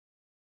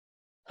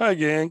Hi,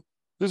 gang.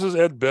 This is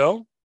Ed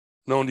Bell,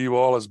 known to you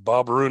all as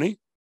Bob Rooney,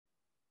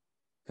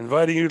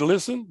 inviting you to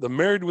listen to the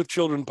Married with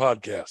Children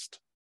podcast.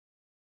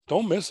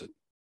 Don't miss it.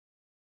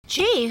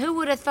 Gee, who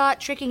would have thought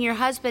tricking your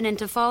husband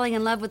into falling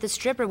in love with a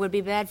stripper would be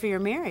bad for your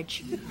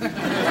marriage? You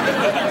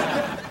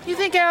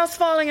think Al's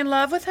falling in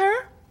love with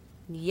her?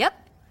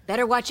 Yep.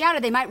 Better watch out or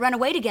they might run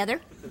away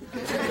together.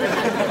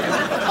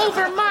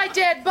 Over my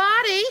dead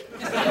body?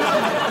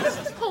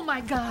 Oh,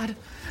 my God.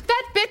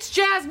 That bitch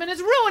Jasmine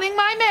is ruining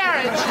my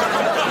marriage.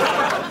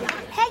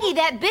 Peggy,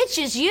 that bitch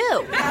is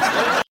you.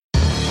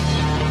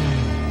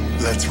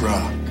 Let's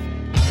rock.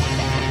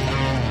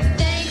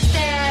 Thanks,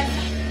 Dad.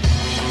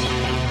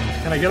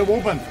 Can I get a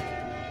whoopin'?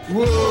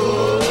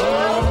 Whoa,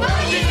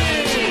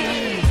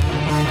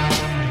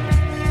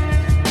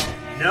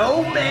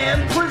 No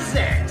Man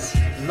presents,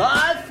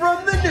 live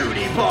from the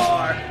nudie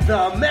bar,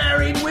 the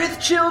Married with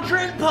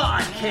Children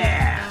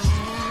podcast.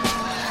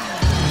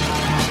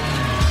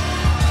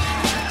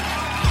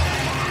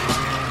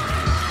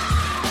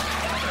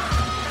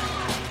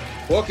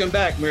 Welcome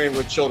back, Married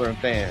with Children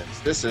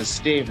fans. This is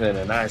Steven,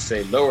 and I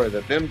say lower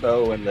the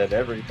bimbo and let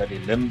everybody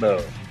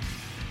limbo.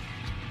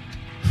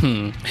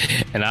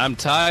 And I'm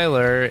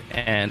Tyler,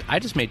 and I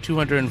just made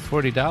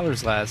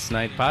 $240 last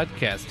night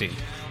podcasting.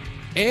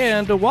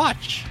 And a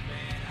watch.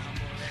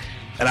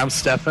 And I'm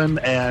Stefan,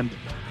 and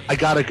I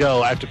gotta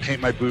go. I have to paint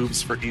my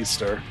boobs for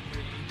Easter.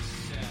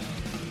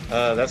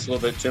 That's a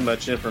little bit too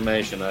much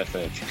information, I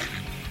think.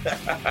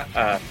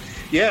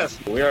 Yes,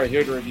 we are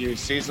here to review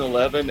Season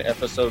 11,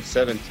 Episode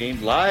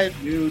 17,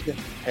 Live Nude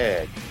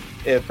Peg.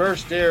 It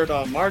first aired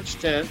on March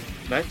 10th,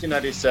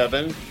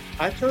 1997.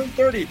 I turned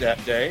 30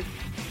 that day.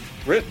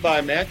 Written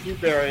by Matthew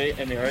Berry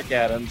and Eric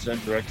Adams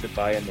and directed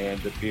by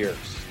Amanda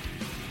Pierce.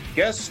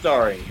 Guest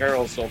starring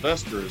Harold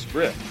Sylvester as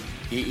Britt,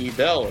 E.E.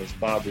 Bell as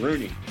Bob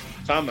Rooney,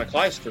 Tom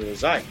McClyster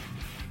as Ike,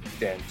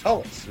 Dan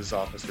Tullis as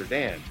Officer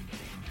Dan,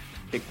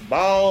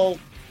 Iqbal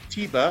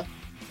Tiba,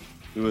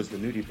 who is the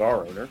nudie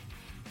bar owner,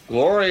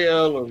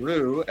 Gloria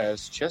Leroy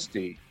as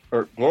Chesty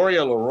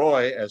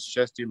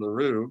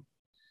LaRue,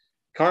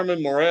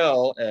 Carmen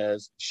Morel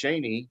as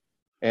Shaney,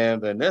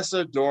 and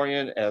Vanessa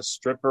Dorian as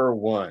Stripper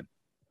 1.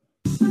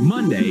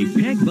 Monday,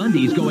 Peg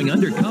Bundy's going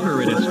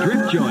undercover at a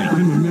strip joint.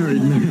 I'm a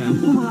married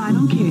man. Well, I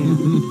don't care.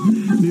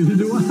 Neither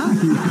do I.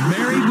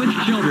 Married with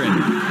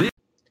Children.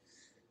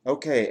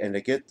 Okay, and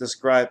to get this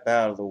gripe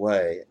out of the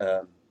way,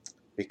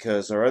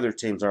 because our other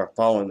teams aren't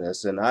following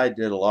this, and I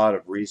did a lot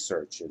of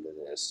research into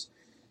this,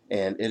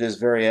 and it is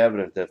very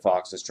evident that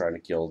Fox is trying to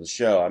kill the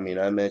show. I mean,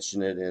 I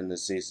mentioned it in the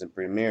season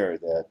premiere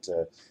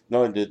that not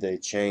only did they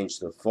change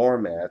the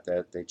format,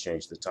 that they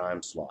changed the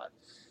time slot.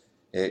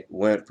 It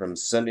went from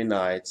Sunday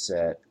nights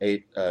at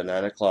 9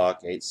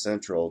 o'clock, 8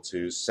 Central,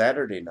 to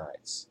Saturday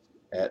nights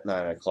at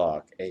 9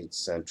 o'clock, 8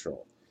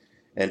 Central.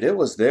 And it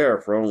was there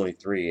for only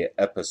 3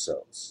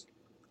 episodes.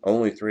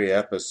 Only 3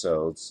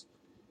 episodes.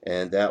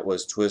 And that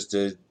was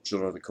Twisted,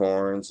 Children of the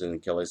Corns,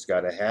 and Kelly's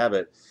Gotta Have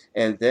It.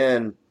 And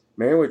then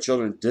Married with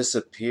Children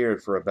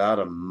disappeared for about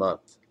a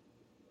month.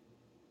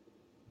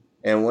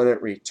 And when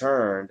it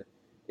returned,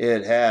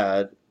 it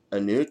had a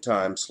new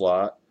time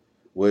slot,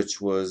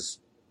 which was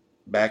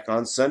back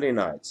on Sunday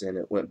nights, and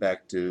it went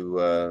back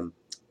to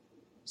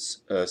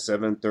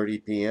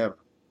 7:30 p.m.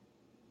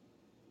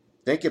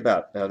 Think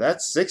about it. Now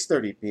that's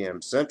 6:30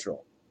 p.m.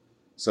 Central,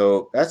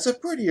 so that's a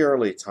pretty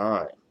early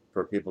time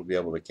for people to be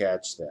able to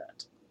catch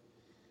that.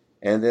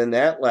 And then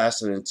that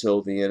lasted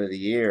until the end of the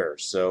year.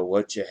 So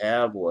what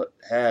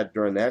had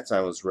during that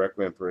time was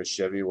Requiem for a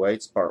Chevy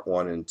Waits Part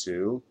 1 and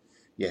 2.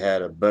 You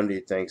had a Bundy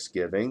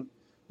Thanksgiving.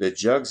 The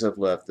Jugs Have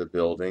Left the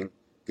Building.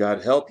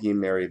 God Help Ye,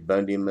 Mary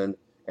Bundyman,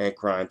 and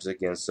Crimes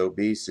Against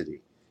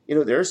Obesity. You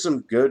know, there's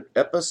some good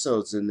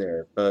episodes in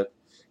there, but,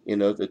 you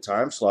know, the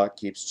time slot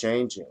keeps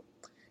changing.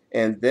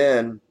 And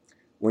then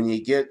when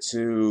you get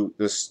to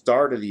the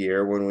start of the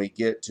year, when we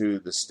get to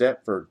the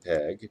Stepford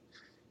Peg,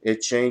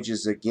 it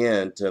changes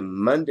again to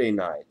Monday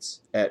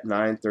nights at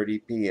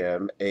 9:30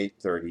 p.m.,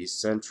 8:30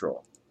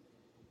 Central.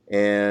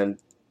 And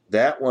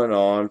that went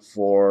on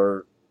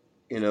for,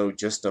 you know,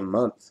 just a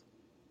month.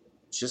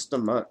 Just a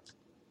month.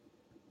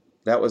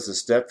 That was the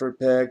Stepford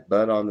Peg,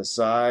 Bud on the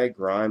Side,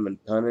 Grime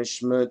and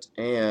Punishment,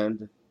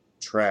 and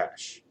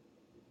Trash.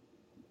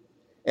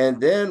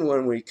 And then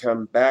when we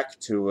come back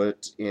to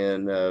it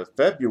in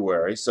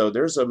February, so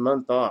there's a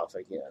month off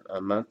again,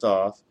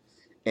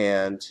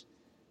 and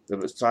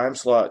the time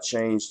slot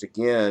changed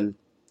again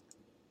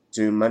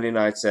to Monday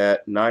nights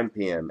at 9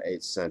 p.m.,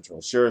 8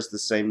 Central. Sure, it's the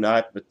same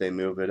night, but they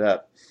move it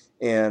up.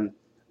 And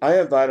I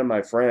invited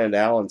my friend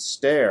Alan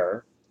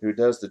Stair, who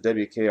does the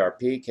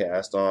WKRP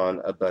cast,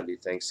 on a Bundy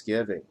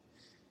Thanksgiving.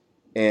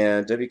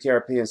 And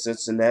WKRP in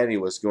Cincinnati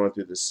was going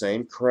through the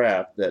same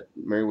crap that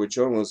Married with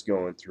Children was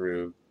going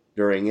through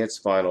during its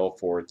final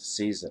 4th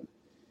season.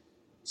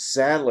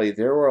 Sadly,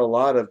 there were a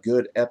lot of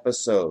good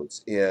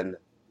episodes in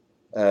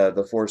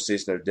the 4th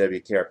season of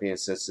WKRP in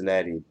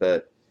Cincinnati,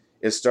 but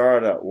it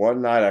started out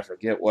one night, I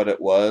forget what it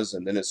was,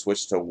 and then it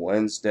switched to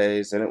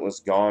Wednesdays, and it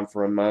was gone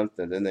for a month,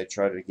 and then they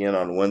tried it again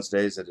on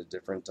Wednesdays at a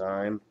different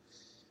time.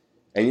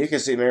 And you can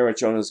see Married with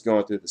Children is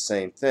going through the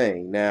same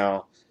thing.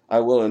 Now, I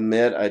will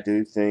admit, I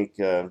do think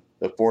the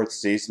fourth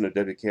season of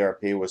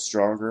WKRP was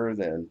stronger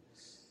than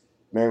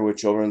Married with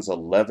Children's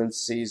 11th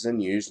season.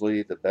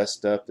 Usually the best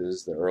stuff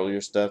is the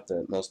earlier stuff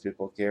that most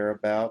people care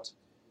about.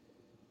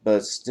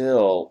 But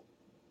still,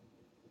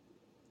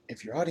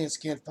 if your audience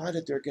can't find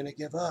it, they're going to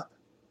give up.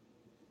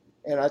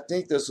 And I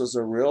think this was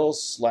a real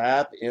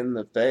slap in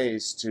the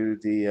face to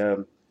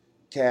the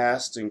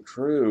cast and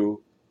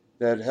crew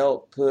that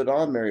helped put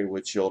on Married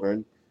with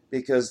Children,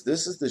 because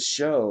this is the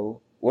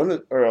show, one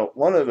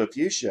of a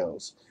few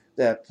shows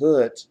that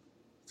put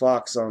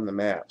Fox on the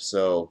map.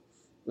 So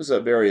it was a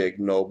very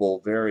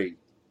ignoble, very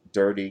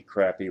dirty,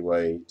 crappy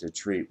way to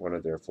treat one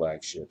of their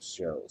flagship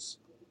shows.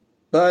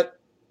 But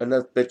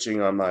enough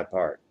bitching on my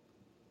part.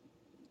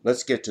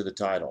 Let's get to the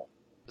title.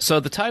 So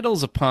the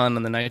title's a pun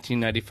on the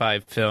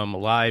 1995 film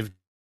Live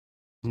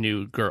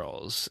Nude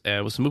Girls.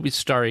 It was a movie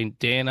starring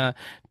Dana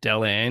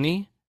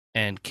Delany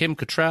and Kim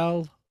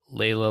Cattrall,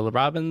 Layla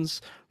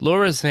Robbins,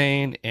 Laura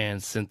Zane,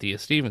 and Cynthia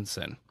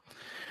Stevenson.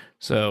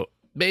 So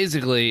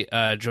basically,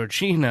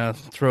 Georgina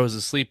throws a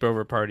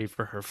sleepover party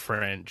for her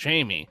friend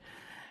Jamie.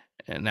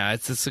 And now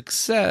it's a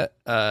success.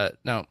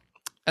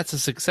 That's a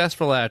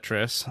successful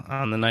actress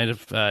on the night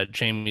of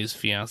Jamie's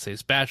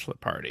fiance's bachelor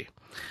party.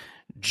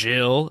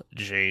 Jill,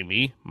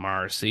 Jamie,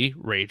 Marcy,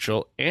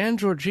 Rachel, and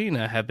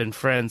Georgina have been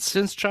friends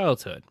since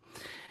childhood.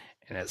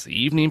 And as the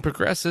evening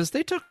progresses,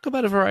 they talk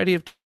about a variety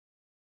of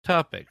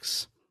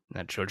topics.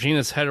 Now,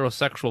 Georgina's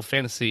heterosexual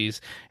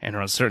fantasies and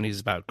her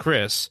uncertainties about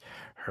Chris,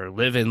 her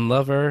live-in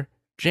lover,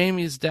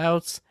 Jamie's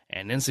doubts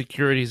and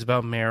insecurities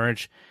about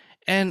marriage,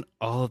 and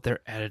all of their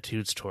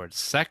attitudes towards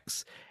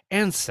sex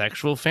and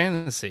sexual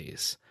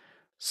fantasies.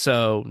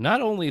 So,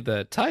 not only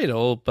the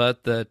title,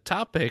 but the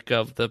topic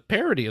of the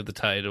parody of the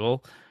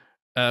title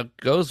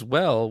goes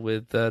well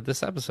with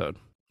this episode.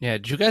 Yeah,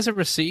 did you guys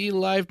ever see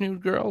Live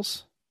Nude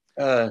Girls?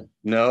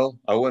 No,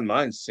 I wouldn't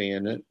mind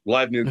seeing it.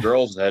 Live Nude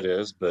Girls, that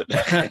is, but...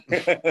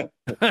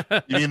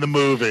 You mean the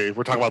movie.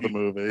 We're talking about the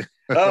movie.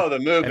 Oh, the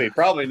movie.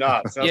 Probably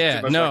not. Sounds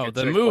yeah, no, like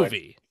the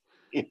movie.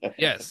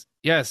 Yeah.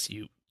 Yes,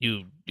 you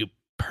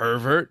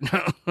pervert.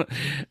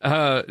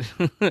 I've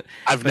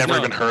never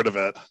even heard of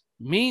it.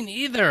 Me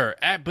neither.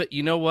 But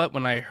you know what?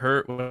 When I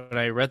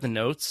read the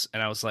notes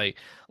and I was like,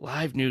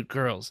 Live Nude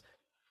Girls,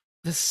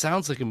 this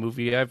sounds like a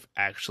movie I've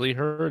actually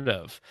heard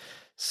of.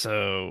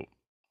 So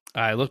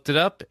I looked it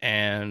up,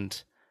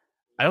 and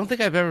I don't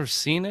think I've ever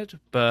seen it,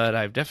 but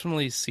I've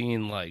definitely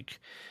seen like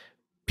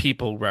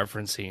people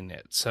referencing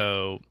it.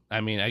 So,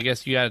 I mean, I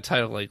guess you got a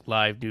title like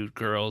Live Nude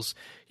Girls,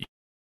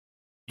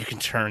 you can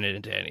turn it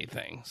into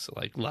anything. So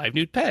like Live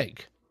Nude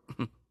Peg.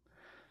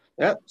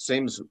 That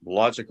seems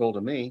logical to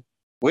me.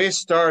 We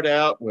start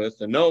out with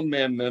the No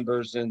Men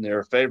members in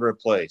their favorite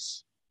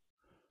place,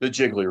 the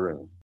Jiggly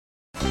Room.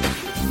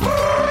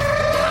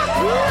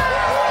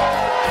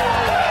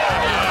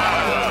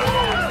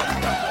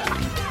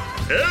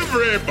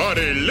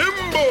 Everybody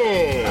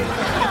limbo!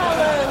 How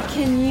low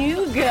can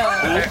you go?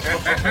 I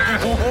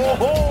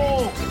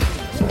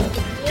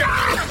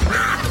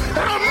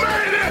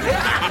made it!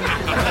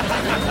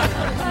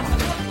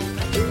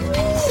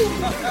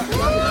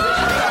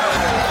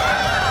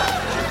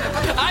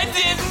 I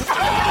didn't!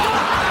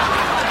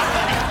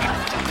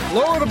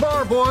 Lower the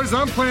bar, boys.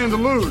 I'm planning to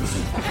lose.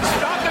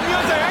 Stop the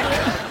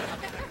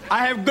music!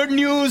 I have good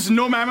news,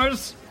 no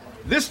mammers.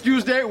 This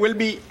Tuesday will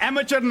be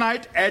amateur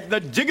night at the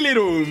Jiggly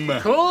Room.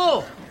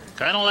 Cool.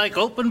 Kind of like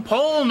open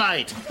pole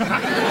night.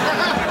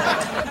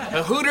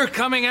 A Hooter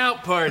coming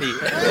out party.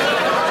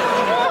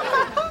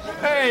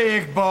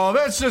 Hey, Iqbal,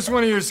 that's just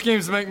one of your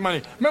schemes to make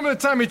money. Remember the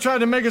time you tried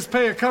to make us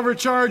pay a cover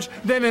charge,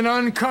 then an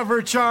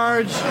uncover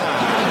charge?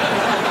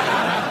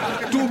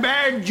 Too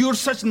bad you're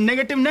such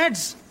negative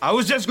Neds. I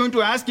was just going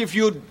to ask if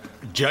you'd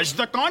judge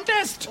the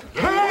contest.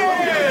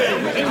 Hey!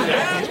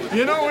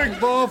 You know,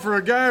 Iqbal, for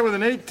a guy with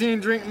an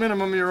 18-drink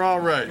minimum, you're all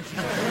right.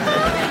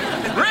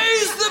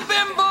 Raise the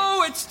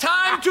bimbo, it's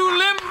time to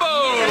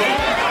limbo!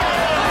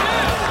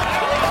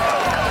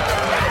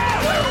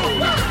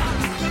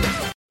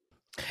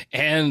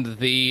 And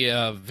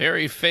the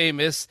very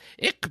famous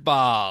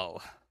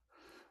Iqbal.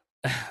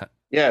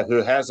 Yeah,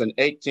 who has an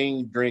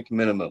 18-drink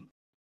minimum.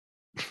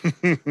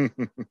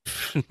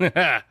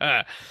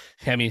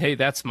 I mean, hey,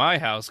 that's my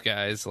house,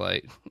 guys.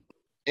 Like,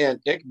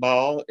 and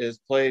Iqbal is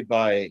played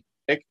by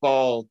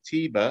Iqbal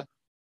Tiba,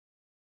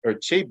 or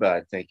Chiba,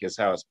 I think is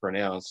how it's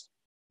pronounced.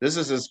 This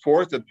is his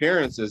fourth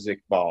appearance as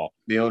Iqbal,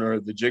 the owner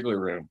of the Jiggly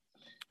Room.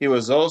 He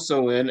was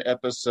also in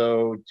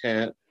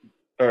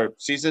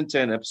season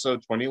 10,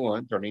 episode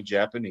 21, Turning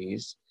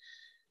Japanese.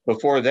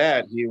 Before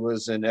that, he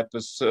was in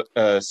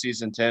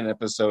season 10,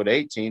 episode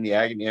 18, The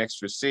Agony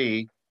Extra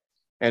C.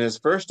 And his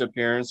first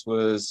appearance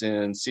was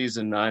in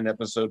season 9,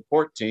 episode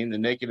 14, The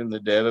Naked and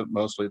the Dead, but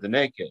mostly the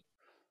naked.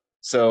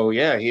 So,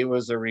 yeah, he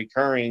was a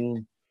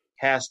recurring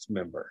cast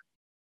member.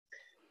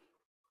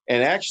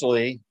 And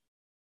actually,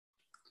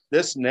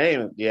 this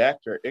name, the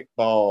actor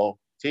Iqbal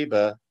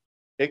Tiba,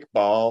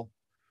 Iqbal,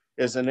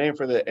 is a name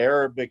for the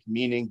Arabic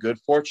meaning good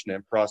fortune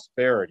and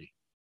prosperity.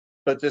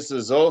 But this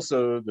is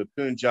also the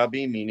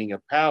Punjabi meaning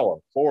of power,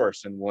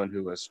 force, and one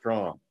who is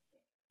strong.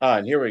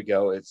 And here we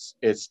go. It's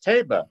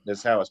Teba.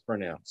 That's how it's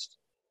pronounced.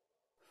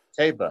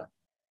 Teba.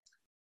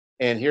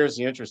 And here's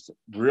the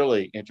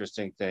really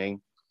interesting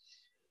thing.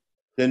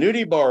 The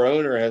nudie bar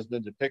owner has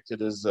been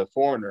depicted as a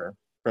foreigner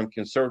from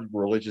conservative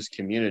religious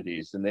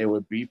communities, and they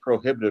would be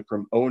prohibited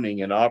from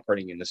owning and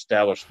operating an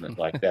establishment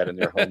like that in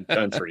their home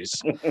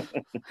countries.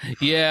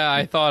 Yeah,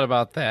 I thought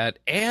about that.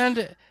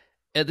 And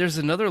there's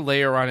another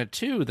layer on it,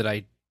 too, that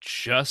I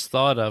just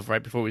thought of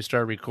right before we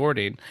started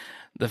recording.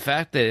 The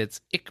fact that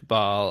it's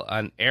Iqbal,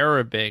 an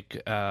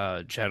Arabic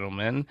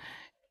gentleman,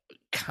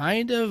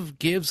 kind of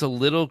gives a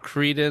little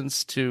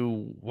credence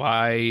to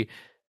why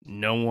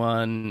no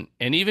one,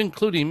 and even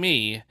including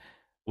me,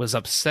 was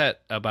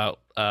upset about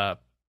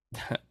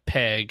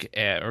Peg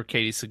or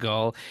Katie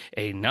Seagal,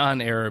 a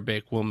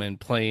non-Arabic woman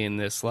playing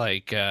this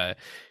Arabic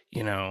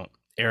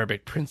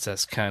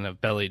princess kind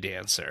of belly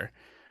dancer,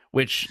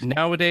 which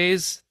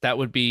nowadays that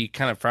would be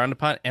kind of frowned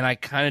upon. And I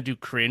kind of do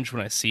cringe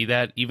when I see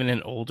that, even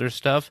in older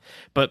stuff.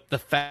 But the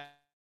fact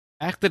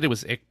that it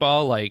was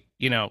Iqbal,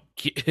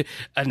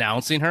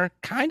 announcing her,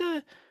 kind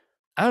of,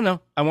 I don't know.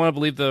 I want to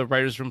believe the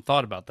writer's room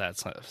thought about that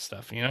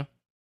stuff,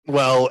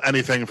 Well,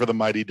 anything for the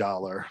mighty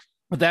dollar.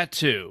 That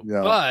too.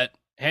 Yeah. But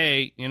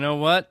hey, you know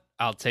what?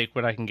 I'll take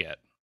what I can get.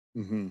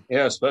 Mm-hmm.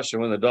 Yeah, especially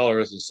when the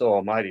dollar isn't so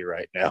almighty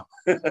right now.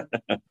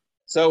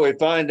 So we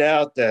find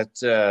out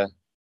that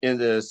in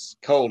this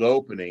cold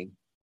opening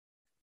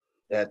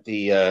that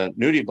the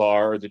nudie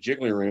bar or the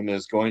Jiggly Room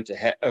is going to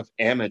have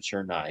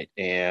amateur night.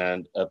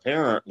 And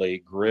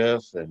apparently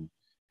Griff and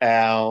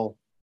Al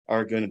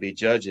are going to be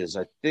judges.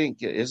 I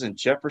think, isn't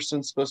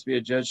Jefferson supposed to be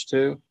a judge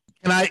too?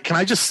 Can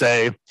I just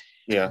say,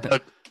 yeah,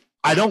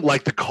 I don't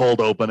like the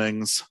cold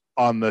openings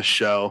on this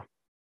show.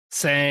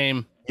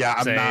 Same. Yeah,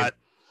 I'm not.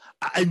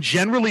 And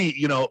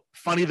generally,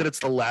 funny that it's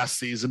the last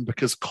season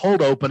because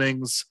cold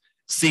openings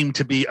seem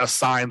to be a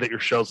sign that your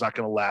show's not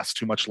going to last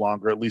too much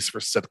longer, at least for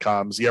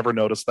sitcoms. You ever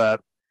notice that?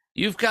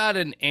 You've got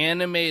an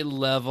anime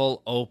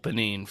level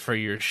opening for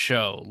your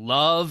show.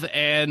 Love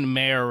and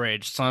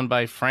Marriage, sung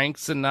by Frank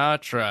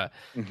Sinatra.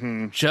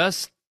 Mm-hmm.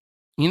 Just,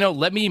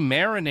 let me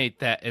marinate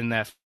that in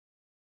that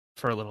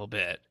for a little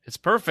bit. It's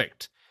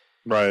perfect.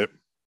 Right.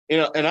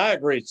 And I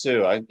agree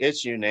too.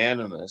 It's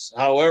unanimous.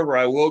 However,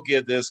 I will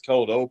give this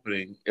cold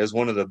opening as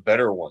one of the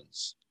better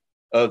ones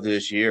of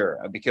this year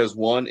because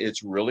one,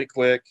 it's really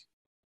quick.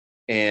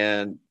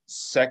 And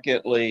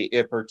secondly,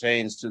 it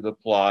pertains to the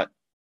plot,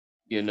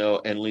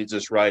 and leads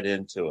us right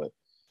into it.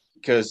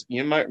 Because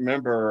you might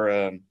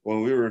remember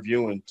when we were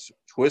reviewing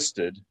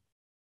Twisted,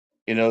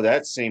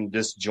 that seemed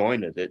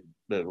disjointed.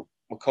 The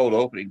cold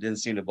opening didn't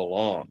seem to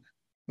belong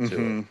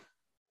to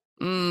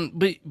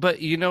it.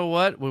 But you know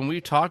what? When we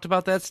talked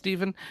about that,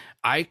 Stephen,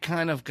 I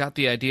kind of got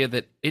the idea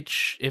that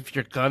if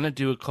you're going to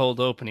do a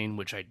cold opening,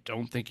 which I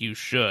don't think you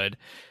should,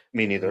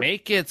 me neither,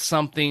 make it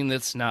something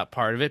that's not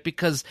part of it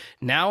because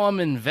now I'm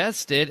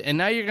invested and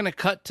now you're going to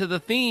cut to the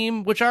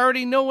theme, which I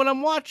already know what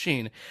I'm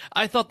watching.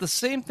 I thought the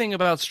same thing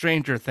about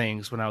Stranger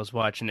Things when I was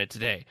watching it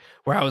today,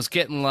 where I was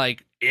getting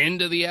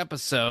into the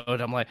episode.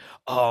 I'm like,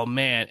 oh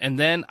man. And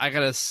then I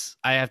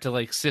have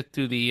to sit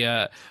through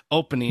the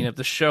opening of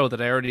the show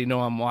that I already know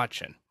I'm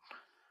watching.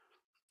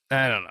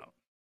 I don't know.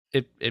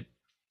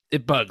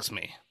 It bugs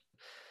me.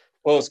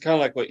 Well, it's kind of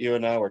like what you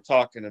and I were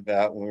talking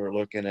about when we were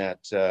looking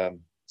at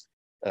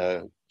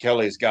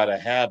Kelly's Got a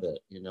Habit.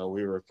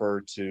 We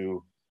referred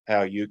to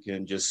how you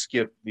can just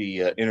skip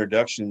the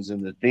introductions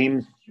and the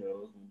theme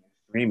shows and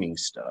streaming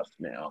stuff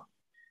now.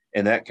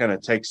 And that kind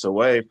of takes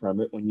away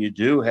from it when you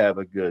do have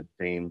a good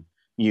theme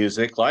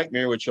music like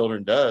Married with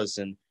Children does.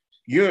 And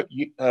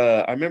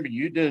I remember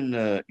you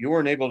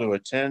weren't able to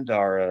attend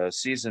our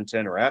season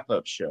 10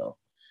 wrap-up show.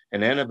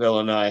 And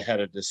Annabelle and I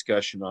had a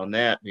discussion on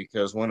that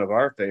because one of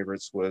our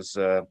favorites was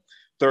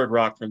Third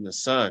Rock from the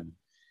Sun.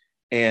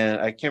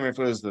 And I can't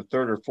remember if it was the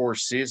third or fourth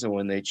season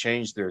when they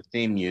changed their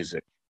theme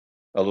music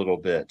a little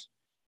bit.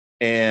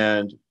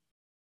 And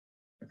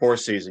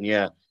fourth season,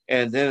 yeah.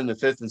 And then in the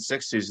fifth and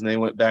sixth season, they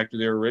went back to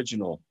their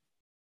original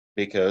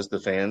because the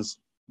fans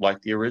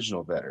liked the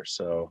original better.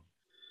 So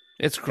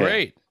it's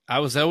great. Yeah. I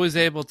was always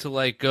able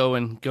to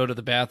go to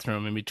the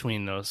bathroom in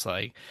between those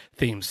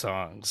theme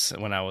songs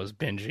when I was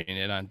binging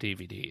it on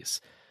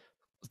DVDs.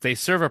 They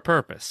serve a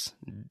purpose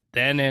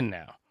then and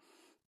now.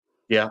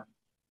 Yeah.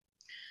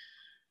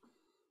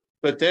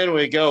 But then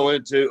we go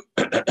into,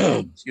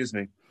 excuse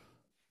me,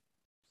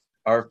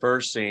 our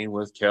first scene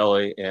with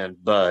Kelly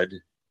and Bud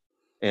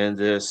and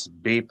this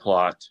B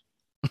plot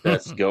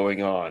that's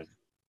going on.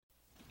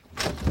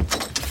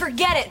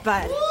 Forget it,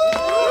 Bud.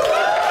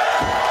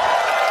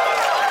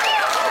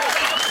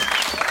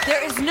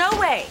 There is no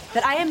way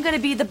that I am going to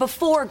be the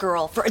before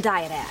girl for a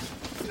diet ad.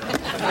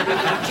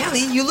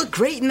 Kelly, you look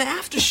great in the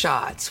after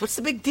shots. What's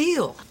the big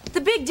deal?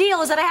 The big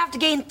deal is that I have to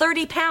gain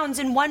 30 pounds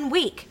in 1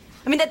 week.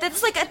 I mean,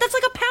 that's like a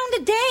pound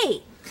a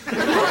day.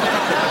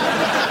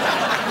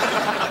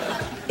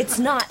 It's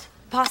not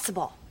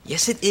possible.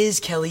 Yes, it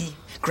is, Kelly.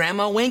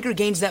 Grandma Wanker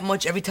gains that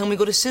much every time we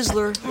go to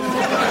Sizzler.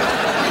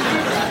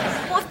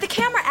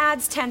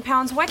 adds 10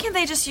 pounds, why can't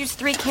they just use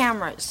 3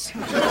 cameras?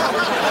 Really?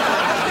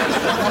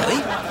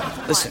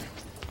 Listen,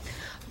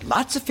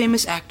 lots of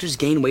famous actors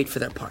gain weight for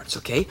their parts,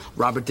 okay?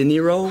 Robert De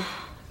Niro,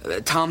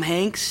 Tom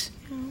Hanks,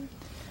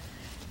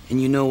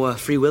 and you know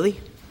Free Willy?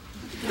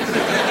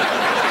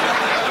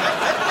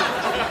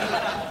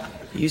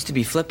 He used to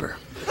be Flipper.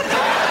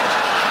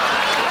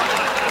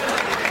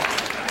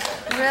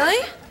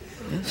 Really?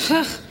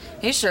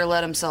 He sure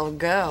let himself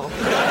go.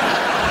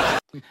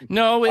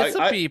 No, it's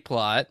a B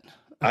plot.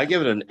 I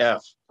give it an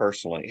F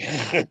personally.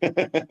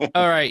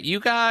 All right, you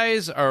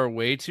guys are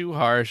way too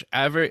harsh.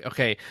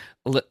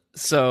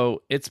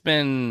 So it's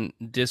been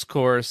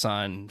discourse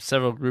on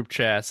several group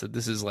chats that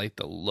this is like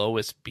the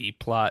lowest B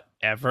plot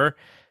ever.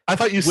 I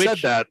thought you said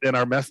that in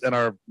our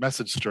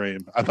message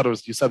stream. I thought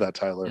you said that,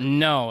 Tyler.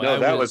 No,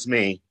 that was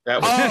me.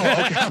 That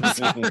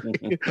was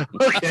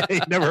okay,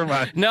 never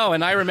mind. No,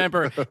 and I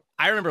remember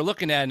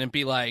looking at it and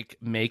be like,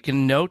 make a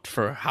note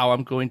for how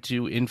I'm going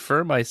to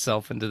infer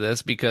myself into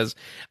this, because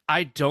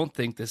I don't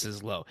think this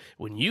is low.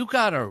 When you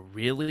got a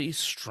really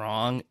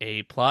strong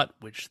A plot,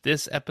 which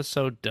this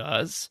episode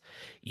does,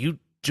 you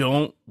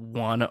don't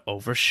want to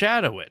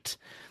overshadow it.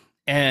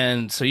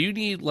 And so you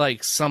need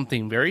like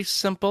something very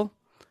simple,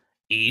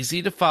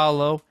 easy to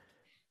follow,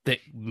 that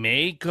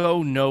may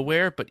go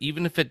nowhere, but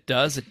even if it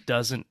does, it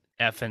doesn't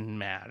effing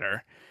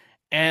matter.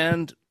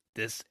 And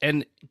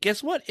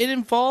guess what? It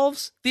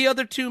involves the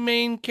other 2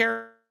 main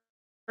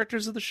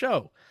characters of the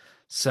show.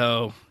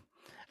 So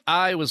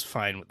I was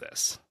fine with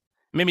this.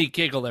 It made me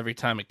giggle every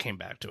time it came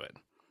back to it.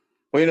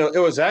 Well, it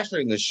was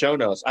actually in the show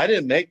notes. I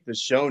didn't make the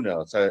show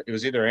notes. It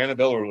was either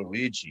Annabelle or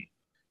Luigi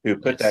who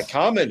put that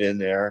comment in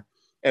there.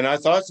 And I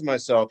thought to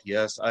myself,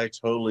 yes, I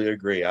totally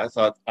agree. I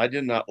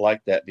did not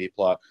like that B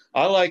plot.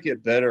 I like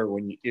it better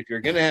if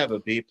you're going to have a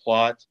B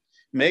plot,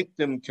 make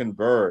them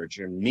converge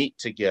and meet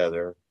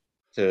together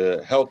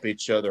to help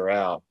each other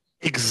out.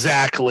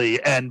 Exactly.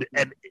 And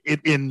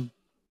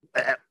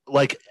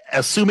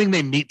assuming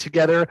they meet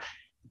together,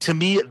 to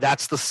me,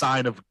 that's the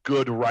sign of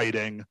good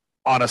writing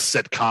on a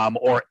sitcom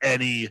or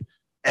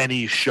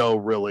any show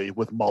really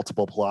with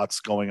multiple plots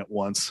going at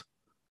once.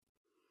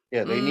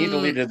 Yeah, they need to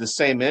lead to the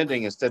same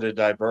ending instead of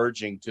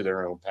diverging to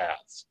their own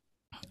paths.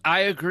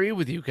 I agree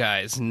with you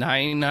guys.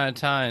 9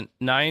 out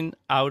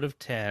of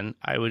 10,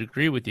 I would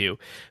agree with you.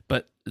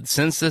 But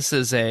since this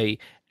is a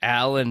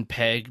Al and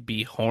Peg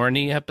be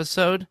horny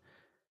episode,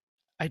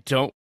 I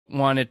don't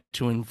want it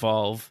to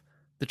involve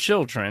the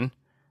children.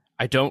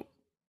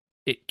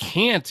 It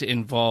can't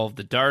involve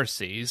the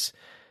Darcys.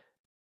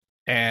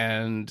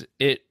 And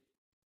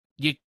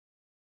you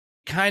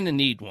kind of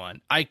need one.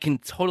 I can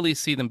totally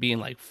see them being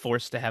like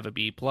forced to have a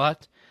B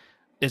plot.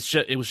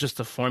 It was just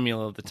the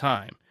formula of the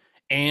time.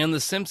 And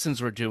the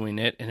Simpsons were doing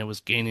it, and it was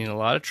gaining a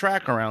lot of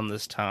track around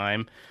this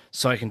time.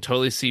 So I can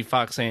totally see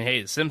Fox saying,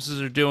 hey, the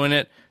Simpsons are doing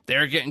it.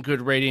 They're getting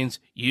good ratings.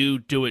 You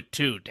do it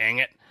too, dang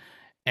it.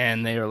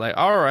 And they were like,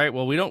 all right,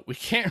 well, we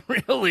can't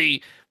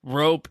really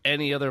rope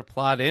any other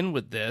plot in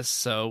with this.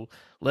 So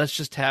let's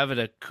just have it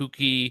a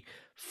kooky,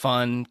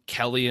 fun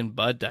Kelly and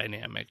Bud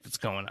dynamic that's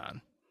going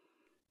on.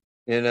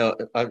 I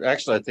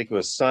think it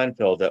was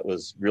Seinfeld that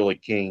was really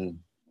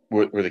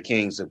were the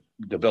kings of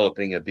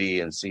developing a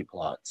B and C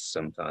plots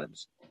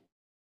sometimes.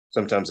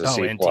 Sometimes a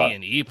C and plot. D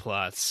and E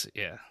plots,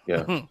 yeah.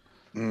 Yeah.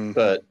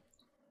 But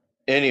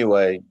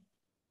anyway,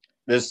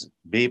 this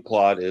B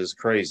plot is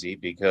crazy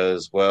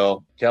because,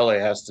 well, Kelly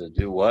has to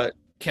do what?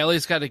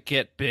 Kelly's got to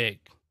get big.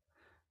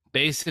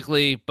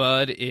 Basically,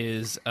 Bud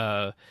is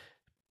all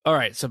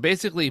right, so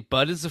basically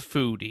Bud is a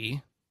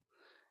foodie,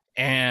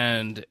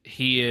 and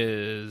he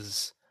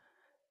is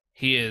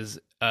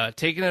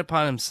taking it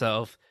upon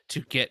himself to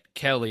get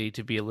Kelly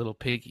to be a little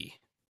piggy,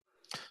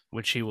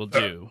 which he will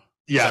do.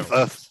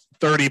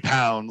 30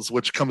 pounds,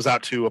 which comes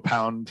out to a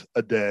pound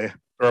a day,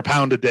 or a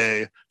pound a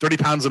day. 30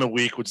 pounds in a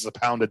week, which is a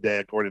pound a day,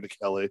 according to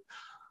Kelly.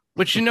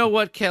 But you know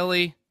what,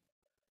 Kelly?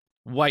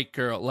 White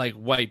girl, like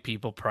white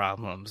people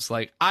problems.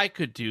 Like, I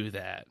could do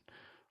that.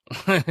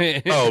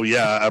 Oh,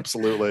 yeah,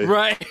 absolutely.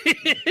 Right?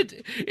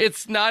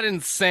 It's not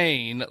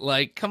insane.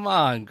 Like, come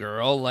on,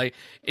 girl. Like,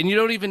 and you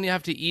don't even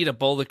have to eat a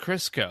bowl of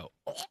Crisco.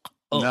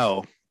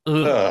 No.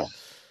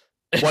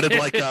 What did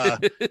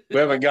we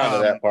haven't gotten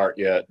to that part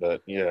yet,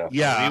 but yeah.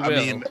 Yeah, I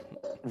mean,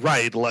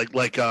 right.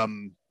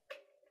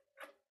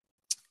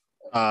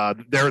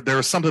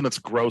 There's something that's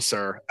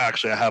grosser.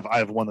 Actually, I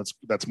have one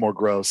that's more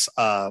gross.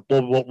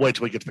 We'll wait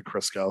till we get to the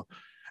Crisco.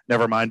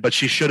 Never mind. But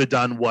she should have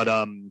done what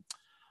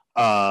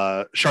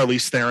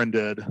Charlize Theron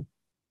did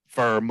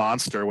for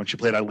Monster when she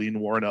played Eileen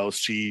Wuornos.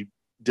 She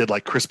did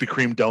like Krispy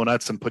Kreme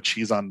donuts and put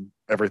cheese on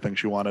everything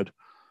she wanted.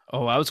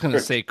 Oh, I was going to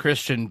say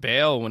Christian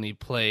Bale when he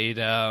played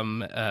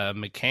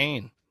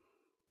McCain.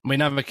 I mean,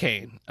 not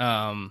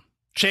McCain.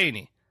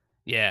 Cheney.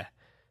 Yeah.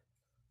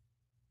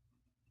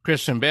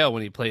 Christian Bale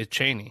when he played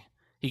Cheney.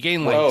 He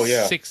gained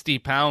 60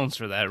 pounds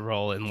for that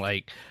role in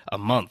like a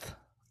month.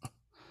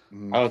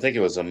 I don't think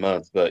it was a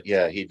month, but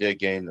yeah, he did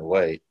gain the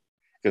weight.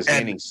 Because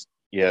gaining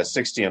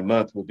 60 a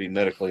month would be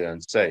medically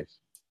unsafe.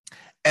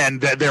 And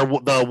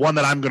the one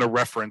that I'm going to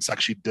reference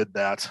actually did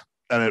that.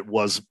 and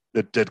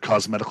it did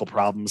cause medical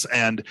problems.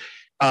 And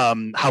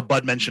how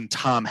Bud mentioned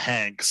Tom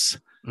Hanks.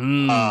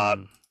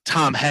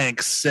 Tom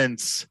Hanks,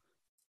 since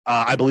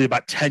I believe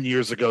about 10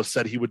 years ago,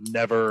 said he would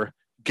never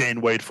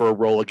gain weight for a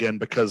role again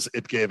because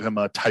it gave him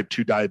a type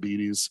 2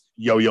 diabetes,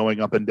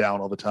 yo-yoing up and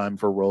down all the time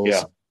for roles.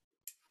 Yeah.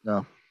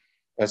 No.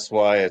 That's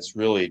why it's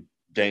really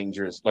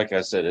dangerous. Like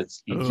I said,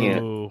 you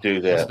can't do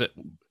that.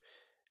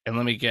 And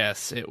let me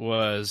guess, it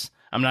was.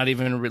 I'm not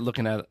even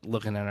looking at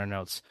our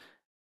notes.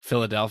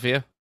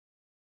 Philadelphia.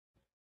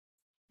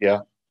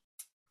 Yeah.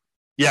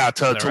 Yeah,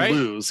 to right?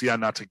 lose,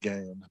 not to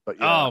gain. But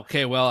yeah. Oh,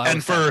 okay. Well,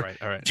 right.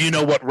 All right. Do you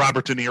know what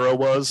Robert De Niro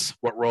was?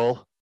 What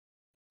role?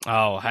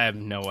 Oh, I have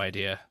no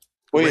idea.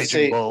 Well,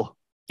 Raging Bull.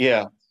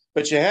 Yeah,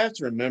 but you have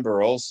to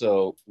remember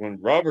also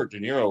when Robert De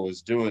Niro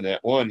was doing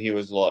that one, he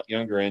was a lot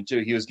younger, and two,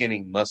 he was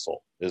gaining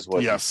muscle, is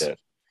what he said.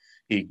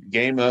 He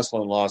gained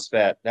muscle and lost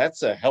fat.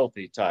 That's a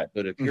healthy type.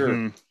 But if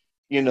you're,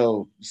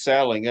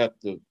 saddling up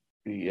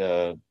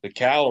the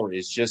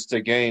calories just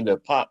to gain a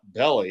pot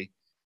belly,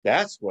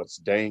 that's what's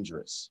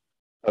dangerous.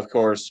 Of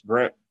course,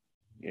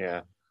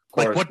 didn't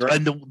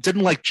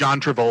like John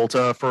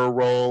Travolta for a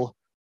role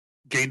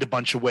gained a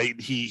bunch of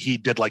weight. He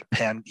did like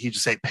he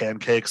just ate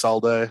pancakes all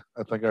day.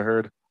 I think I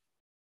heard.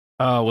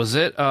 Was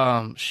it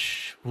was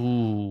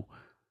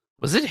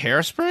it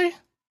Hairspray?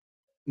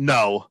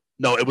 No,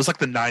 it was like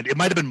the 90s. It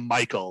might have been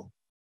Michael.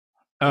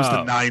 It was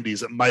the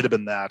 90s. It might have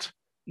been that.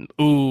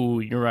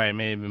 Ooh, you're right.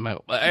 Maybe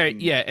Michael. All right,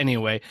 yeah.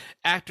 Anyway,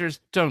 actors,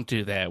 don't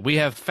do that. We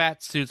have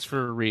fat suits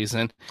for a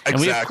reason,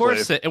 and we have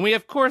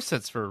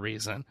corsets for a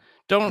reason.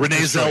 Don't. Renee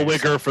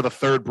Zellweger for the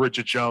third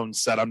Bridget Jones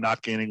said, "I'm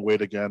not gaining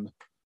weight again.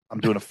 I'm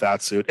doing a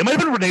fat suit." It might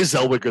have been Renee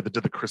Zellweger that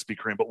did the Krispy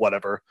Kreme, but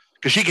whatever,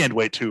 because she gained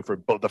weight too for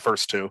both the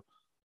first two.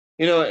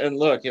 And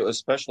look, it was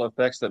special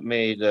effects that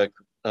made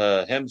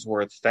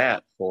Hemsworth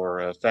fat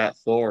for Fat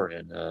Thor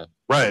in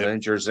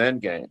Avengers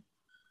Endgame.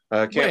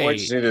 Can't wait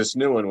to see this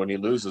new one when he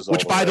loses all.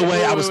 Which, by the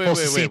way, I was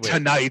supposed to see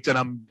tonight, and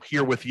I'm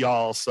here with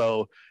y'all,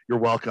 so you're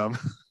welcome.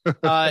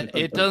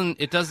 It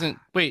doesn't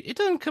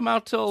come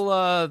out till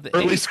the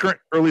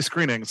early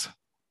screenings.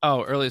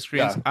 Oh, early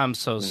screenings. Yeah. I'm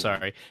so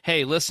sorry.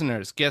 Hey,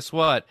 listeners, guess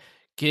what?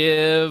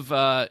 Give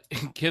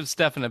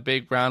Stefan a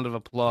big round of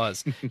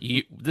applause.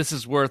 This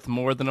is worth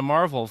more than a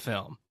Marvel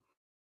film.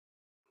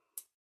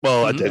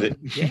 Well, I did it.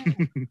 Yeah.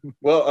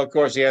 Well, of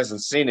course, he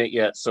hasn't seen it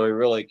yet, so he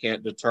really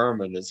can't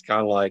determine. It's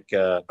kind of like...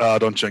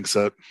 don't jinx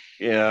it.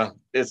 Yeah,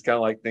 it's kind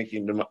of like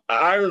thinking...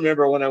 I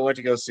remember when I went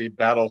to go see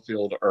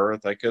Battlefield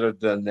Earth, I could have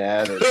done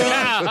that.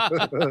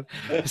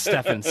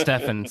 Stefan,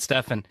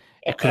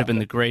 it could have been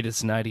the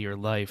greatest night of your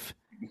life,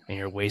 and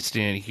you're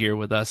wasting it here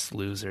with us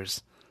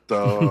losers.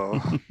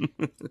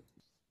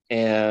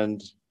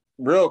 And...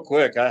 real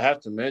quick, I have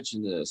to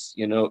mention this.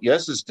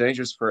 Yes, it's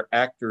dangerous for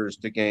actors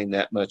to gain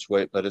that much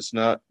weight, but it's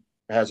not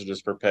hazardous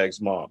for Peg's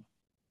mom.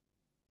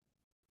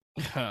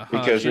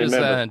 Because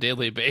remember, on a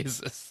daily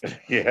basis.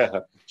 Yeah,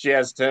 she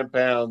has 10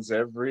 pounds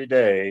every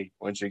day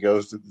when she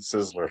goes to the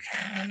Sizzler.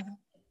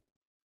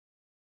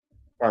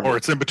 Or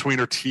it's in between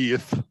her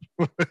teeth.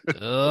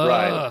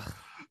 Right.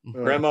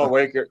 Grandma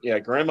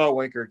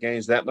Winker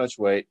gains that much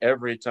weight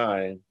every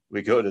time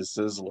we go to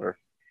Sizzler.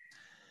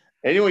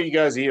 Anyone you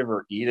guys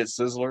ever eat at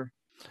Sizzler?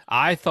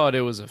 I thought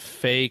it was a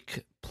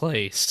fake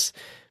place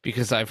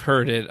because I've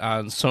heard it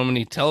on so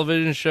many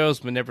television shows,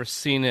 but never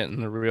seen it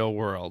in the real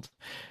world.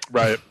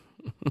 Right.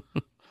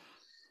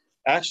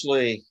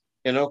 Actually,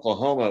 in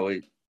Oklahoma,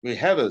 we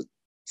have a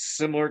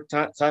similar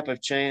type of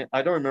chain.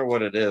 I don't remember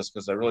what it is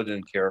because I really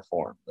didn't care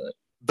for them.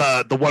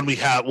 But the one we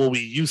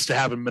used to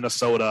have in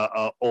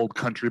Minnesota, Old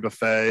Country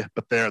Buffet,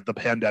 but the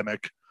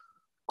pandemic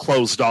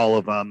closed all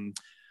of them.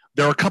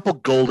 There are a couple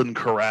Golden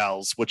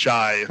Corrals, which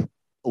I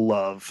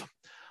love.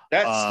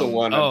 That's the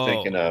one I'm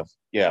thinking of.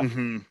 Yeah,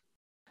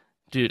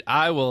 dude,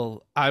 I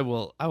will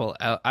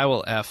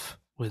F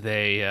with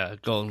a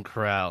Golden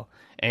Corral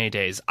any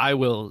days. I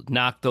will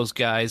knock those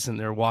guys and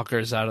their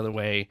walkers out of the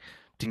way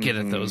to get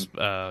at those,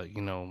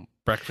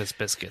 breakfast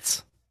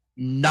biscuits.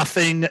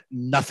 Nothing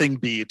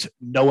beat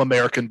no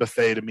American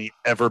buffet to me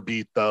ever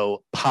beat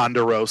though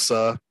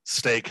Ponderosa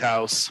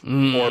Steakhouse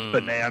or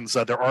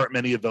Bonanza. There aren't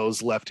many of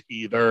those left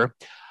either.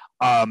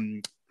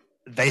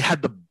 They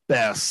had the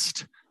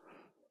best.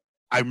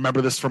 I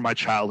remember this from my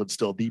childhood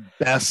still. The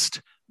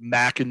best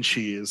mac and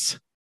cheese.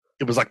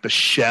 It was like the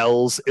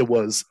shells. It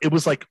was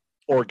like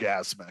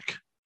orgasmic.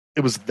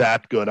 It was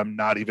that good. I'm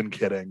not even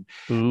kidding.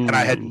 Ooh. And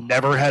I had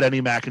never had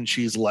any mac and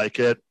cheese like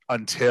it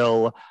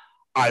until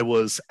I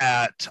was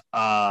at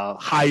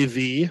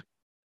Hy-Vee.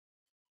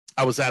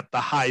 I was at the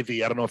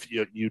Hy-Vee. I don't know if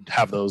you'd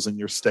have those in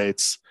your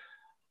states.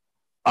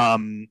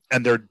 And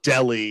their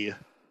deli,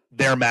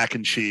 their mac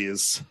and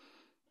cheese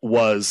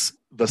was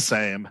the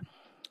same.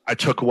 I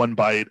took one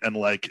bite and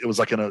it was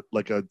like in a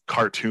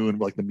cartoon,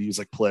 like the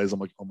music plays. I'm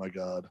like, oh my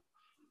God.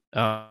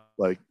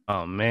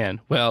 Oh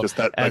man. Well, just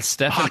that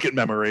pocket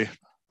memory.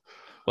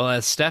 Well,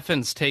 as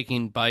Stefan's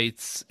taking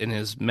bites in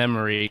his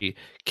memory,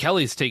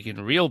 Kelly's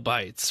taking real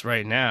bites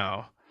right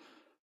now.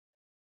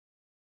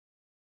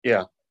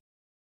 Yeah.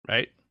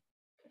 Right?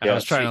 I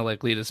was trying to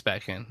like lead us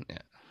back in. Yeah.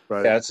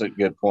 Right. Yeah, that's a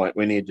good point.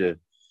 We need to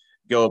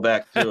go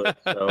back to it.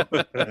 So.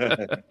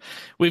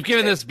 We've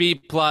given this B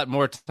plot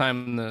more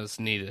time than is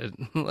needed.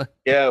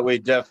 Yeah, we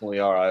definitely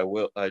are.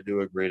 I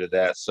do agree to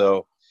that.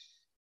 So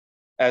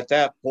at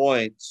that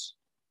point,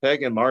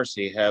 Peg and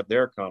Marcy have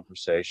their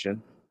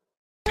conversation.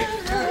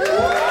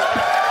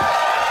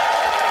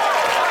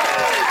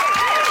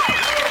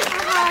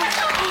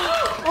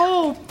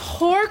 Oh,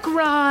 pork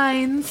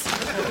rinds.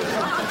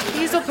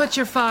 These will put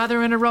your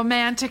father in a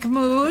romantic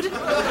mood. Ew.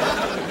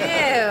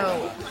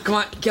 Come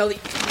on, Kelly.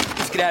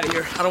 Let's get out of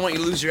here. I don't want you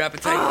to lose your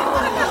appetite.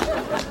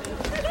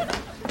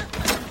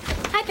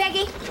 Hi,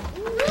 Peggy.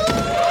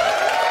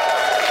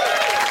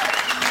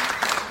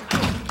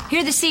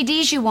 Here are the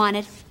CDs you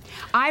wanted.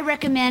 I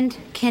recommend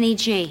Kenny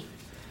G.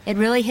 It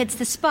really hits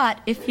the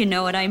spot, if you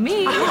know what I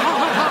mean.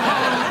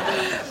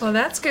 Well,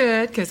 that's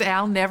good, because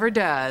Al never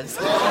does.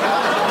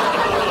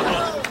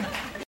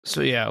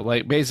 So yeah,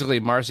 like basically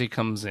Marcy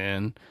comes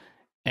in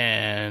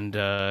and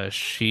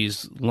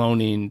she's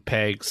loaning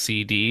Peg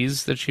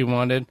CDs that she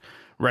wanted,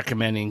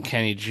 recommending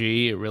Kenny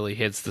G. It really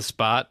hits the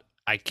spot.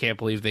 I can't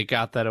believe they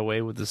got that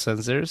away with the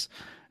censors.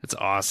 It's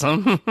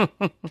awesome.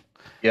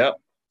 Yep.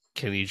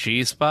 Kenny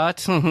G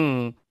spot.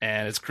 And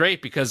it's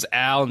great because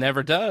Al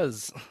never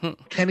does.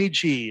 Kenny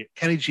G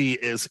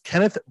is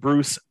Kenneth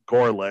Bruce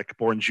Gorelick,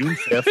 born June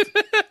 5th,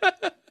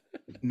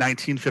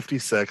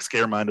 1956. Get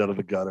your mind out of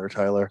the gutter,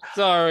 Tyler.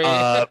 Sorry.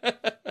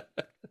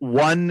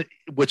 41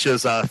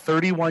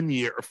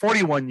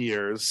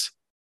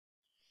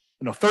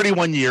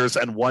 years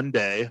and 1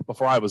 day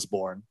before I was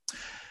born.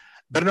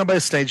 Better known by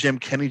his stage name,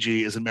 Kenny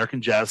G is an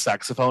American jazz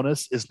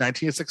saxophonist. His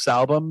 1986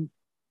 album,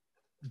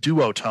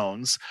 Duo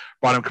Tones,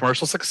 brought him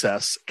commercial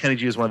success. Kenny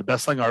G is one of the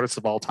best-selling artists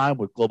of all time,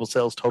 with global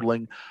sales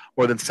totaling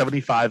more than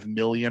 75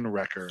 million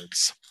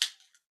records.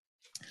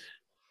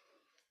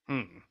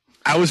 I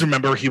always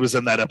remember he was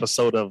in that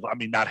episode of, I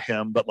mean, not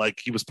him, but like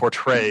he was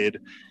portrayed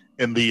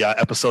in the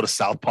episode of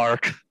South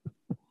Park.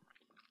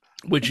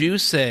 Would you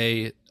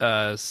say,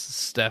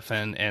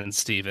 Stefan and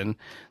Steven,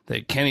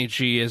 that Kenny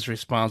G is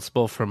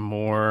responsible for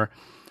more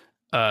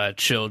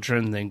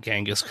children than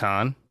Genghis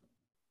Khan?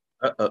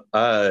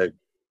 I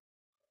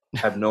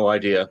have no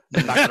idea.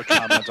 I'm not going to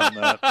comment on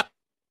that.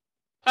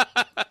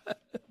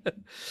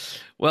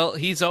 Well,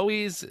 it's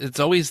always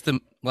the,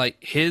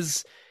 like,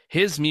 his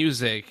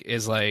music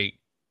is like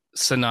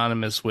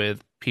synonymous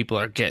with people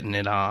are getting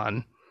it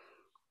on.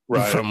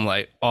 Right. From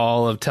like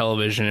all of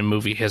television and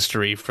movie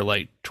history for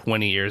like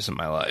 20 years of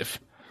my life.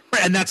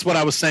 And that's what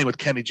I was saying with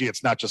Kenny G.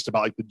 It's not just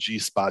about like the G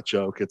spot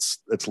joke. It's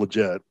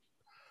legit.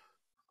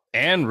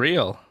 And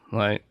real.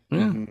 Like,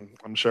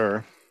 I'm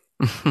sure.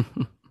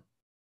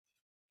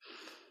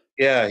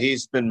 Yeah,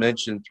 he's been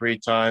mentioned 3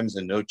 times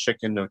in No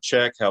Chicken, No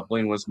Check, How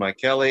Bling Was My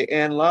Kelly,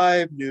 and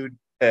Live Nude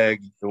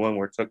Peg, the one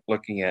we're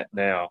looking at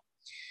now.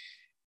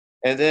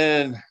 And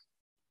then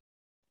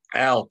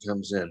Al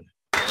comes in.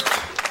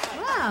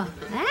 Wow,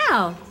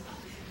 Al.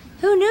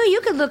 Who knew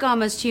you could look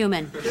almost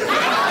human?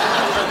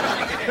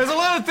 There's a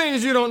lot of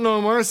things you don't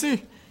know,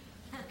 Marcy.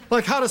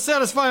 Like how to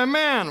satisfy a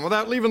man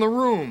without leaving the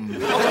room.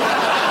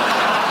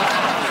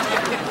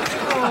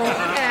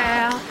 Oh,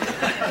 Al.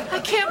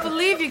 I can't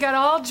believe you got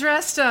all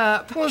dressed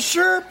up. Well,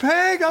 sure,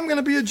 Peg. I'm going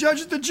to be a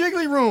judge at the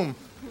Jiggly Room.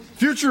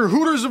 Future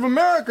Hooters of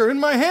America in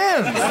my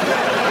hands.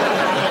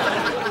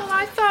 Well,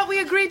 I thought we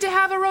agreed to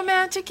have a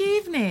romantic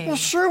evening. Well,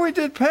 sure we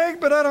did, Peg,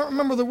 but I don't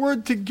remember the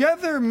word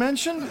together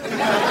mentioned.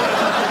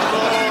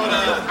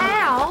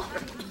 Al,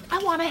 I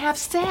want to have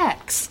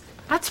sex.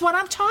 That's what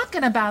I'm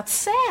talking about,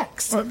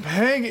 sex. But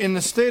Peg, in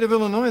the state of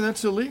Illinois,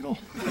 that's illegal.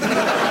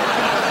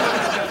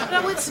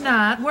 No, it's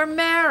not. We're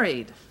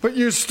married. But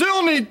you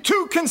still need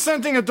 2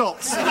 consenting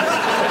adults.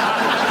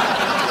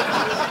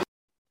 I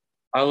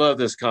love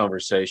this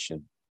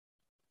conversation.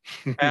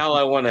 Al,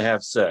 I want to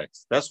have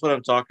sex. That's what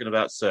I'm talking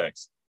about,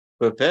 sex.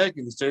 But Peg,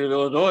 in the state of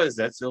Illinois,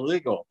 that's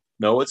illegal.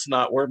 No, it's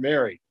not. We're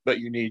married. But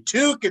you need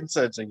 2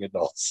 consenting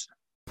adults.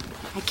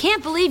 I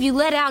can't believe you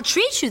let Al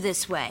treat you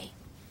this way.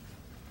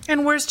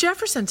 And where's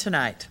Jefferson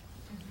tonight?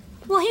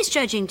 Well, he's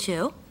judging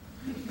too.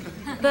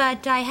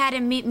 But I had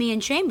him meet me in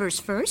chambers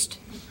first.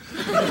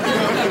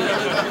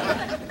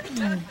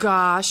 Oh,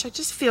 gosh, I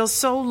just feel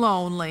so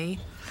lonely.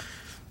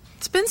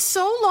 It's been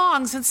so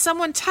long since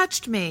someone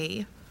touched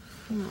me.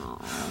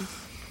 Oh,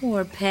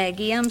 poor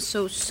Peggy. I'm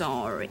so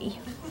sorry.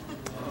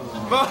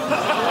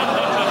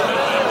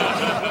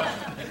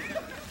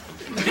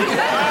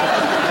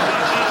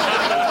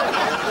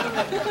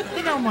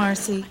 You know,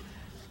 Marcy,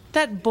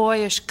 that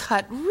boyish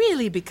cut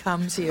really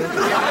becomes you.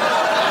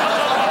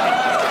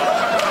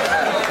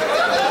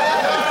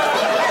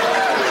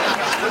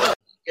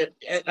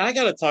 And I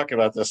got to talk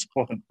about this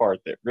one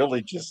part that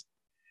really just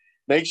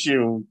makes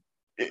you,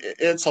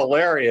 it's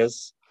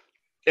hilarious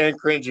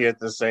and cringy at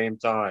the same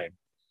time.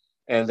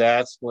 And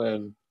that's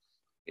when,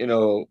 you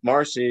know,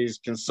 Marcy's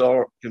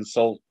consoling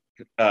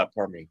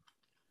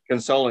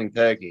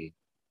Peggy.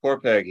 Poor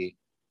Peggy.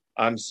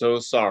 I'm so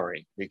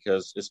sorry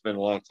because it's been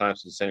a long time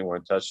since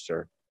anyone touched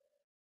her.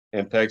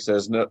 And Peg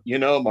says, "No, you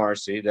know,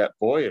 Marcy, that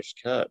boyish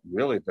cut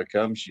really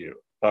becomes you."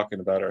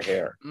 Talking about her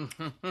hair. And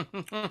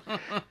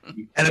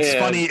it's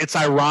funny, it's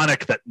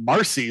ironic that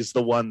Marcy's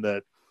the one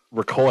that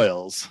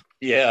recoils.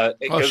 Yeah.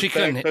 Oh, she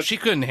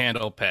couldn't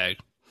handle Peg.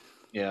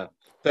 Yeah.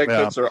 Peg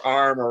puts her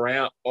arm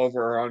around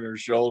over her on her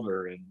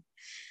shoulder,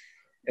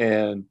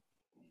 and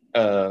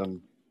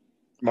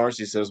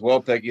Marcy says,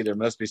 "Well, Peggy, there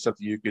must be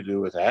something you could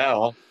do with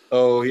Al."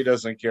 "Oh, he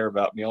doesn't care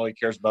about me. All he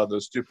cares about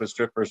those stupid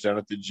strippers down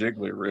at the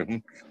Jiggly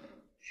Room."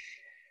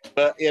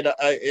 But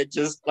it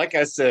just, like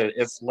I said,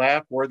 it's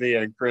laugh-worthy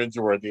and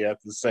cringe-worthy at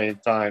the same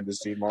time to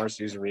see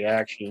Marcy's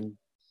reaction.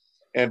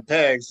 And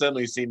Peg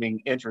suddenly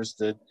seeming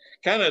interested.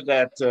 Kind of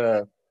that,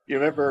 you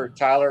remember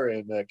Tyler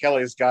and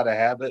Kelly's Got a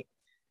Habit?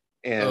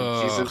 And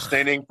she's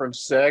abstaining from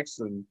sex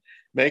and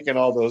making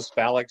all those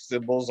phallic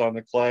symbols on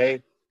the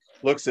clay.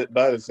 Looks at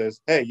Bud and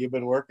says, "Hey, you've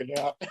been working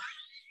out?"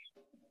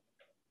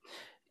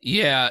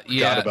 Yeah.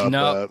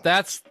 No,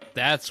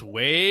 that's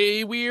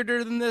way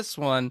weirder than this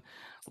one.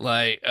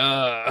 Like,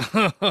 I'm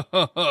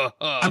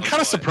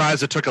kind of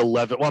surprised it took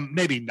 11. Well,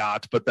 maybe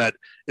not, but that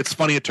it's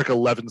funny it took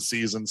 11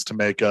 seasons to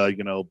make a,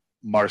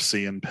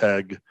 Marcy and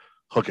Peg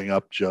hooking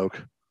up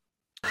joke.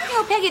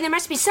 Peggy, there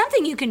must be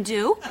something you can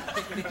do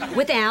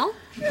with Al.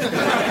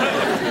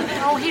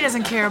 Oh, he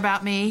doesn't care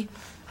about me.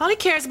 All he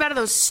cares about are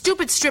those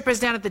stupid strippers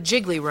down at the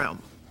Jiggly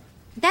Room.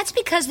 That's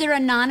because they're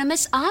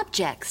anonymous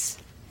objects.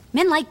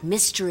 Men like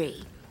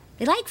mystery.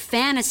 They like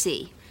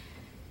fantasy.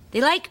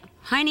 They like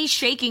Heine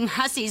shaking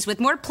hussies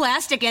with more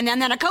plastic in them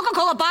than a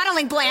Coca-Cola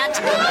bottling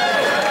plant.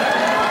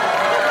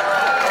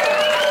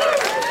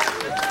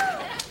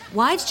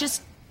 Wives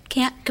just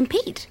can't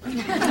compete.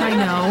 I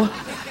know.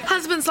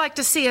 Husbands like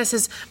to see us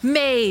as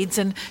maids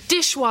and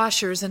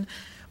dishwashers and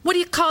what do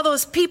you call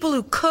those people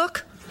who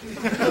cook?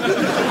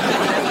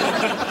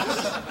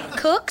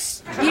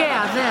 Cooks?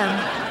 Yeah,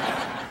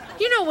 them.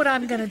 You know what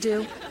I'm gonna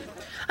do?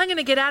 I'm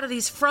gonna get out of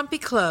these frumpy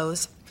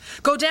clothes,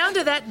 go down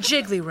to that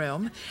Jiggly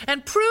Room,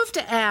 and prove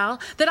to Al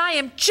that I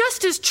am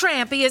just as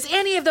trampy as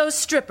any of those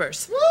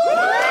strippers.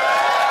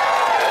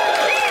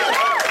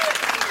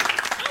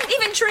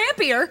 Even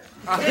trampier.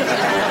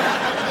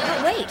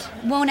 Wait,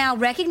 won't Al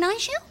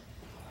recognize you?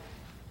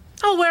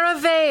 I'll wear a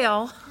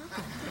veil.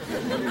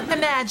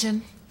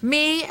 Imagine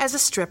me as a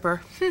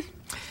stripper.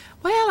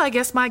 Well, I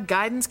guess my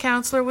guidance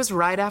counselor was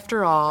right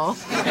after all.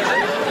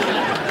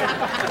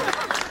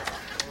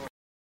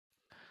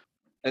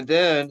 And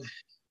then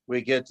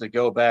we get to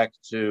go back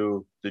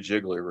to the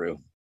Jiggly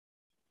Room.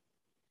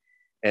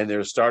 And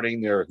they're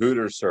starting their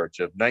Hooter search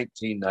of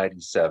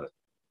 1997.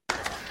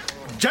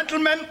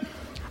 Gentlemen,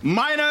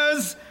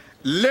 minors,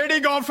 lady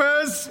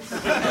golfers,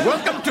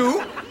 welcome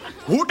to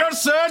Hooter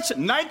Search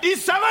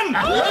 97.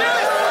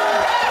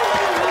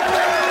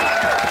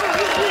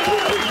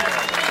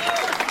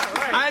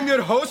 I'm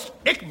your host,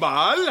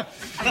 Iqbal.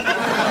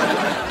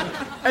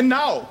 And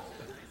now,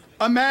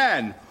 a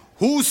man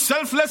whose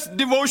selfless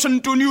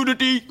devotion to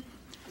nudity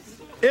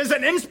is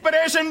an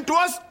inspiration to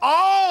us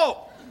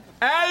all,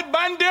 Al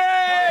Bundy!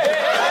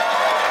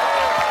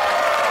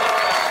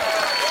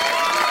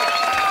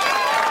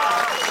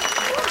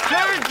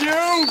 Thank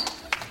you!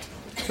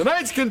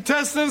 Tonight's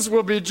contestants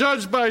will be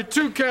judged by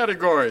two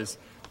categories,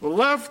 the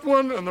left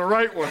one and the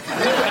right one.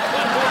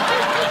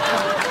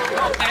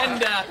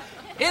 And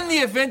in the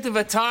event of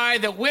a tie,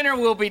 the winner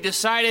will be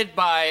decided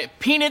by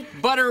peanut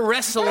butter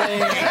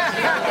wrestling.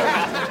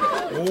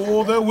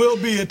 Oh, there will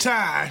be a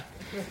tie.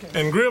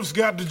 And Griff's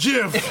got the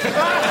jiff.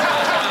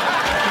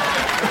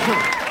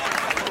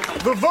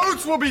 The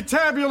votes will be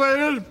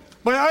tabulated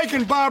by Ike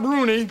and Bob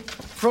Rooney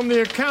from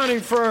the accounting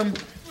firm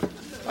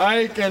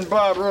Ike and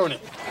Bob Rooney.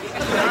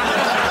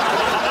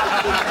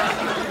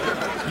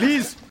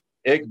 Please,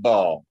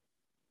 Iqbal,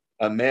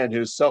 a man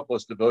whose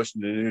selfless devotion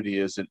to nudity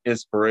is an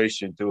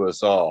inspiration to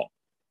us all.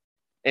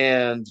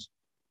 And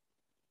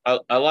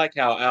I like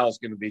how Al's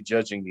going to be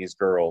judging these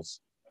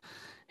girls.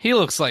 He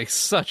looks like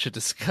such a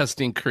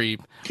disgusting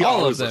creep.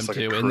 All of them,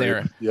 too, in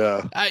there.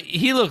 Yeah.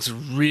 He looks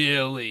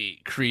really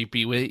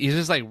creepy. He's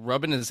just like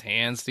rubbing his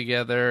hands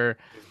together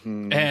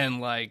and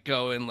like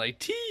going like,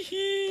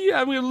 tee-hee,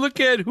 I'm going to look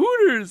at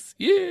Hooters.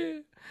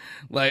 Yeah.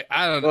 Like,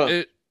 I don't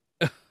know.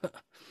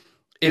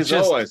 It's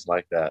just always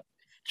like that.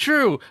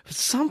 True.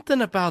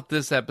 Something about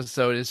this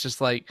episode is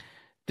just like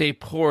they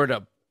poured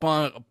a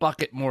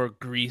bucket more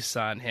grease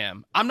on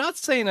him. I'm not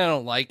saying I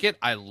don't like it.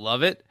 I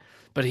love it.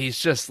 But he's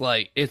just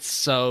like, it's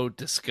so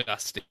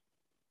disgusting.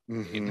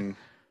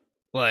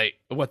 Like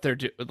what they're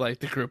doing, like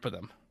the group of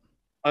them.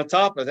 On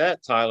top of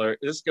that, Tyler,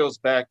 this goes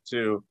back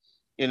to,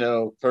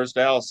 first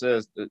Al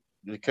says that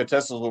the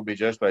contestants will be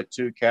judged by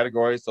two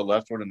categories, the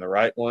left one and the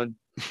right one.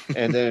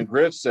 And then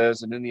Griff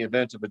says, and in the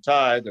event of a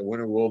tie, the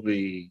winner will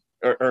be,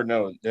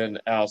 then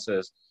Al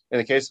says, in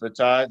the case of a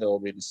tie, they will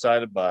be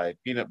decided by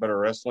peanut butter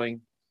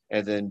wrestling.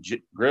 And then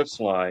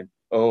Griff's line,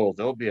 oh,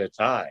 there'll be a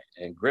tie.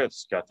 And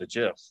Griff's got the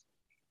gif.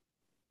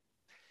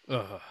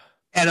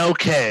 And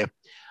okay,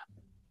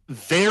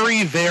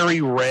 very,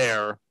 very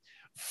rare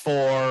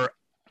for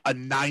a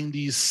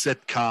 90s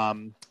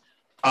sitcom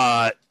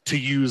to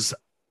use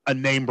a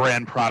name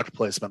brand product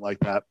placement like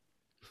that.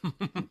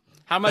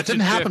 How much did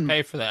Jif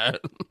pay for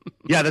that?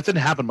 Yeah, that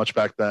didn't happen much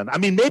back then. I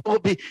mean,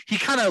 maybe he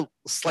kind of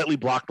slightly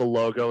blocked the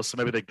logo, so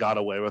maybe they got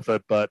away with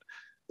it, but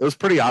it was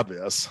pretty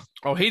obvious.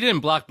 Oh, he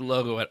didn't block the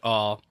logo at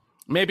all.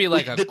 Maybe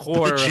like a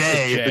quarter the of the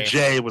J. The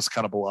J was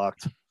kind of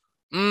blocked.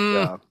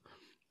 Yeah.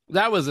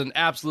 That was an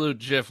absolute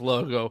Jif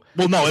logo.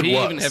 Well, no, it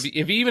was.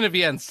 Even if he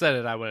hadn't said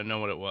it, I wouldn't know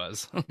what it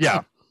was.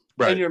 Yeah,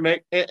 right.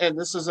 And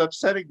this is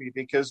upsetting me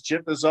because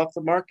Jif is off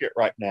the market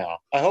right now.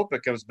 I hope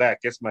it comes back.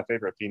 It's my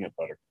favorite peanut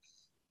butter.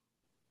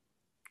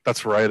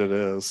 That's right, it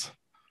is.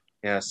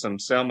 Yeah, some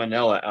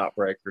salmonella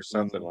outbreak or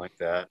something like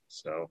that.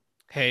 So,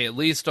 hey, at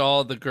least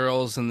all the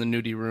girls in the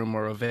nudie room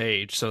are of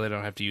age, so they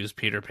don't have to use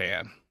Peter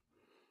Pan.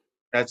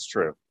 That's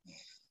true.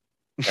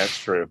 That's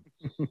true.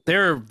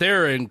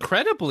 They're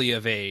incredibly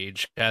of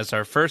age, as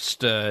our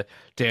first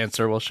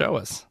dancer will show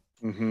us.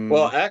 Mm-hmm.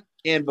 Well,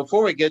 and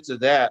before we get to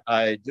that,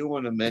 I do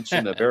want to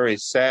mention a very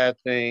sad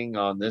thing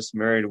on this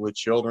Married with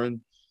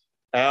Children.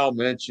 Al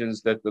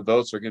mentions that the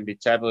votes are going to be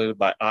tabulated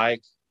by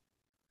Ike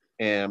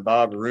and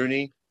Bob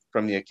Rooney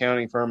from the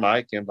accounting firm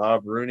Ike and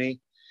Bob Rooney.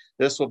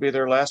 This will be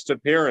their last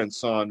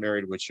appearance on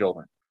Married with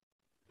Children.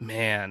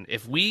 Man,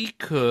 if we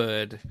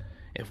could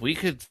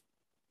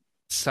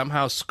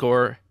somehow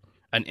score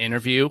an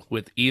interview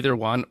with either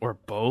one or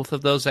both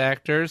of those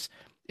actors,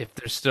 if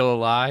they're still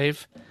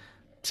alive,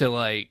 to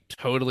like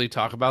totally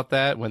talk about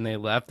that when they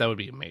left, that would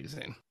be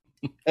amazing.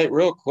 Hey,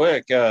 real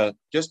quick,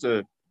 just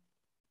to,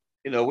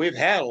 we've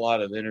had a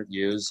lot of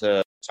interviews.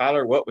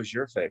 Tyler, what was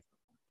your favorite?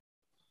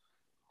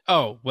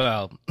 Oh,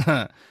 well,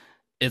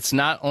 it's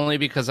not only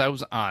because I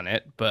was on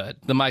it, but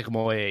the Michael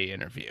Moye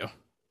interview.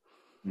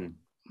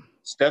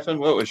 Stefan,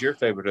 what was your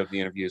favorite of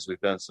the interviews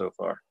we've done so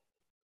far?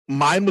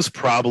 Mine was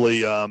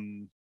probably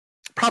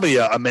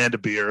Amanda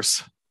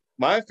Beers.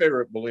 My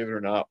favorite, believe it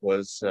or not,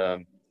 was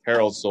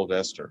Harold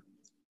Sylvester.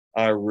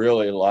 I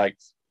really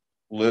liked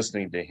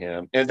listening to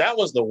him. And that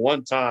was the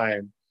one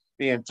time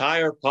the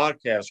entire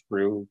podcast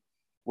crew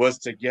was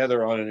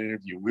together on an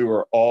interview. We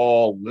were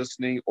all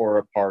listening or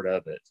a part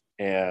of it.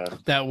 And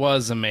that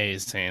was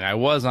amazing. I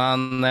was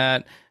on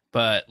that,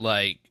 but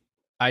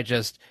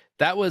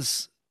that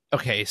was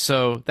okay.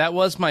 So that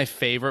was my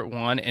favorite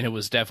one, and it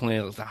was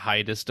definitely the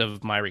highest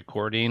of my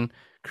recording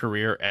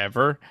career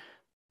ever.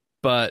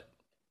 But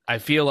I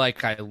feel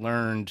like I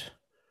learned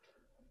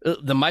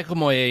the Michael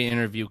Moye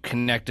interview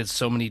connected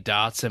so many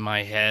dots in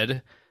my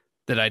head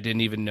that I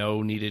didn't even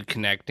know needed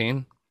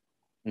connecting.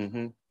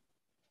 Mm-hmm.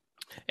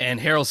 And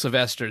Harold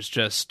Sylvester's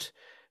just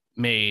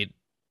made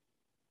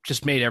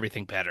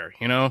everything better,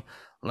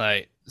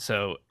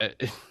 so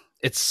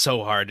it's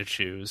so hard to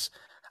choose.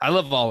 I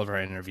love all of our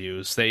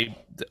interviews.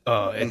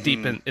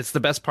 It's the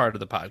best part of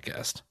the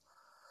podcast.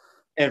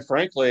 And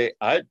frankly,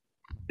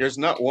 there's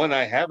not one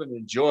I haven't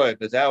enjoyed,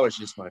 but that was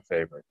just my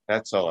favorite.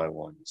 That's all I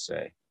wanted to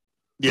say.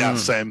 Yeah,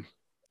 same.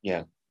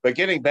 Yeah. But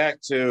getting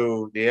back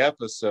to the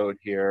episode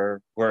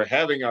here, we're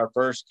having our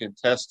first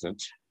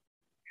contestant,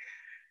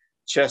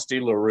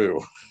 Chesty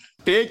LaRue.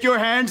 Take your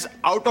hands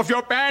out of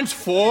your pants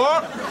for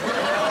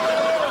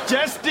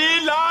Chesty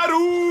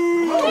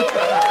LaRue.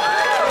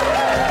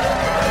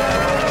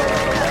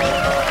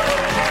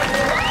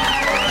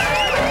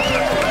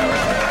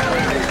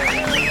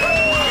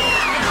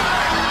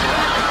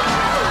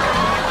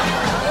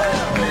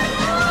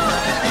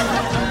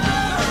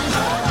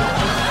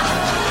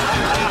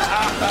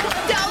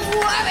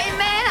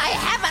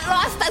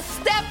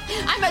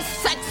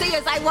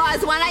 As I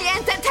was when I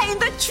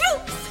entertained the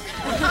troops.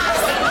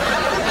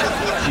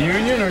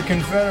 Union or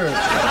Confederate?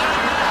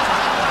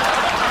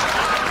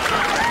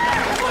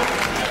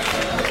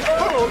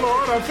 Oh,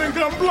 Lord, I think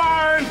I'm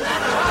blind.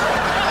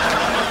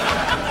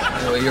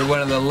 Oh, you're one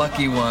of the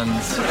lucky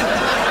ones.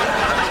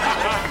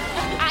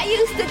 I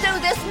used to do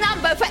this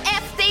number for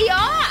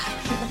FDR.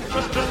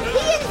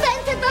 He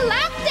invented the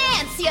lap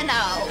dance,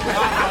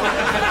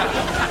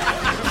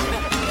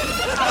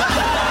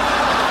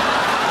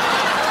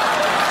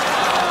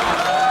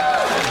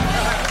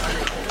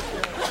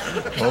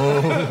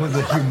 Oh,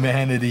 the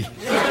humanity.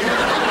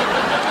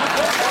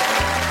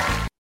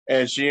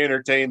 And she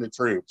entertained the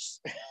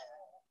troops.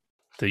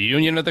 The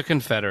Union or the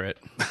Confederate.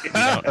 You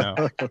don't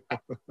know.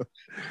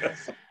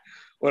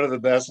 One of the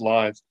best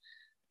lines.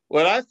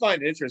 What I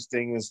find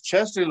interesting is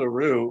Chesty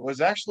LaRue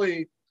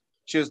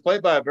she was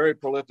played by a very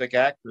prolific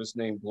actress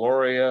named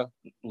Gloria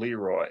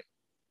Leroy.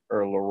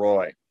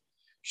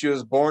 She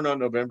was born on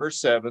November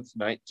 7th,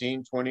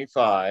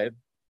 1925,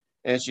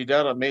 and she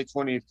died on May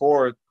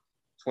 24th,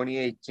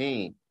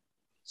 2018.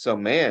 So,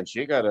 man,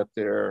 she got up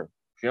there.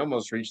 She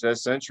almost reached that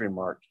century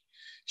mark.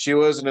 She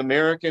was an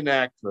American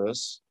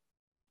actress,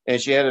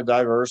 and she had a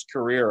diverse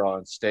career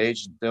on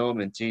stage, film,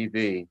 and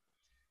TV.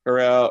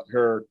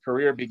 Her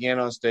career began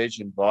on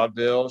stage in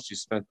vaudeville. She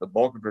spent the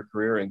bulk of her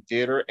career in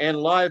theater and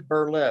live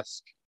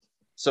burlesque.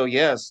 So,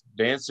 yes,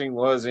 dancing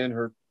was in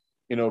her,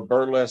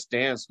 burlesque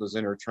dance was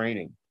in her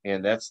training.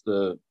 And that's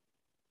the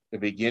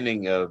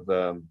beginning of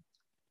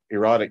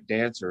erotic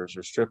dancers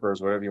or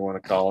strippers, whatever you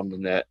want to call them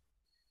in that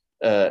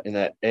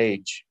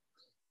age.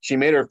 She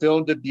made her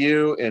film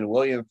debut in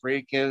William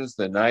Friedkin's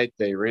The Night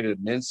They Raided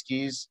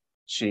Minsky's.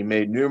 She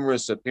made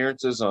numerous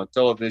appearances on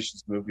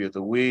television's Movie of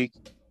the Week,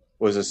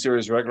 was a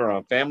series regular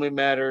on Family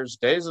Matters,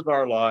 Days of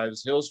Our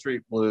Lives, Hill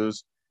Street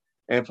Blues,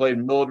 and played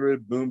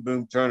Mildred Boom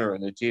Boom Turner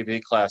in the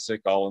TV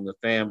classic All in the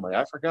Family.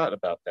 I forgot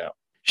about that.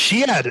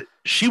 She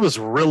was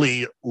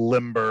really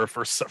limber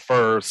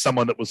for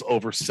someone that was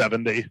over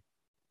 70.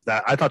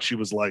 That I thought she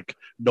was like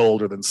no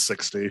older than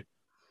 60.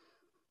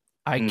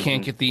 I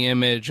can't get the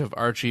image of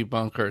Archie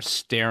Bunker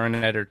staring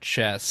at her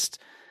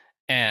chest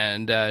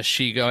and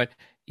she going,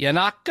 "You're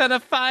not gonna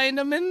find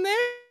him in there,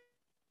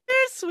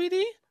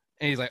 sweetie."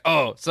 And he's like,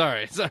 "Oh,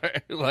 sorry."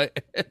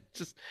 Like,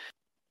 just.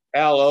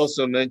 Al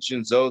also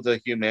mentions "Oh,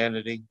 the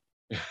Humanity,"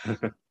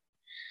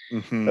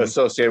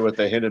 associated with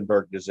the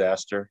Hindenburg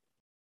disaster.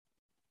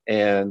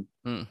 And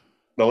the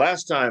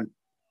last time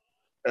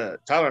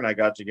Tyler and I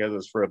got together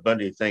was for a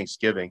Bundy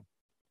Thanksgiving,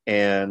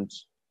 and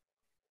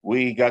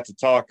we got to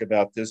talk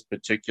about this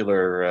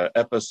particular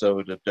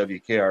episode of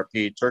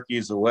WKRP,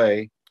 Turkeys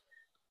Away,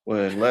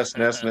 when Les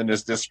Nessman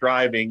is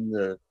describing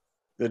the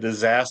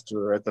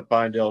disaster at the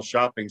Pinedale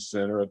Shopping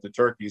Center of the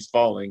turkeys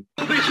falling.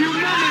 The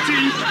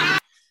humanity!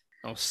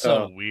 Oh,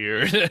 so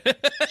weird.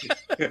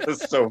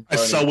 It's so funny. I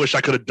so wish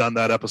I could have done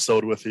that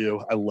episode with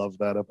you. I love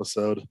that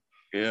episode.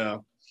 Yeah.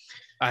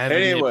 I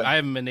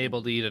haven't been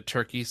able to eat a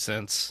turkey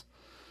since.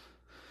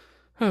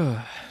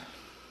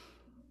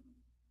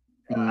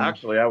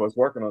 Actually, I was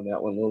working on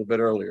that one a little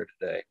bit earlier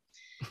today.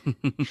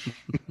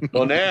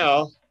 Well,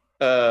 now,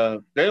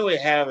 then we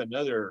have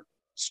another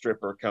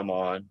stripper come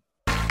on.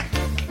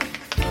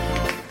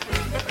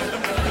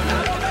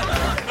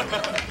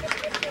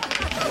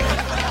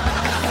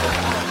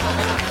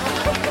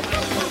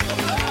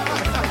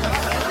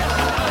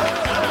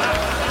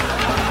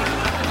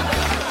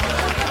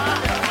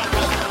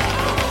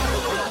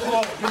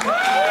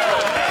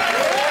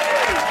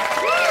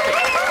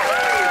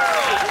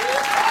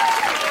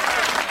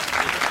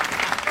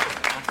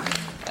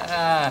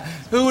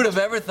 Who would have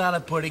ever thought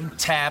of putting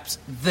taps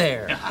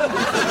there?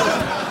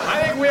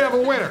 I think we have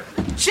a winner.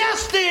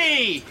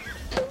 Chesty!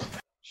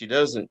 She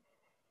doesn't.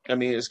 I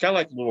mean, it's kind of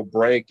like a little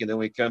break, and then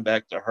we come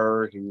back to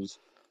her, who's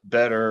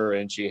better,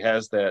 and she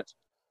has that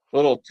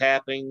little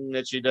tapping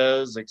that she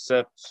does,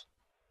 except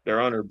they're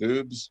on her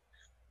boobs.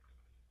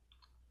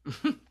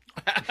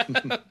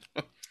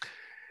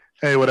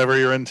 Hey, whatever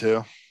you're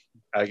into.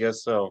 I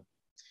guess so.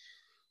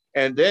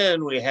 And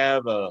then we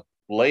have a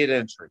late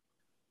entry.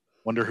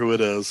 Wonder who it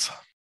is.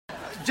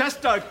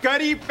 Just a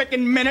curry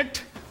picking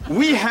minute.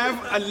 We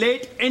have a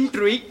late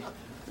entry.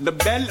 The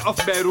Belle of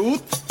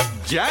Beirut,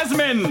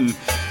 Jasmine.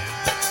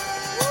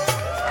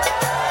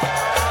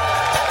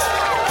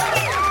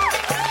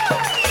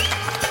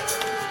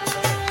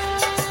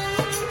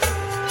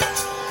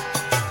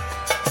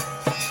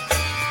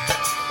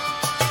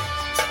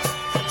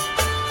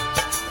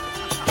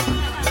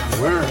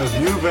 Where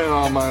have you been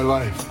all my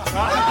life?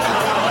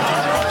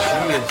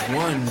 She is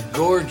one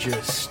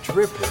gorgeous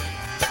stripper.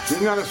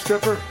 She's not a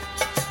stripper.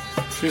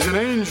 She's an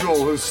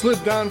angel who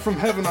slid down from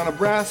heaven on a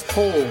brass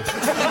pole.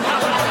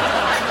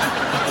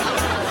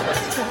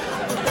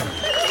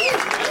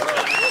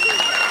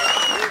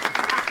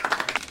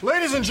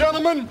 Ladies and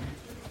gentlemen,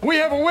 we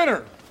have a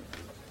winner.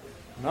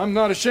 And I'm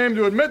not ashamed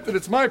to admit that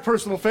it's my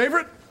personal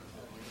favorite,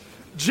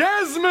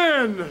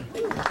 Jasmine!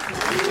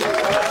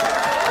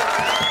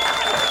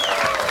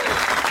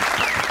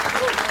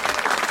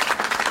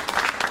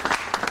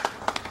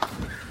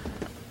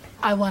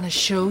 I want to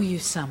show you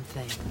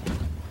something.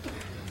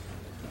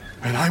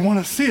 And I want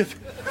to see it.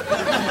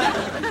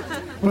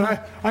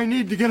 But I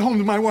need to get home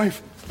to my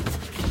wife.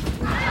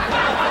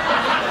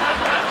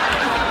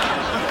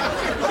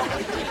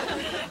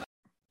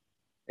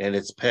 And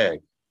it's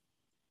Peg.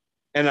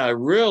 And I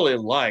really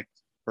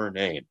liked her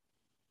name,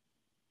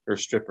 her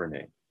stripper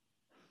name.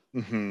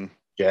 Mm-hmm.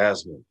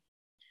 Jasmine.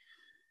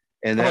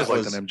 And I that always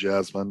liked was the name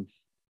Jasmine.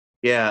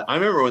 Yeah, I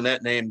remember when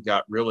that name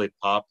got really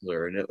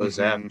popular, and it was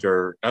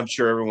after, I'm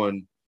sure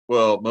everyone,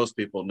 well, most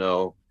people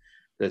know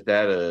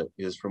that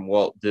is from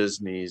Walt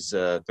Disney's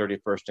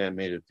 31st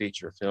animated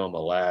feature film,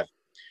 Aladdin,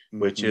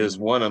 which is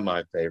one of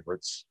my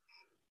favorites.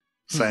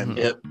 Same.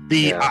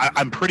 Yeah.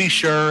 I'm pretty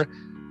sure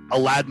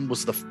Aladdin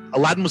was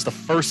the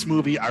first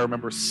movie I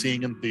remember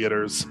seeing in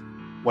theaters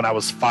when I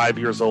was 5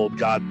 years old.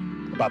 God,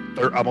 about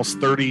almost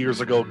 30 years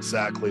ago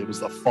exactly. It was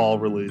the fall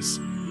release.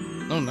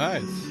 Oh,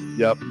 nice.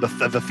 Yep,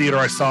 the theater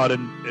I saw it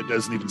in, it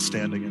isn't even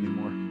standing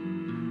anymore.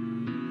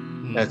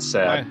 That's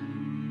sad.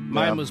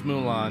 Mine was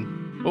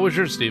Mulan. What was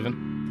yours,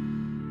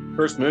 Steven?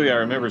 First movie I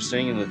remember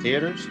seeing in the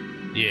theaters?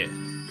 Yeah.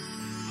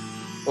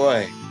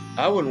 Boy,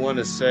 I would want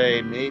to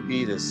say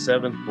maybe The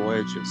Seventh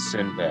Voyage of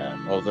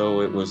Sinbad,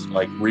 although it was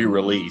like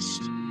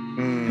re-released.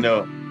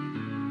 No.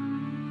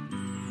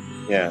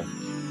 Yeah.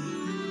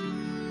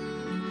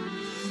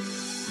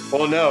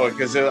 Well, no,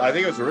 because I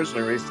think it was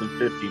originally released in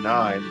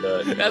 '59,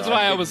 but that's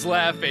why I was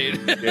laughing.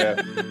 Yeah,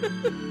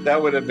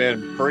 that would have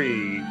been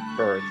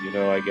pre-birth,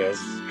 I guess,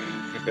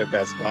 if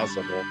that's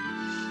possible.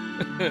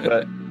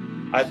 But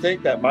I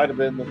think that might have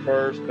been the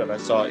first that I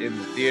saw in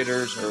the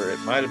theaters, or it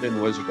might have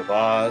been Wizard of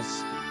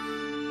Oz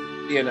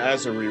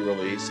as a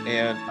re-release.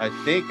 And I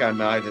think I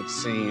might have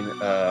seen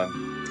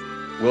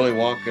Willy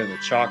Wonka and the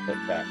Chocolate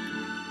Factory.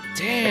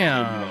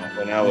 Damn.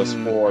 When I was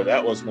 4,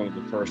 that was one of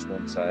the first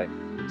ones I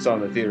saw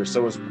in the theater.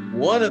 So it was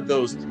one of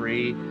those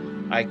 3.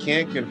 I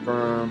can't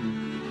confirm,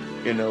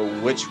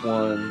 which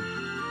one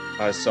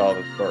I saw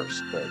the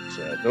first, but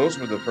those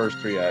were the first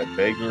 3 I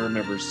vaguely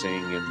remember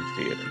seeing in the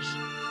theaters.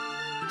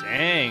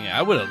 Dang,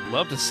 I would have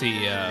loved to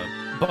see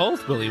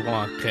both Willy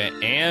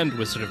Wonka and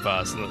Wizard of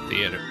Oz in the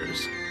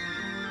theaters.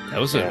 That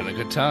was been a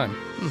good time.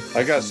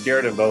 I got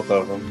scared in both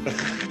of them.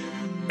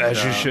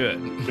 As you should.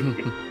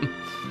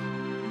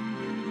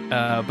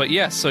 But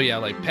yeah, so yeah,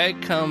 like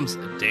Peg comes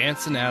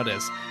dancing out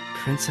as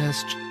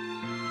Princess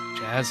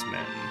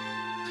Jasmine.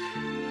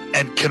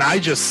 And can I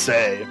just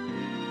say,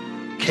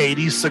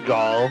 Katie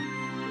Seagal,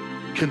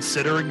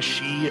 considering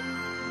she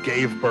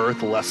gave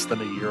birth less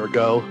than a year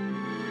ago,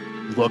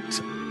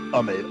 looked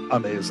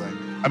amazing.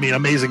 I mean,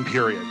 amazing,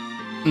 period.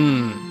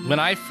 When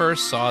I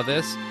first saw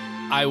this,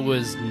 I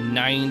was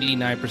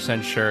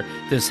 99% sure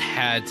this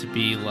had to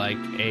be like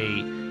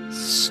a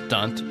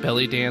stunt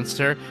belly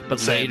dancer.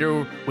 But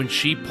later, when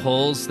she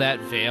pulls that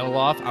veil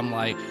off, I'm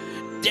like,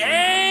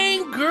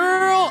 dang,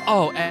 girl!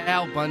 Oh,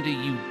 Al Bundy,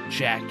 you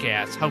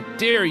jackass. How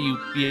dare you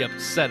be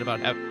upset about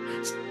having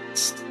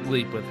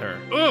sleep with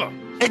her? Ugh!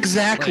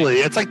 Exactly.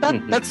 It's like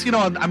that. That's,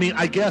 I mean,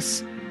 I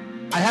guess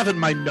I have in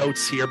my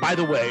notes here. By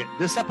the way,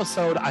 this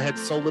episode, I had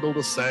so little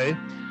to say.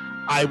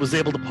 I was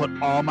able to put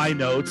all my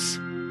notes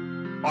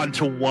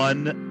onto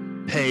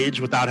one page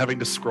without having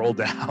to scroll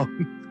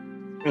down.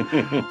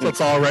 So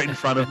it's all right in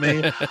front of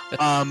me.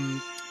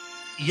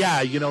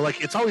 Yeah,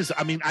 like it's always,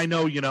 I mean, I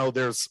know,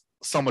 there's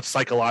so much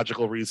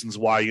psychological reasons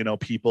why,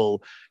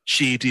 people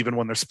cheat even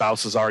when their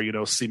spouses are,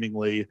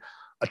 seemingly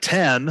a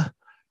 10.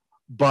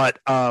 But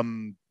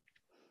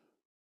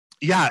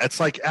yeah, it's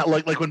like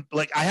when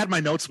I had my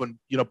notes when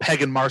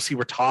Peg and Marcy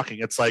were talking.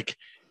 It's like,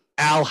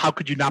 Al, how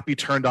could you not be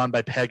turned on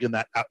by Peg in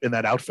that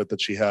outfit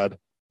that she had?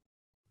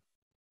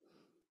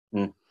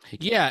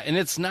 Yeah, and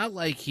it's not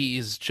like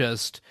he's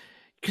just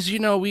because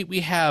we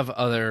have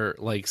other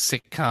like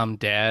sitcom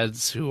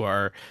dads who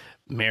are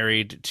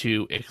married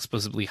to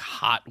explicitly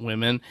hot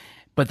women,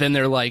 but then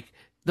they're like,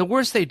 the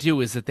worst they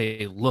do is that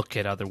they look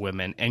at other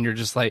women, and you're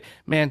just like,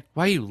 man,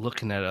 why are you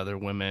looking at other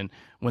women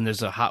when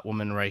there's a hot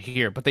woman right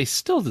here? But they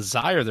still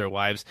desire their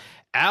wives.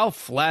 Al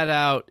flat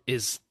out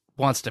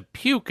wants to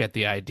puke at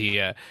the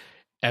idea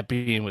at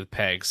being with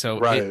Peg. So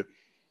right.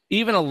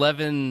 Even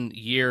 11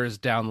 years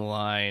down the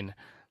line,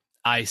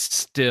 I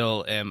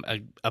still am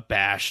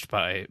abashed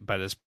by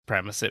this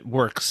premise. It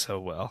works so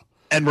well.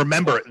 And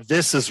remember,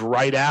 this is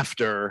right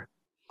after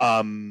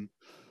Al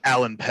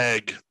and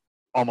Peg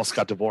almost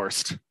got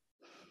divorced.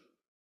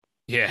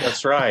 Yeah,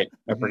 that's right.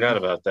 I forgot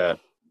about that.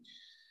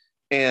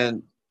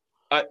 And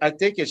I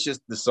think it's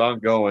just this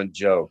ongoing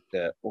joke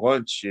that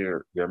once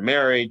you're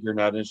married, you're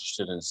not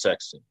interested in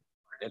sex anymore.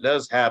 It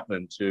does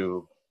happen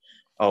to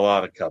a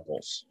lot of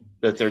couples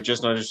that they're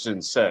just not interested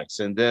in sex.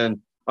 And then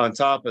on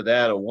top of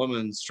that, a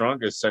woman's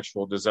strongest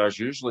sexual desires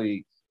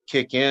usually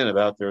kick in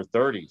about their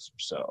 30s or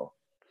so.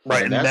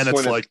 Right. And then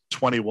it's like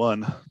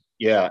 21.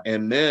 Yeah.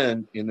 And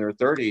men in their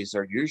 30s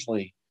are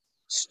usually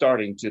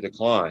starting to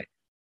decline.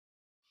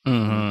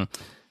 Mm-hmm.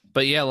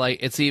 But yeah, like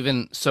it's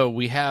even so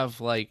we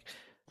have like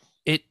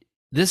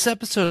this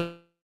episode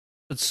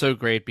is so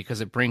great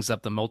because it brings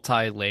up the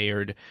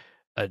multi-layered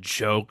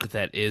joke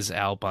that is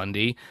Al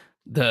Bundy.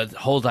 The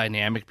whole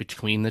dynamic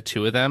between the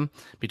two of them,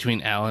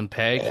 between Al and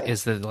Peg,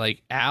 is that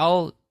like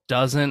Al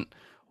doesn't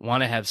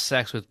want to have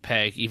sex with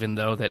Peg, even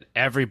though that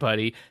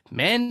everybody,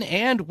 men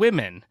and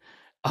women,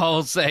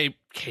 all say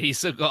Katie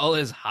Seagal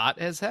is hot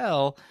as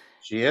hell.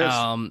 She is.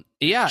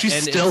 Yeah, she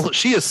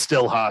is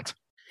still hot.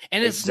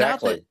 And it's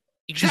not that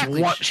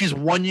exactly. She's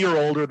 1 year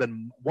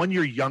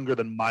younger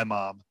than my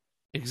mom.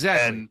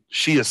 Exactly. And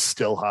she is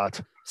still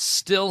hot.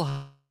 Still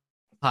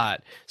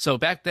hot. So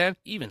back then,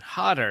 even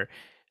hotter.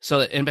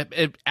 So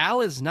and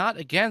Al is not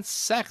against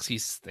sex.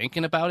 He's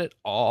thinking about it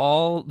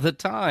all the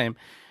time.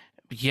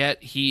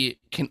 Yet he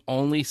can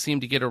only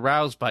seem to get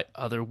aroused by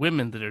other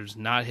women that is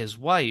not his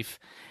wife.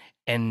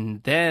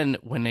 And then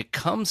when it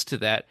comes to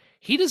that,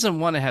 he doesn't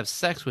want to have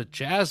sex with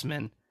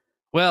Jasmine.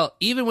 Well,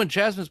 even when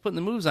Jasmine's putting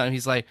the moves on him,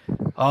 he's like,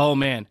 oh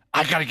man,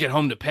 I got to get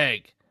home to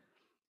Peg.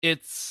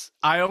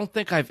 I don't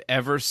think I've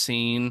ever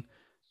seen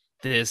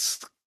this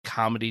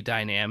comedy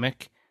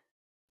dynamic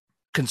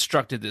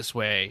constructed this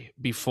way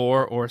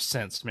before or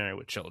since Married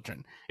with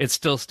Children. It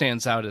still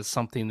stands out as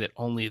something that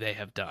only they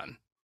have done.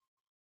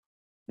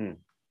 You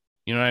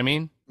know what I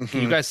mean? Mm-hmm.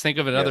 Can you guys think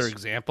of another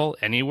example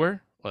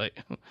anywhere? Like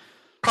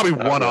probably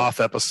one-off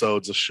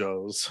episodes of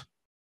shows,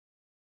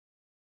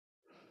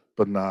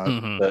 but not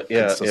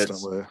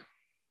consistently.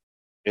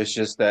 It's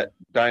just that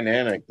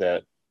dynamic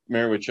that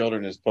Married with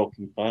Children is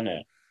poking fun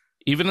at.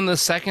 Even in the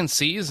second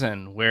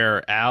season,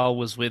 where Al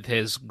was with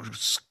his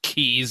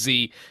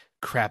skeezy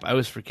crap, I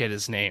always forget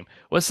his name.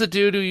 What's the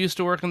dude who used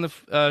to work in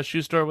the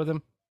shoe store with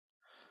him?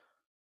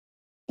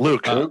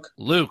 Luke.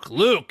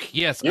 Luke.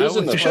 Yes.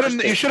 You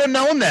should have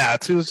known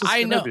that. He was just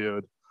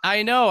interviewed.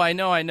 I know.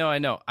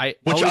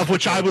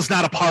 Which I was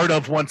not a part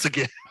of once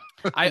again.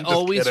 I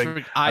always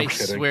kidding. I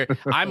swear.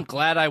 I'm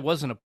glad I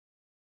wasn't a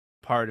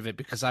part of it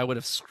because I would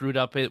have screwed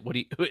up what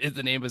is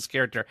the name of his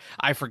character.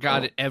 I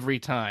forgot it every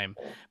time.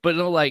 But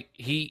like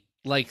he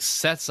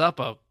sets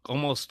up a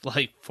almost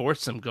like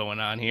foursome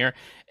going on here,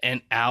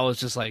 and Al is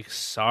just like,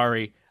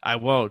 sorry, I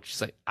won't.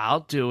 She's like,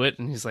 I'll do it,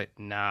 and he's like,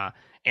 nah.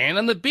 And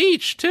on the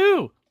beach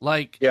too.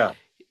 Like, yeah,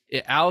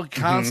 Al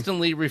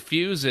constantly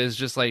refuses,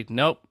 just like,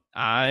 nope,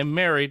 I'm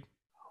married.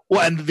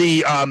 Well, and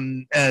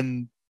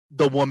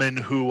the woman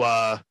who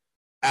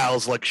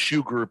Al's like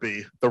shoe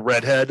groupie, the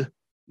redhead.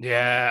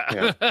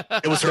 Yeah.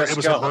 It was her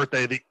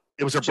birthday.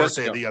 It was her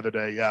birthday the other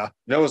day. Yeah.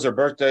 No, it was her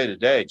birthday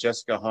today,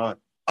 Jessica Hahn.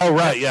 Oh,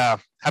 right. Yeah.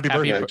 Happy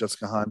birthday,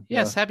 Jessica Hahn.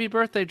 Yes. Happy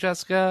birthday,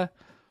 Jessica.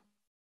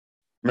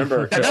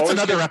 Remember, that's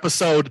another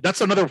episode.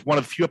 That's another one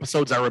of the few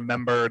episodes I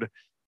remembered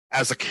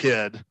as a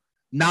kid.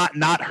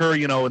 Not her,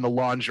 in the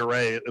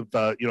lingerie,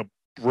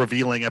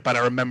 revealing it, but I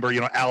remember,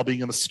 Al being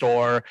in the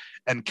store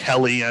and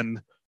Kelly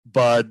and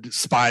Bud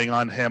spying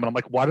on him. And I'm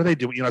like, what are they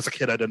doing? As a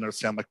kid, I didn't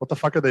understand. I'm like, what the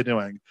fuck are they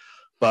doing?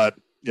 But,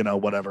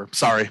 whatever.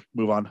 Sorry,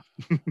 move on.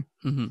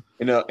 And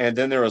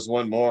then there was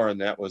one more, and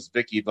that was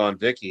Vicky Von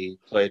Vicky,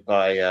 played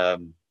by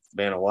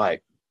Vanna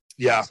White.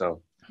 Yeah.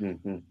 So,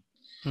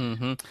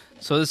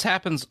 So this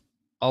happens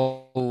a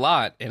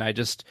lot, and I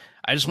just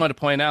want to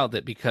point out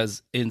that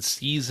because in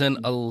season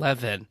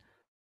 11,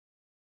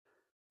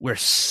 we're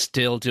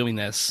still doing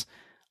this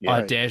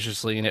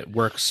audaciously, and it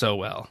works so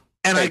well.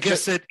 And I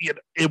guess it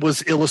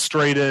was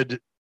illustrated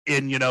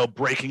in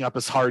breaking up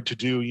is hard to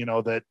do.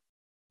 That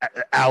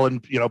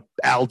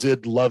Al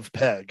did love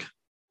Peg.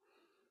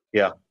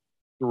 Yeah,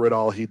 through it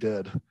all, he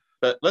did.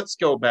 But let's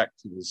go back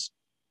to this.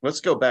 Let's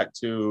go back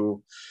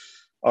to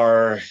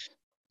our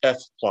F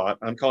plot.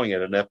 I'm calling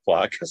it an F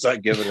plot because I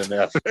give it an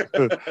F.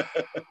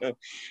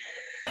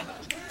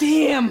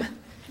 Damn!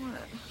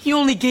 You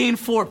only gained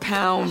 4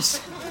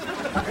 pounds.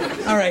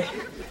 All right,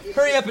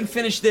 hurry up and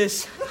finish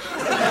this.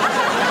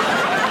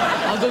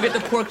 I'll go get the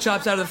pork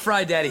chops out of the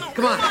fry, Daddy.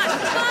 Come on.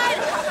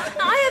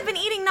 I have been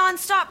eating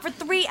nonstop for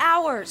 3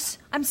 hours.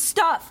 I'm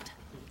stuffed.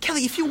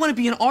 Kelly, if you want to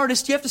be an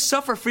artist, you have to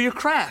suffer for your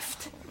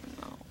craft.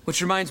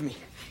 Which reminds me,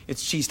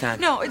 it's cheese time.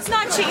 No, it's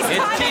not cheese time.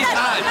 It's cheese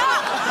time.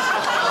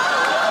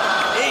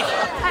 Hey.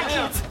 Bye,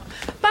 kids.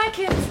 Bye,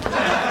 kids.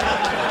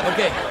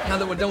 Okay, now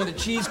that we're done with the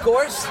cheese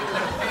course,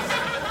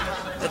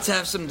 let's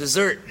have some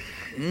dessert.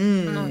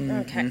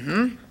 Okay.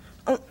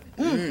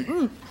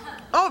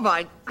 Oh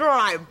my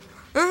God.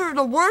 This is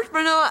the worst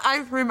vanilla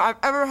ice cream I've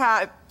ever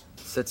had.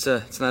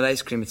 It's not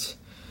ice cream, it's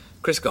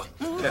Crisco.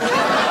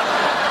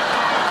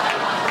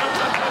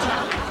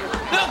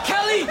 No,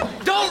 Kelly!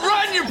 Don't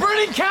run! You're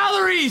burning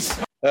calories!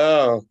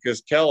 Oh,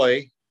 because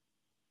Kelly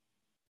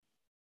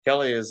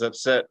is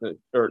upset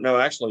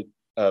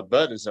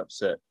Bud is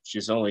upset.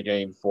 She's only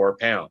gained 4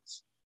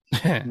 pounds.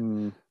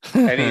 And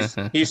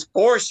he's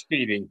force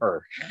feeding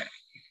her.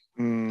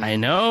 I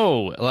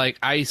know. Like,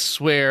 I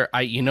swear,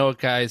 you know what,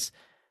 guys?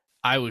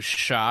 I was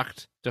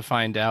shocked to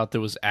find out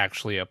there was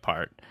actually a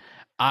part.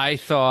 I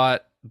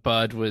thought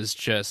Bud was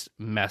just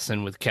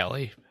messing with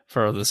Kelly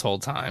for this whole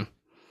time.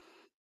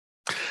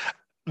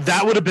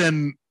 That would have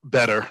been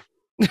better.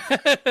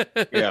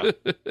 Yeah.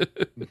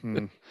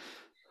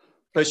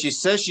 But she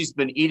says she's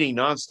been eating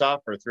nonstop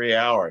for 3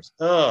 hours.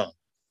 Oh,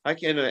 I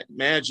can't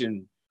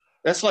imagine.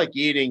 That's like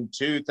eating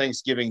 2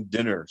 Thanksgiving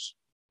dinners.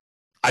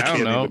 I can't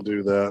even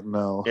do that.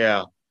 No.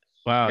 Yeah.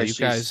 Wow, you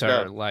guys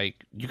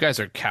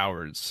are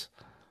cowards.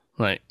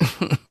 Like,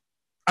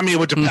 I mean, it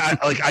would depend.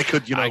 Like, I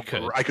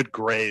could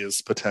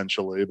graze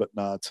potentially, but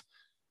not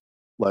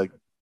like.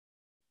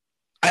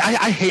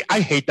 I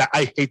hate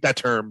that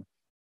term,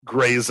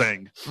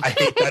 grazing. I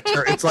hate that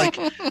term. It's like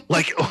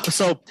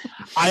so.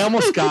 I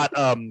almost got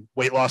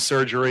weight loss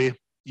surgery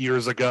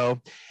years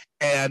ago,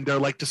 and they're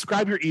like,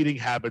 describe your eating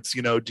habits.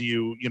 Do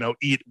you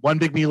eat 1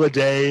 big meal a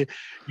day?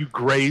 You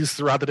graze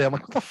throughout the day. I'm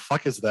like, what the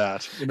fuck is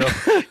that?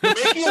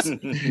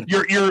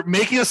 You're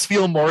making us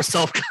feel more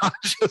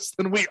self-conscious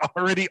than we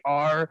already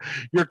are.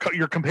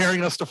 You're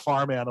comparing us to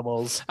farm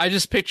animals. I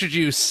just pictured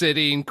you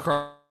sitting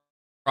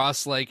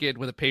cross-legged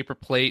with a paper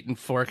plate and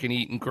fork and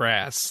eating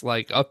grass,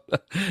 like up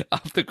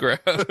the ground.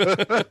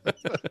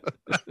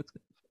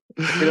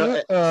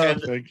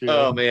 Thank you.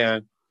 Oh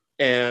man,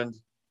 and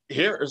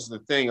here is the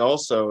thing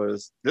also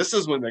is this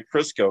is when the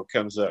Crisco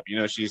comes up.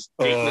 She's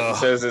eating it and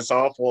says it's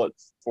awful.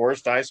 It's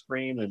forced ice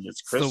cream and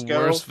it's Crisco. It's the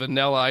worst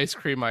vanilla ice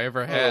cream I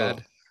ever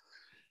had.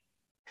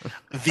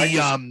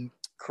 I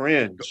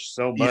cringe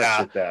so much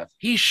at that.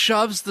 He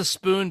shoves the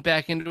spoon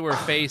back into her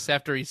face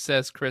after he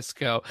says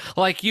Crisco.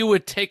 Like you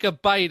would take a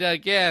bite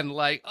again.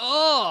 Like,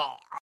 oh.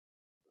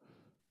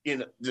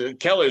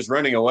 Kelly's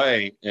running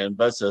away and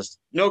Bud says,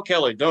 no,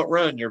 Kelly, don't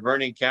run. You're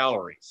burning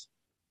calories.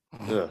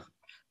 Ugh.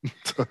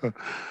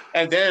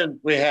 And then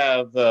we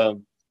have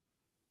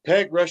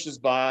Peg rushes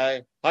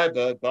by. Hi,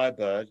 Bud. Bye,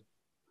 Bud.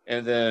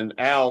 And then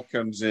Al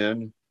comes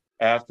in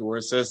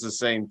afterwards, says the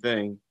same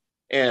thing.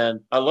 And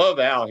I love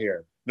Al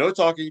here. No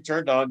talking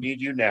turned on. Need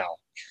you now.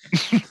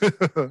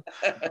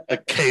 A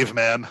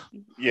caveman.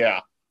 Yeah.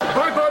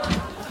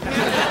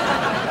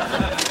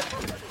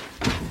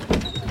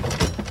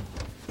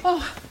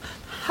 Oh,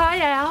 hi,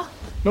 Al.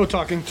 No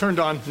talking turned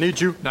on. Need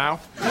you now.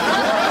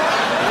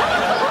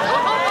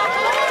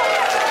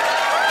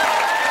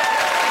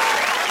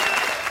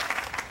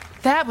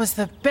 That was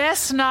the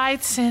best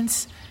night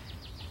since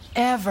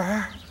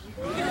ever.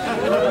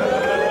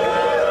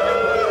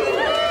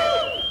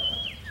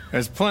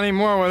 There's plenty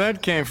more where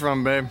that came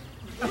from, babe.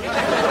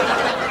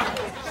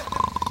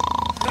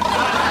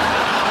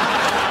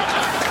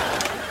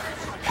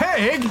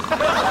 Peg!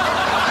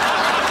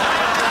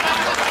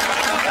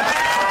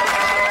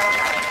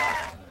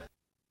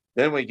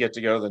 Then we get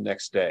to go the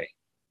next day.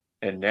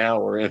 And now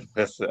we're in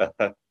with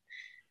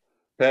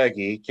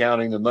Peggy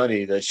counting the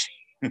money that she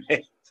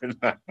made the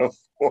night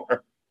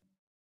before.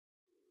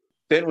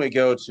 Then we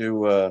go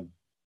to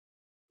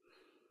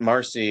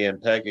Marcy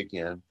and Peg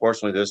again.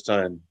 Fortunately, this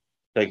time,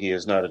 Peggy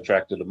is not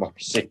attracted to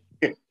Marcy.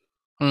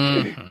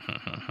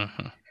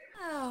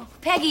 Oh,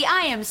 Peggy,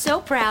 I am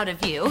so proud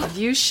of you.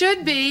 You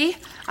should be.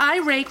 I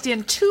raked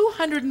in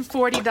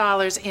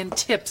 $240 in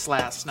tips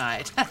last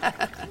night.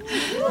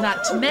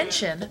 Not to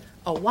mention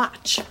a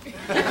watch.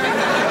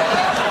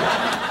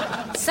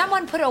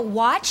 Someone put a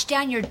watch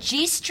down your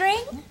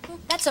G-string?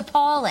 That's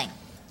appalling.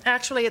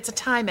 Actually, it's a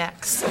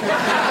Timex.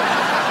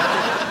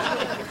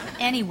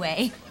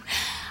 Anyway,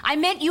 I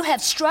meant you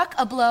have struck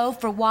a blow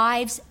for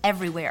wives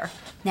everywhere.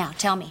 Now,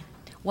 tell me,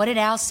 what did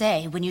Al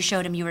say when you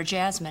showed him you were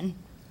Jasmine?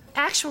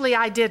 Actually,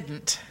 I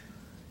didn't.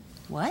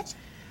 What?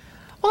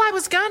 Well, I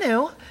was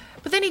gonna,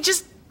 but then he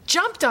just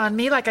jumped on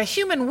me like a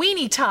human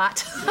weenie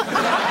tot.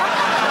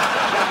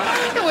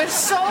 It was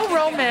so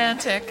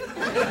romantic.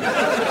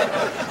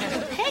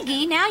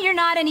 Peggy, now you're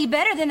not any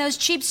better than those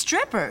cheap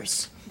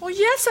strippers. Well,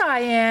 yes, I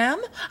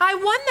am. I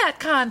won that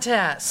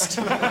contest.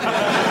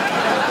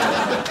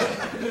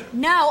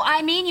 No,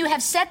 I mean you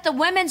have set the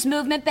women's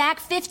movement back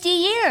 50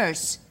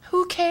 years.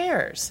 Who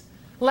cares?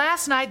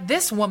 Last night,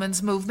 this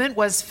woman's movement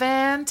was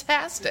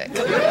fantastic.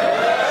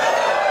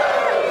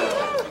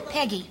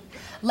 Peggy,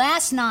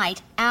 last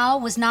night, Al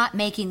was not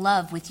making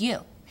love with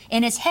you.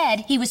 In his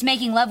head, he was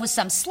making love with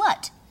some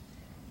slut.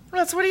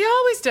 That's what he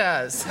always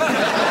does.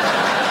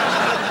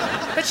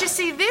 But you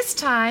see, this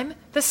time,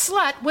 the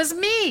slut was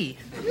me.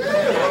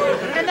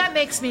 And that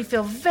makes me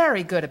feel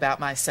very good about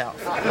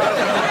myself.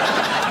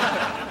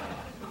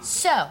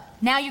 So,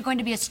 now you're going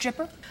to be a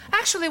stripper?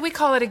 Actually, we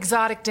call it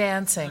exotic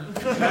dancing.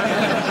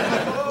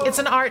 It's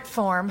an art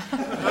form.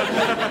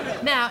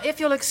 Now, if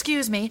you'll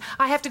excuse me,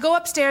 I have to go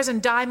upstairs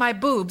and dye my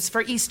boobs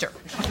for Easter.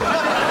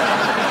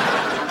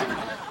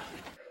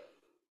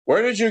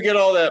 Where did you get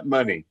all that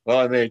money? Well,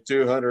 I made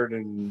 $200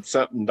 and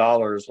something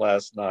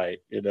last night,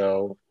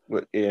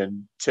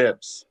 in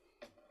tips.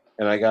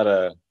 And I got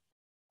a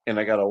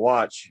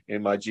watch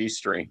in my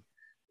G-string.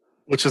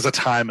 Which is a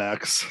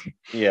Timex.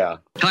 Yeah.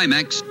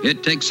 Timex,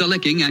 it takes a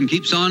licking and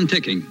keeps on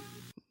ticking.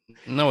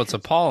 No, it's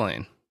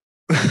appalling.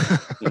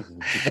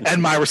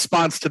 And my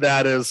response to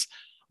that is,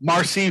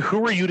 Marcy,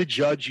 who are you to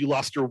judge? You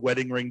lost your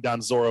wedding ring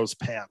down Zorro's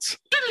pants.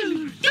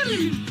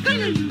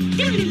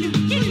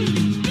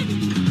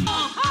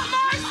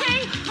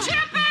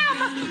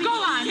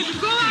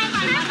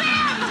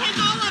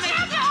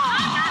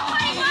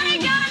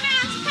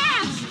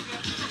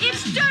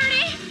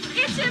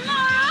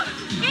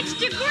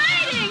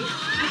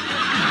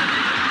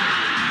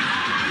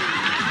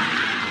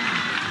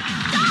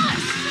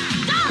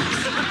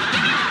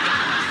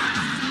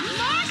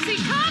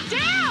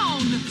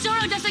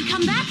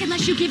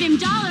 Unless you give him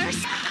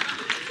dollars.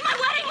 My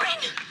wedding ring!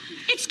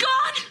 It's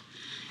gone!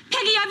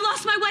 Peggy, I've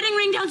lost my wedding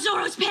ring down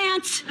Zorro's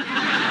pants.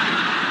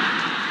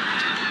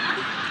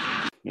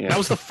 Yeah. That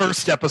was the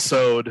first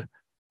episode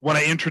when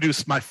I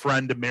introduced my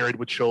friend to Married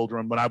with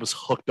Children, when I was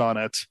hooked on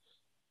it,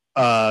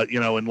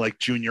 in like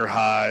junior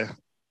high.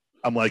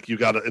 I'm like, you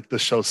got it.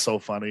 This show's so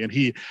funny. And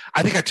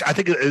I think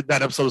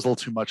that episode was a little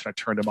too much and I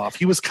turned him off.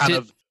 He was he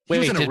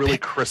was in a really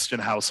Christian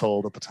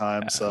household at the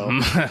time.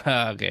 So,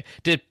 okay.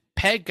 Did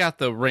Peg got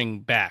the ring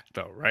back,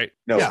 though, right?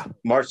 No, yeah.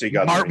 Marcy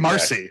got the ring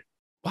Marcy. Back.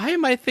 Why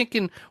am I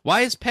thinking?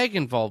 Why is Peg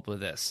involved with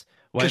this?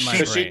 Why am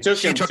I she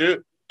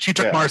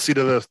took Marcy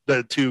to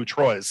the two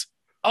Troys.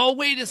 Oh,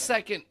 wait a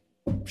second.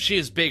 She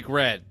is Big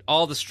Red.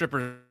 All the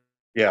strippers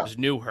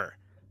knew her.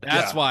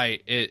 That's why,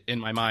 in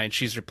my mind,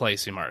 she's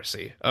replacing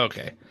Marcy.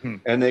 Okay.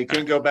 And they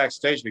couldn't go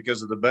backstage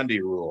because of the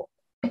Bundy rule.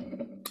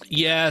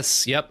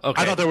 Yes. Yep.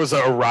 Okay. I thought there was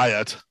a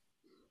riot.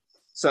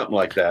 Something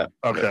like that.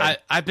 Okay.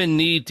 I've been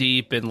knee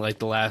deep in like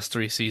the last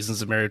 3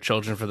 seasons of Married with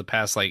Children for the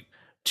past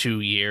 2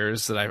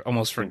 years that I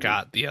almost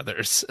forgot the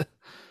others.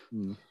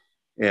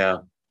 Yeah.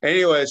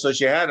 Anyway, so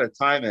she had a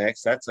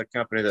Timex. That's a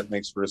company that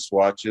makes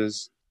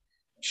wristwatches.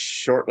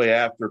 Shortly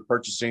after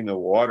purchasing the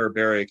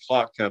Waterbury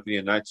Clock Company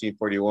in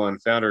 1941,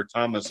 founder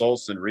Thomas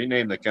Olson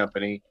renamed the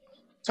company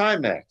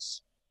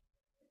Timex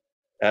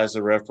as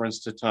a reference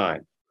to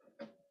time.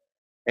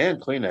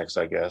 And Kleenex,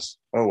 I guess.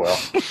 Oh, well.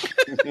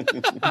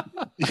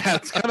 Yeah,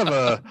 it's kind of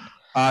a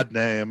odd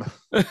name.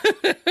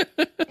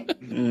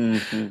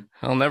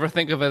 I'll never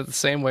think of it the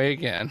same way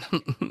again.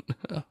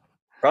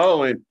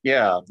 Probably,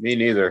 yeah, me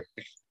neither.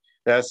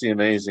 That's the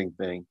amazing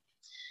thing.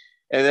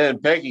 And then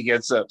Peggy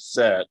gets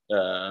upset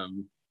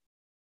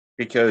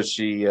because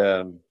she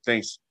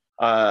thinks,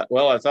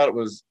 well, I thought it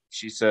was,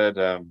 she said,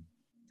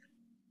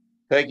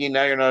 Peggy,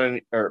 now you're not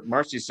any, or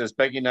Marcy says,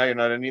 Peggy, now you're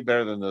not any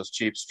better than those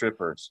cheap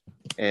strippers.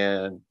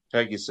 And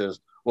Peggy says,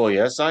 well,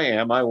 yes, I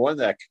am. I won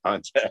that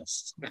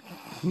contest.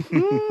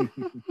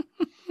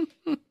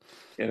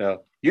 You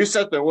know, you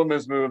set the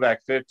women's movement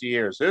back 50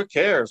 years. Who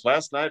cares?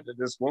 Last night,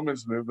 this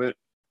women's movement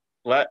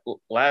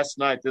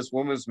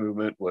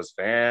was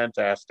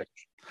fantastic.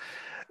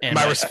 And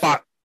my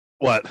response,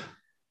 what?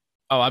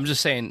 Oh, I'm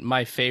just saying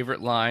my favorite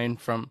line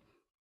from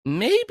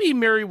maybe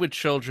Married with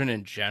Children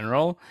in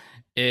general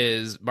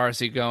is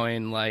Marcy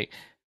going like,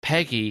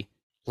 Peggy,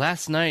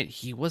 last night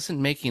he wasn't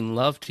making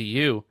love to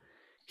you.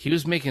 He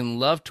was making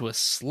love to a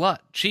slut,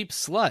 cheap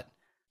slut.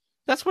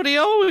 That's what he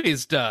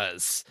always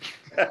does.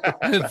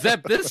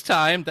 Except this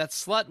time, that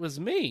slut was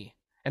me.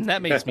 And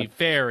that makes me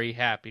very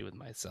happy with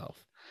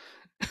myself.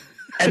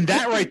 And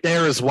that right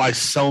there is why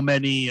so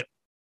many,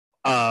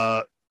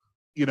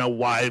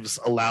 wives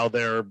allow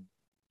their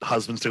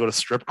husbands to go to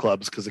strip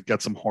clubs, because it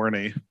gets them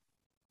horny.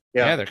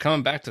 Yeah, they're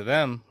coming back to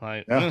them.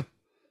 Like, yeah.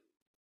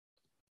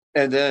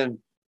 And then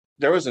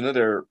there was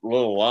another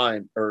little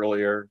line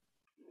earlier,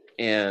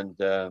 and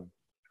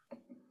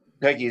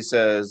Peggy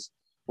says,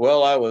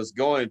 well, I was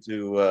going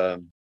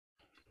to,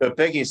 but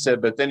Peggy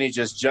said, but then he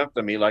just jumped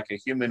on me like a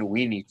human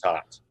weenie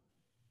tot.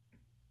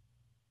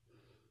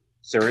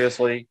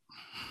 Seriously?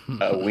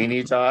 A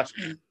weenie tot?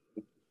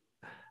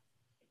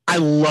 I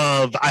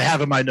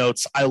have in my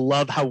notes, I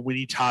love how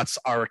weenie tots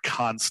are a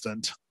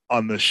constant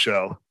on this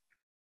show.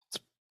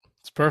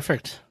 It's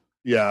perfect.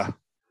 Yeah.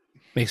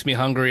 Makes me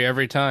hungry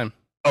every time.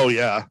 Oh,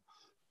 yeah.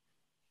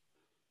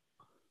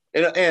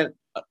 And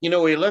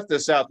we left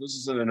this out. This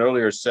is in an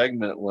earlier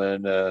segment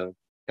when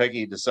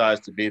Peggy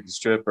decides to be the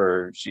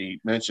stripper. She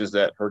mentions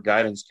that her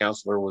guidance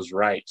counselor was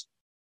right.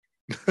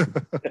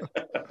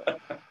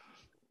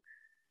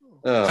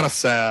 Kind of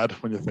sad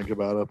when you think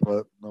about it,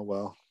 but oh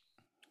well.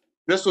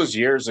 This was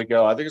years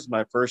ago. I think it's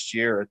my first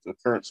year at the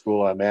current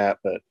school I'm at,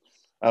 but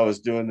I was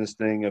doing this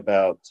thing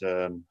about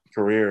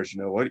careers.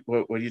 What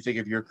do you think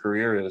of your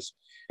career is?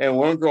 And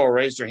one girl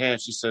raised her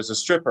hand. She says, a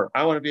stripper.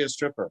 I want to be a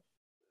stripper.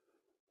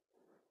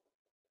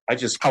 I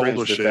just How old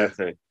was she? That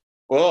thing.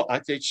 Well, I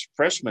teach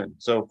freshmen,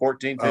 so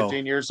 14,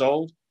 15 years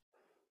old.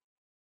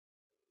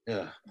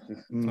 Yeah.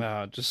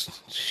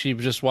 She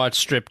just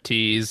watched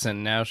Striptease,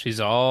 and now she's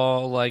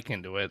all like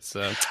into it.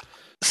 So,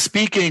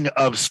 speaking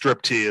of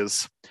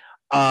Striptease,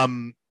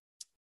 I'm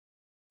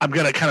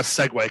gonna kind of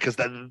segue because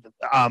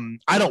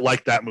I don't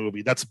like that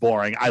movie. That's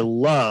boring. I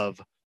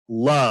love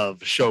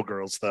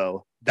Showgirls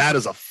though. That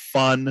is a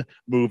fun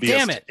movie.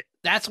 Damn it!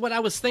 That's what I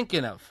was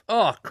thinking of.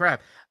 Oh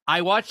crap!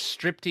 I watched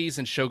Striptease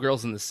and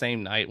Showgirls in the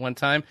same night one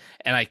time,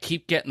 and I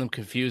keep getting them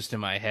confused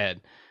in my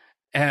head.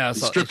 And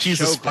Striptease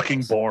is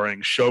fucking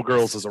boring.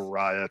 Showgirls is a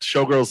riot.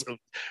 Showgirls,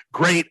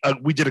 great.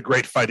 We did a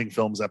great Fighting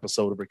Films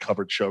episode where we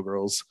covered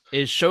Showgirls.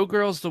 Is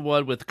Showgirls the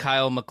one with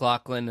Kyle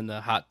MacLachlan in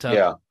the hot tub?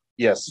 Yeah.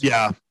 Yes.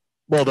 Yeah.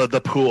 Well, the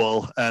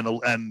pool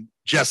and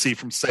Jesse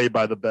from Saved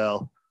by the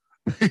Bell.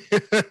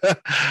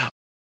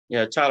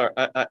 Yeah, Tyler.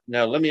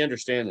 Now let me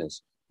understand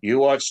this. You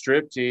watched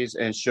Striptease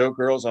and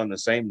Showgirls on the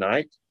same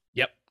night?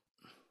 Yep.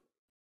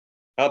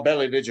 How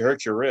badly did you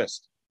hurt your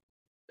wrist?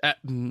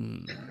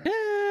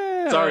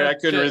 Sorry, I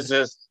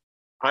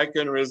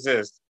couldn't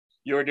resist.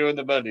 You were doing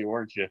the Bundy,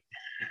 weren't you?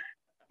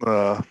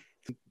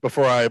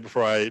 Before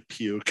I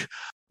puke.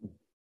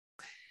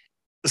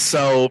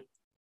 So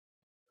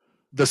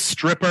the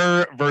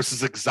stripper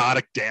versus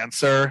exotic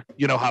dancer,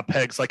 you know how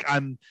Peg's like,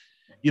 I'm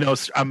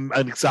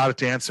an exotic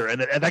dancer,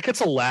 and that gets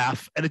a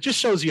laugh, and it just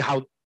shows you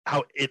how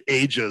it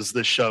ages,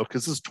 this show,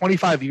 because this is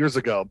 25 years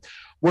ago,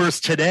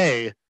 whereas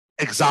today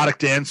exotic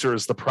dancer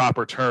is the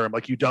proper term.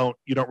 Like you don't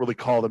really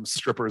call them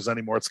strippers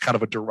anymore. It's kind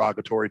of a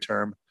derogatory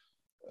term.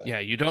 Yeah,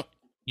 you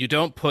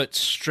don't put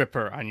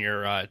stripper on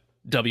your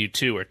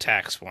W-2 or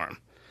tax form.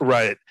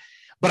 Right.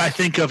 But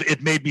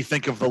it made me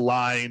think of the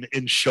line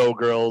in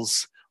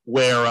Showgirls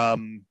where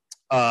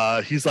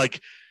he's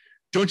like,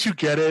 don't you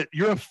get it?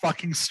 You're a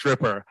fucking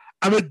stripper.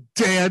 I'm a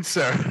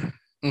dancer.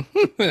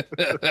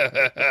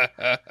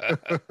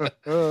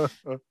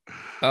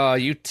 Oh,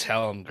 you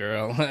tell him,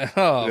 girl.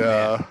 Oh,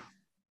 yeah. Man.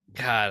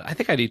 God, I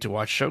think I need to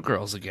watch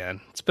Showgirls again.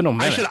 It's been a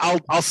minute.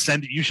 I'll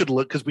send it. You should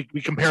look, because we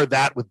compare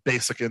that with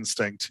Basic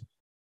Instinct,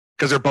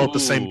 because they're both the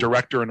same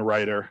director and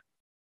writer.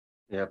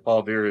 Yeah,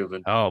 Paul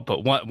Verhoeven. Oh,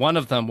 but one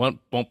of them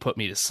won't put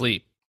me to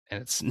sleep,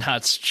 and it's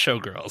not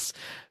Showgirls.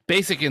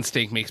 Basic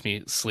Instinct makes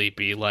me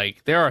sleepy.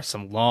 Like there are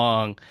some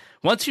long.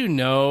 Once you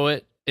know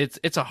it,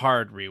 it's a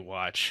hard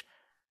rewatch.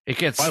 It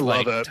gets. I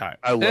love it.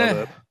 I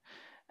love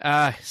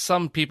it.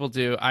 Some people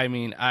do. I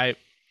mean,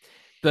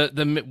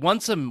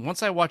 once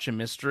I watch a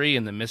mystery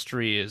and the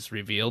mystery is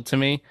revealed to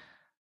me,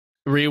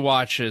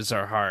 rewatches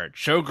are hard.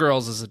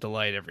 Showgirls is a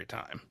delight every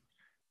time.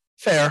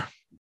 Fair.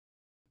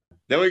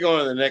 Then we go on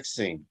to the next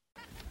scene.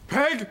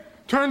 Peg,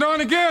 turned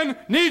on again.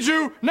 Need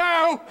you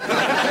now.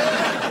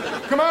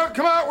 Come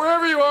out,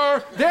 wherever you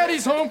are.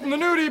 Daddy's home from the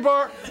nudie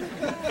bar.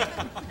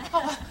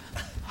 Oh,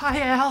 hi,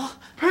 Al.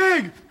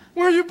 Peg,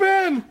 where you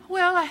been?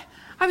 Well,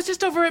 I was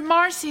just over at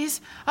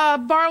Marcy's,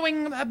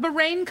 borrowing a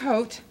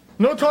raincoat.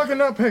 No talking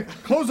now, Peg.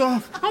 Clothes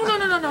off. Oh,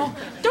 no.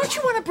 Don't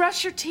you want to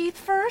brush your teeth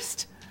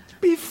first?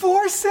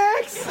 Before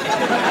sex?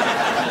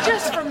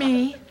 Just for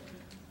me.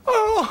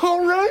 Oh,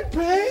 all right,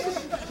 Peg.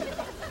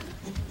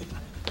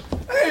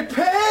 Hey,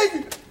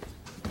 Peg!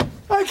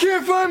 I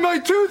can't find my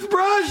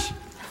toothbrush.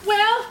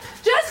 Well,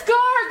 just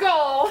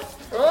gargle.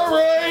 All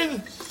right.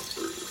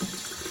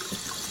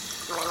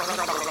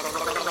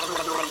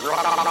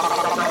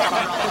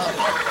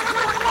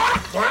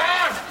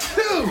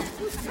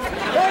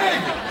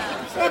 Hey,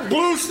 that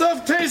blue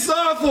stuff tastes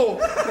awful.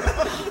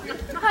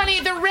 Honey,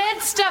 the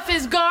red stuff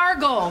is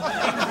gargle.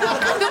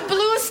 The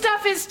blue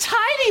stuff is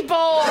tidy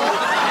bowl.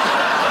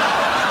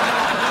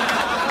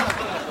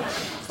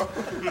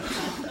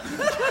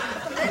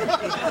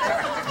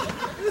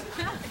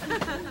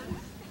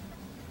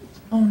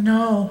 Oh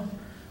no,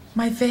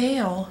 my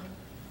veil.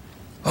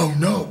 Oh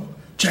no,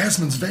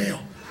 Jasmine's veil.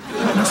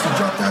 It must have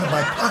dropped out of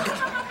my pocket.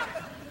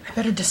 I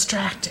better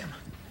distract him.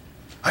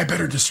 I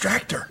better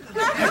distract her.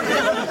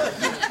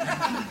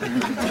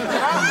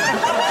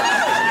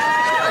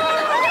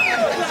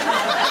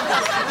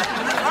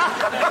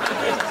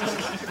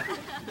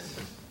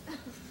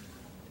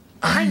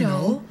 I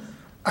know.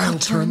 I'll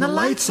turn the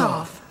lights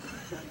off.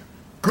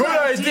 Good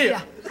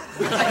idea.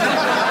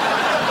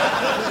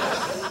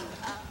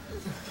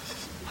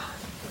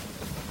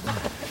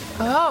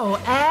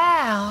 Oh,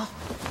 Al.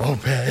 Oh,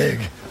 Peg.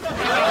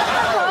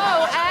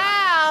 Oh,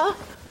 Al.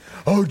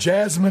 Oh,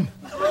 Jasmine.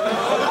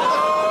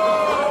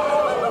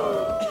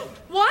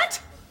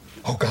 What?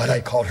 Oh, God,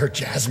 I called her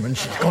Jasmine.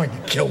 She's going to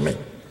kill me.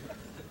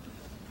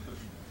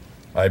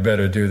 I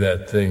better do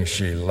that thing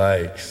she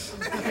likes.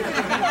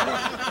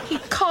 He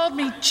called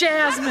me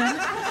Jasmine.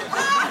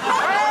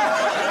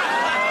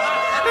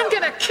 I'm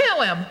gonna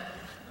kill him.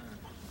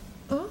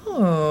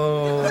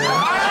 Oh,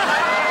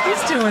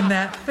 he's doing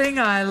that thing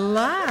I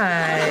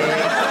like.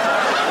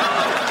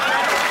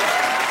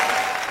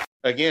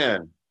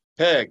 Again,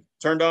 Peg,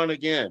 turned on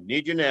again.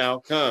 Need you now.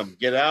 Come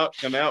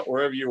out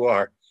wherever you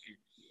are.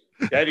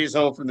 Daddy's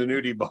home from the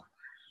nudie bar.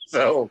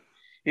 So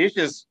he's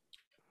just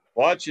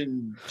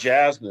watching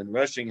Jasmine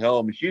rushing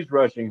home. She's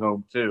rushing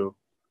home too.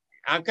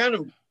 I'm kind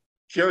of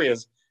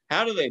curious,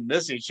 how do they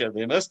miss each other?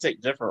 They must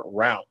take different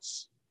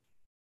routes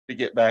to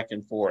get back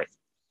and forth.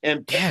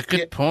 And yeah,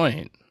 good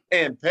point.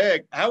 And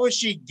Peg, how is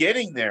she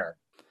getting there?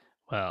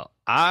 Well,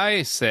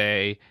 I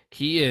say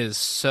he is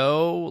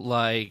so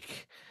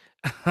like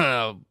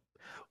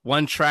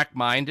one track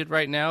minded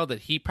right now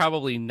that he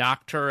probably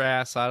knocked her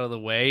ass out of the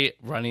way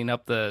running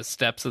up the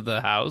steps of the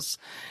house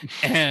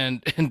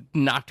and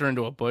knocked her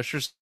into a bush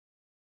or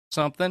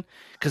something.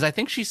 Because I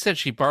think she said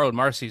she borrowed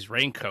Marcy's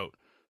raincoat.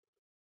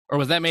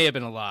 Or that may have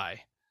been a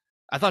lie.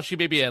 I thought she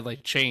maybe had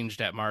like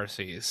changed at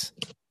Marcy's.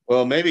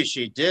 Well, maybe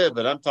she did,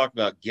 but I'm talking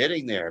about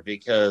getting there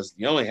because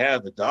you only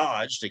have the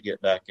Dodge to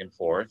get back and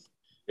forth.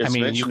 I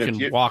mean, you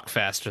can walk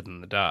faster than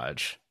the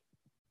Dodge.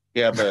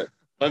 Yeah, but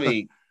let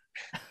me...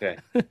 Okay.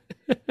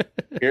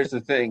 Here's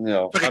the thing,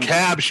 though. Like a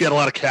cab, she had a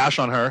lot of cash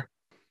on her.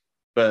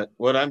 But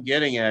what I'm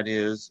getting at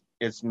is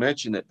it's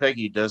mentioned that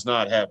Peggy does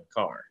not have a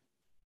car.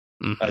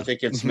 Mm-hmm. I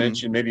think it's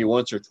mentioned maybe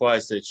once or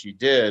twice that she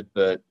did,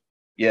 but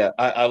yeah,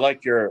 I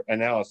like your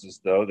analysis,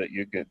 though, that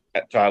you can,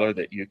 Tyler,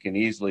 that you can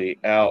easily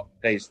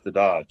outpace the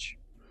Dodge.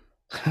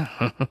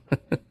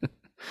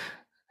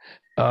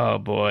 Oh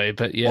boy,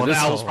 but yeah, well,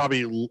 Al's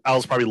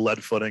probably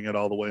lead footing it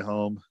all the way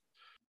home.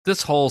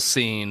 This whole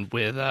scene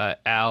with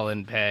Al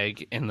and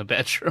Peg in the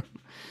bedroom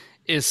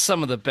is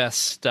some of the best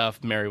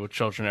stuff Married with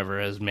Children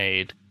ever has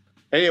made.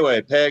 Anyway,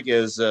 Peg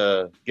is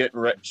getting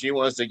ready. She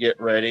wants to get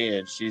ready,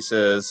 and she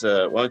says,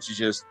 "Why don't you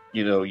just,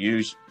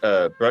 use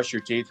brush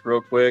your teeth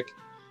real quick?"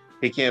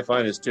 He can't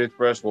find his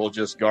toothbrush. We'll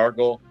just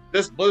gargle.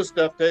 This blue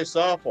stuff tastes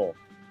awful,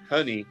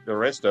 honey. The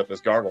red stuff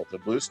is gargled. The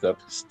blue stuff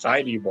is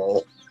tidy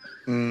bowl.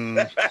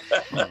 But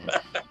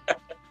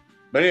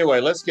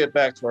anyway, let's get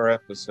back to our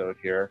episode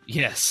here.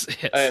 Yes.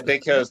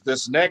 Because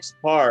this next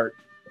part,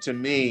 to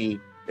me,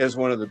 is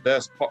one of the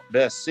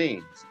best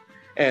scenes.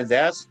 And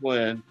that's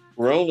when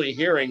we're only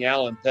hearing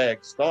Alan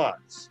Pegg's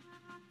thoughts.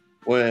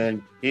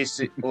 When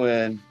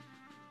Peg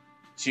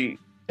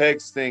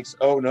thinks,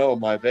 oh no,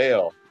 my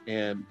veil.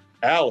 And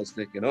Al is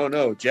thinking, oh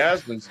no,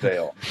 Jasmine's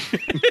veil.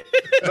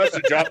 It must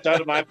have dropped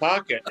out of my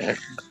pocket.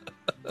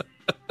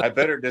 I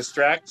better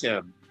distract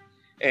him.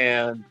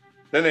 And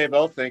then they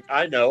both think,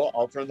 I know,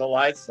 I'll turn the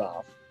lights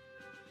off.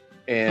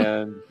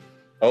 And,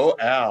 oh,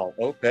 Al,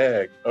 oh,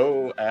 Peg,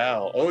 oh,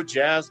 Al, oh,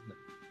 Jasmine.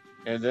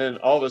 And then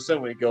all of a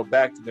sudden we go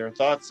back to their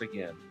thoughts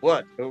again.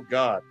 What? Oh,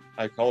 God,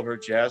 I called her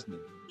Jasmine.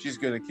 She's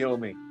going to kill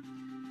me.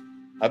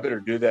 I better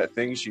do that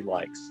thing she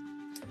likes.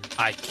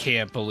 I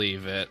can't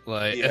believe it.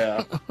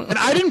 Yeah. And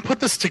I didn't put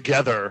this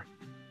together,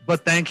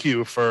 but thank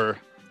you for...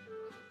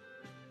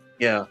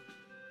 Yeah.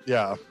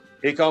 Yeah.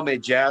 He called me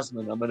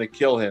Jasmine. I'm going to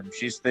kill him.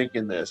 She's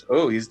thinking this.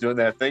 Oh, he's doing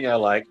that thing I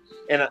like.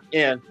 And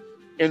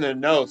in the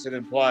notes, it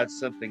implied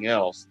something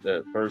else.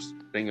 The first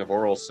thing of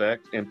oral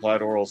sex,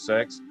 implied oral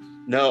sex.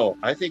 No,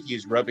 I think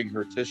he's rubbing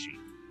her tushy.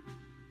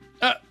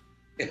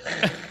 Maybe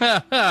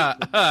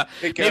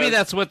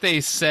that's what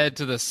they said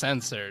to the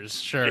censors.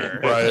 Sure.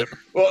 Right.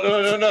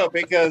 Well, no.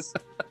 Because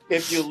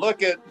if you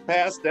look at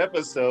past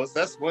episodes,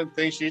 that's one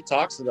thing she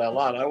talks about a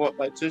lot. I want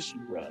my tushy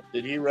rubbed.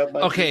 Did he rub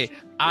my tushy?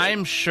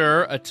 I'm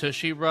sure a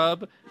tushy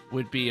rub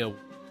would be a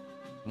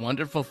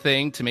wonderful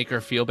thing to make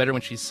her feel better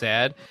when she's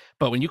sad.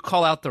 But when you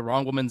call out the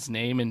wrong woman's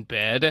name in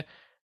bed,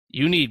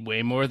 you need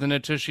way more than a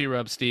tushy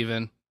rub,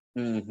 Steven.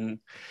 Mm-hmm.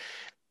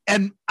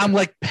 And I'm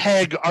like,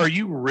 Peg,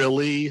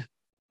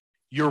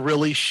 you're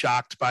really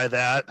shocked by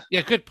that?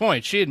 Yeah, good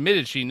point. She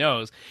admitted she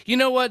knows. You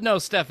know what? No,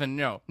 Stefan,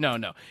 no.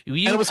 And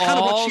it was kind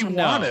of what she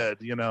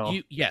wanted, you know.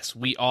 Yes,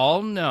 we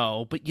all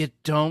know, but you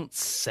don't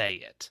say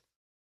it.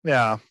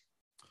 Yeah.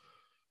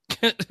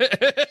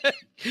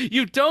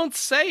 You don't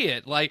say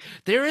it. Like,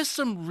 there is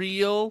some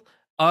real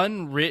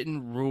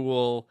unwritten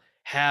rule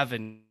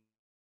having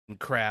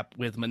crap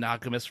with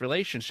monogamous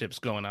relationships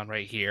going on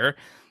right here.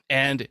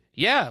 And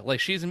yeah, like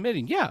she's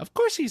admitting, yeah, of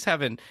course he's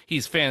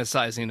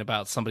fantasizing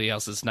about somebody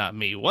else that's not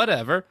me,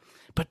 whatever.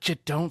 But you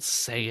don't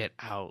say it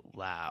out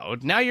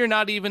loud. Now you're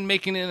not even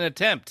making an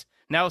attempt.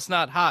 Now it's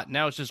not hot.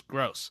 Now it's just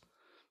gross.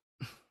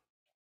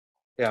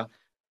 Yeah.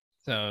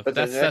 So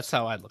that's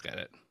how I look at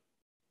it.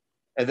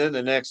 And then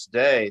the next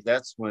day,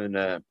 that's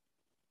when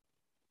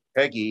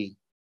Peggy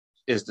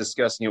is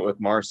discussing it with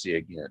Marcy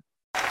again.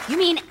 You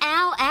mean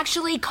Al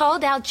actually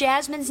called out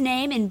Jasmine's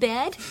name in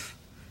bed?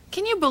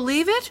 Can you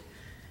believe it?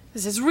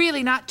 This is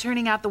really not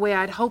turning out the way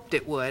I'd hoped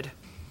it would.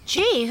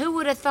 Gee, who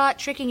would have thought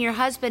tricking your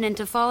husband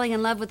into falling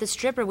in love with a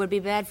stripper would be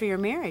bad for your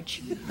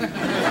marriage?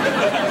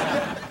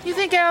 You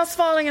think Al's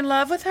falling in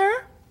love with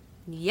her?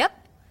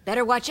 Yep.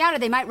 Better watch out or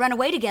they might run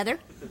away together.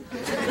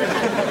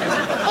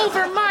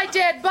 Over my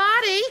dead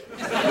body?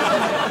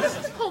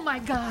 Oh, my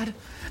God.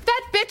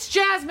 That bitch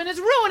Jasmine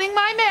is ruining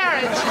my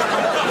marriage.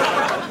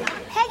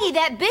 Peggy,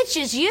 that bitch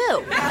is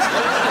you.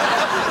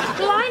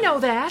 Well, I know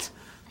that.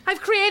 I've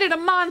created a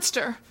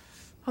monster.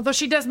 Although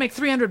she does make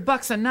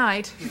 $300 a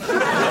night.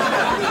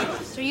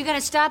 So are you going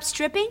to stop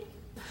stripping?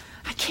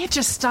 I can't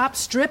just stop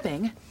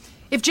stripping.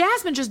 If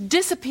Jasmine just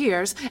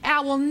disappears,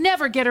 Al will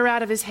never get her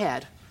out of his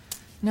head.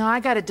 No, I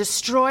got to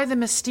destroy the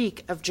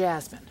mystique of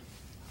Jasmine.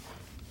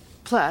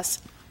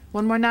 Plus,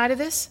 one more night of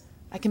this,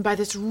 I can buy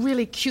this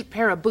really cute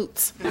pair of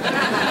boots.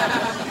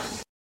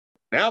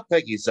 Now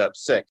Peggy's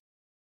upset.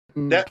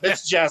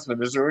 That's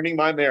Jasmine is ruining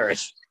my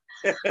marriage.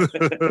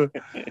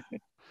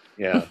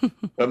 Yeah,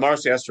 but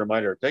Marcy has to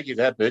remind her, Peggy,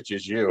 that bitch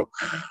is you.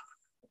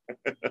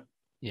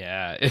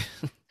 Yeah,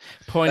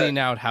 pointing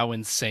out how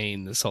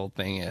insane this whole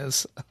thing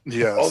is.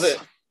 Yes.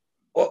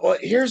 Well,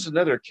 here's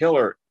another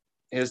killer,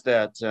 is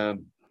that,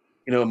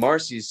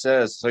 Marcy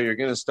says, so you're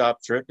going to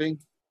stop tripping?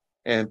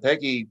 And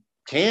Peggy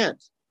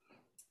can't,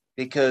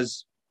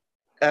 because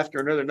after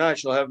another night,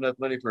 she'll have enough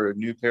money for a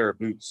new pair of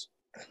boots.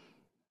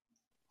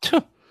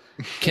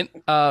 Can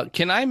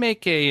I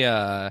make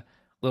a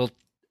little...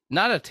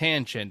 Not a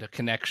tangent, a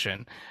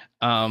connection.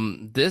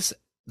 This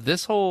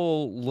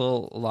whole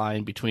little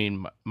line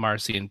between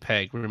Marcy and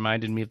Peg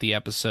reminded me of the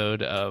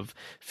episode of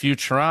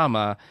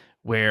Futurama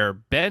where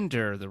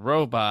Bender, the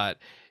robot,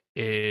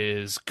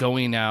 is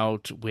going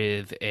out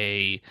with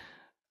a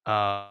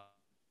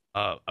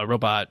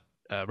robot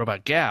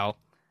gal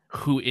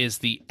who is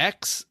the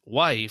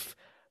ex-wife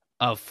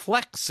of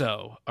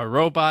Flexo, a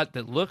robot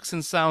that looks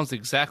and sounds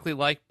exactly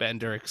like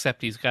Bender,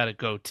 except he's got a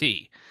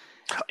goatee.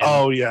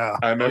 Oh yeah,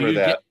 I remember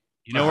that.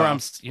 You know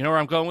where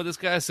I'm going with this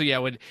guy? So yeah,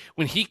 when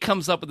he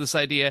comes up with this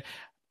idea,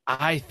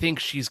 I think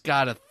she's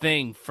got a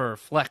thing for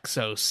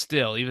Flexo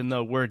still, even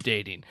though we're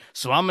dating.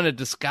 So I'm going to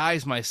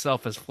disguise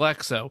myself as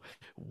Flexo,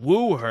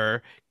 woo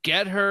her,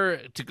 get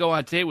her to go on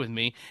a date with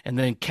me, and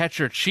then catch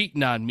her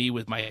cheating on me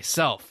with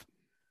myself.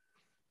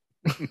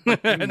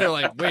 And they're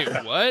like, wait,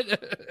 what?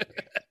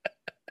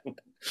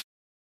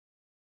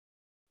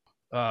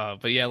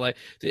 But yeah, like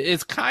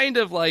it's kind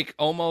of like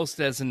almost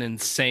as an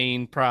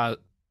insane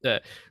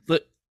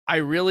look, I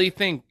really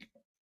think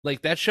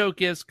like that show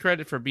gives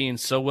credit for being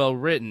so well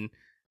written.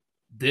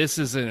 This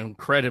is an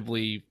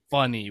incredibly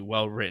funny,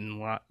 well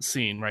written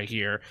scene right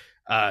here.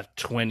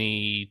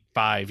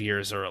 25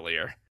 years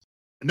earlier.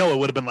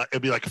 No,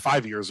 it'd be like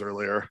 5 years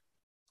earlier.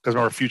 Because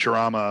remember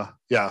Futurama,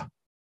 yeah.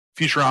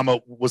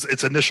 Futurama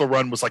its initial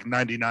run was like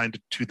 99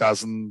 to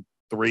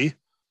 2003.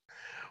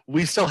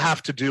 We still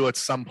have to do at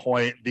some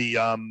point the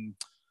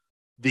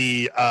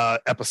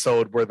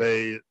episode where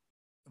they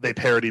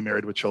parody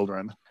Married with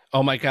Children.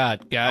 Oh my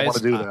God, guys. I want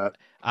to do that.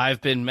 I've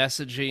been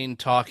messaging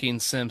Talking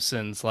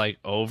Simpsons like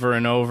over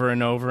and over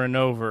and over and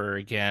over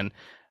again.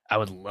 I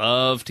would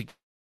love to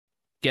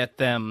get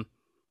them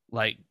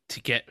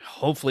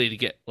hopefully to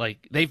get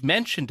they've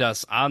mentioned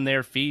us on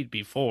their feed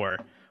before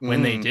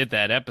when they did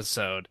that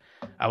episode.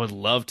 I would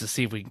love to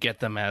see if we can get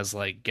them as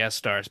like guest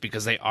stars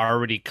because they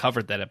already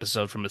covered that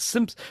episode from a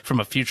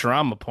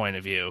Futurama point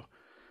of view.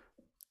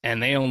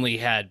 and they only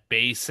had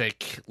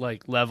basic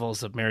like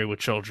levels of Married with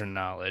Children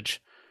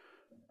knowledge.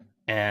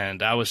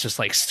 And I was just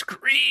like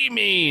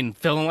screaming,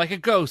 feeling like a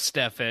ghost,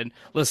 Stefan,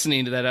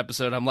 listening to that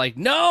episode. I'm like,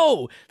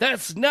 no,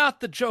 that's not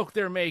the joke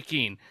they're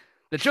making.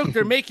 The joke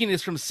they're making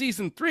is from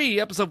season 3,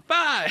 episode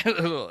 5.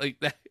 Like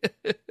that.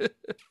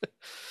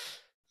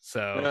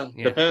 So,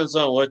 yeah. Depends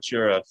on what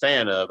you're a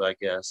fan of, I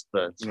guess.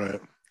 But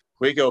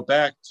we go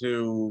back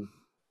to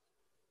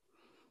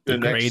the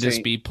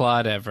greatest B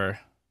plot ever.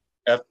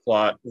 F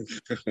plot.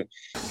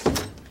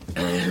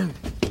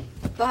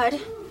 Bud,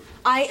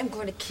 I am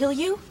going to kill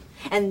you,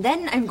 and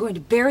then I'm going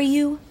to bury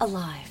you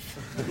alive.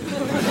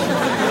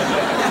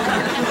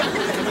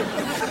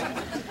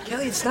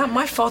 Kelly, it's not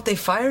my fault they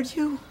fired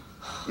you.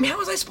 I mean, how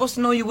was I supposed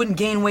to know you wouldn't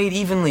gain weight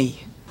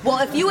evenly? Well,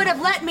 if you would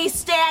have let me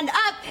stand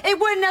up, it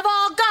wouldn't have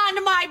all gone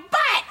to my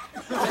butt!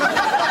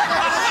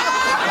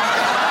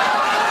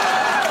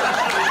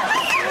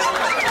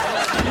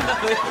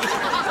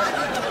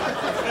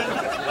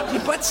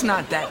 Your butt's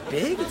not that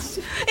big. It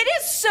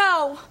is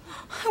so!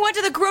 I went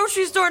to the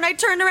grocery store and I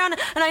turned around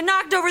and I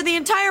knocked over the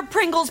entire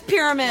Pringles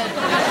pyramid.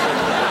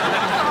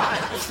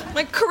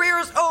 My career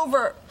is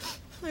over.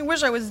 I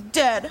wish I was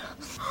dead.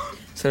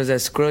 So does that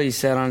squirrel you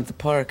sat on at the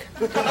park.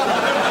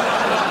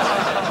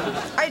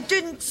 I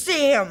didn't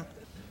see him.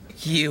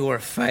 You were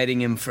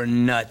fighting him for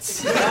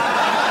nuts.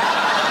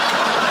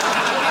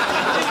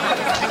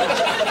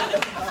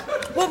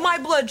 Well, my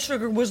blood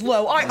sugar was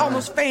low. I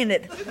almost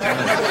fainted.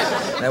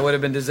 That would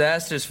have been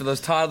disastrous for those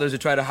toddlers who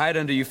try to hide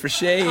under you for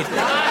shade. They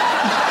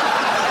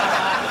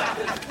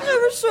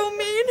were so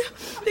mean.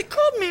 They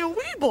called me a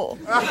weeble.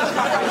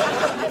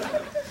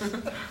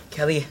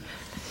 Kelly,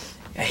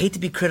 I hate to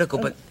be critical,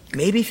 but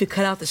maybe if you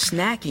cut out the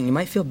snacking, you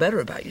might feel better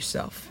about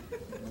yourself.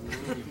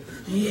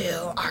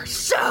 You are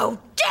so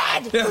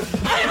dead!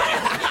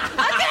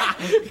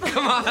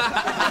 Come on.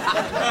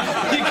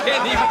 You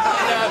can't even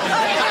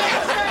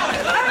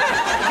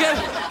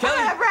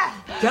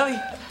Kelly,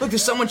 look,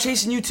 there's someone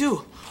chasing you,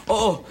 too.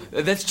 Oh,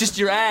 that's just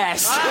your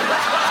ass.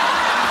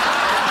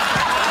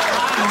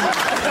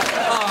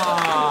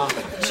 Aw,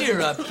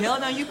 cheer up, Kel.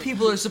 Now you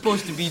people are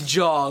supposed to be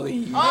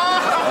jolly.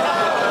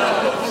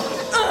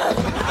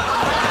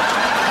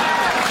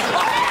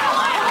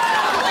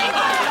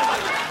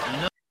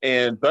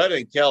 And Bud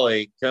and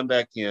Kelly come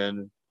back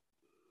in.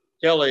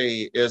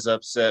 Kelly is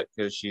upset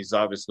because she's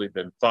obviously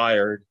been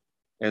fired,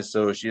 and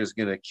so she is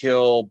going to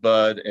kill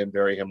Bud and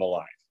bury him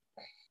alive.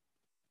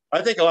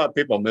 I think a lot of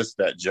people missed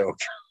that joke.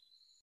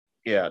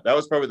 Yeah, that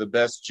was probably the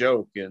best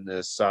joke in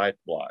this side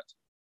plot.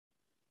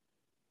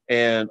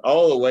 And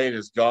all the weight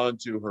has gone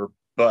to her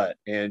butt,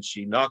 and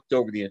she knocked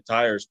over the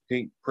entire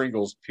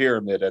Pringles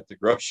pyramid at the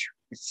grocery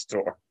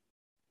store.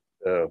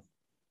 And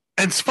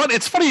it's funny,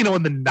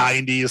 in the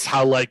 90s,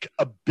 how like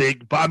a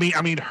big, I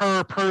mean,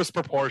 her purse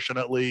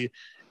proportionately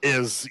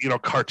is,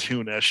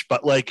 cartoonish,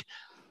 but like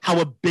how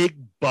a big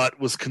butt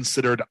was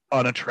considered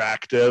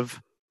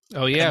unattractive.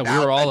 Oh yeah, we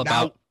were all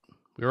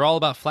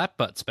about flat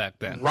butts back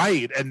then.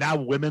 Right. And now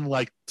women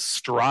like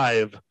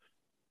strive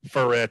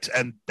for it.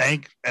 And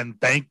thank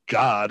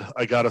God,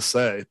 I gotta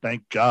say,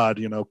 thank God,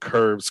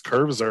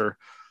 curves are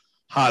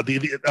hot.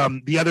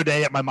 The other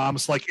day at my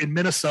mom's, like in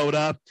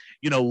Minnesota,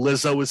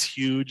 Lizzo is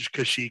huge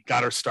because she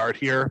got her start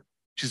here.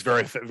 She's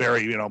very,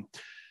 very,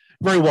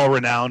 very well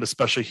renowned,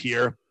 especially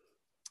here.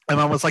 And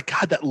I was like,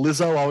 God, that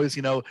Lizzo always,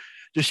 does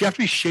she have to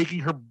be shaking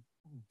her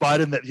butt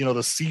in that,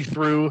 the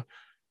see-through,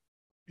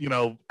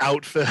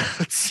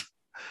 outfits?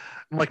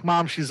 I'm like,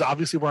 Mom, she's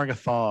obviously wearing a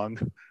thong.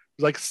 She's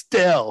like,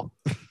 still.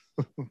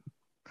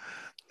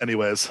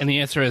 Anyways. And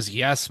the answer is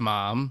yes,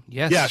 Mom.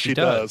 Yes, yeah, she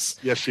does.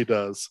 Yes, she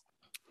does.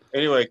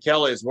 Anyway,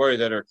 Kelly's worried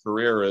that her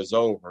career is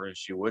over and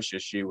she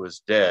wishes she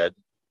was dead.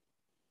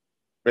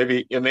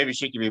 Maybe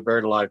she can be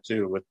buried alive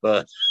too with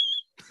Bud.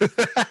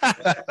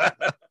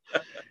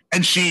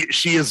 And she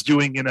is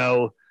doing,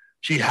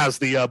 she has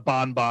the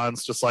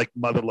bonbons just like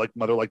mother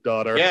like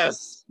daughter.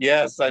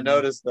 Yes, I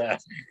noticed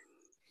that.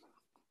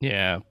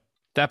 Yeah.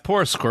 That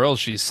poor squirrel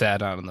she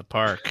sat on in the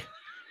park.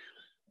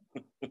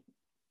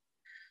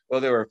 Well,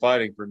 they were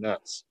fighting for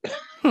nuts.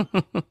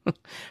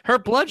 Her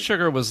blood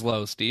sugar was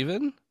low,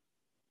 Steven.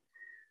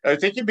 I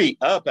think you'd be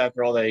up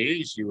after all that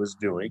eating she was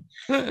doing.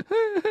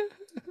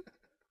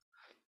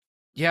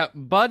 Yeah,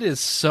 Bud is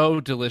so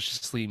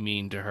deliciously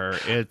mean to her.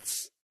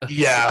 It's...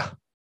 Yeah.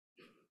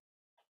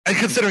 And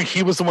considering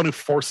he was the one who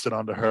forced it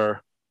onto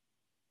her.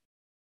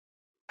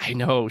 I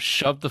know,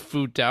 shoved the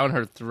food down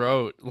her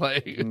throat.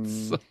 Like,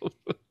 it's so...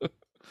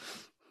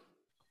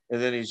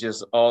 And then he's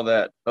just all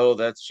that, oh,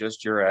 that's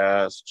just your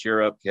ass.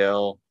 Cheer up,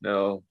 Kel.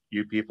 No,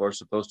 you people are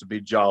supposed to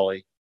be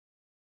jolly.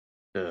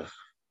 Ugh.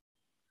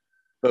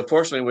 But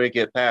fortunately, we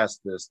get past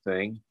this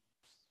thing.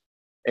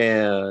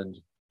 And,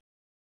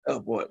 oh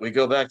boy, we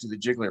go back to the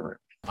jiggling room.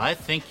 I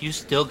think you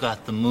still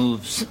got the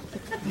moves.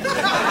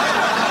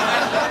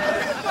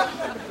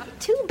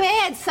 Too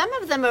bad some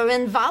of them are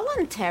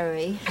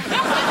involuntary.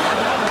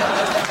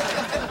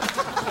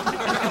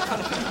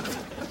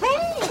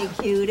 Hey,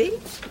 cutie.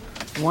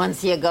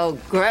 Once you go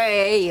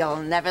gray,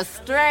 you'll never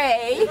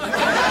stray.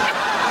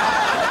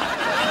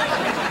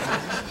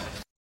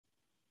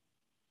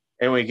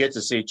 And we get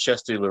to see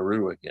Chesty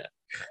LaRue again.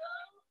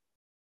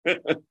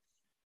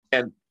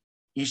 And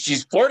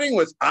she's flirting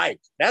with Ike.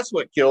 That's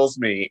what kills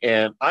me.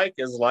 And Ike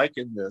is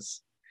liking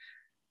this,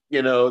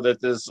 that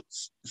this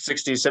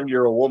 60,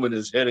 70-year-old woman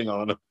is hitting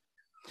on him.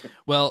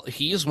 Well,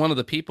 he's one of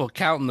the people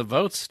counting the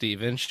votes,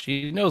 Steven.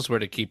 She knows where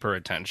to keep her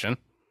attention.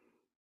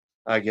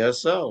 I guess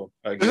so.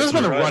 There's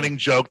been a running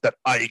joke that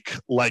Ike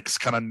likes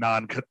kind of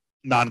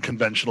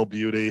non-conventional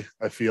beauty,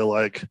 I feel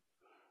like.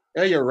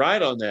 Yeah, you're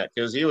right on that,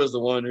 because he was the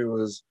one who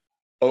was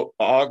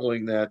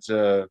ogling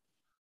that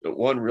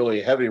one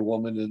really heavy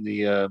woman in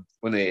the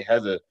when they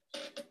had the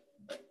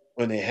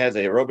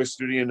aerobic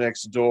studio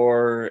next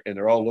door, and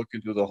they're all looking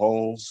through the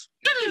holes.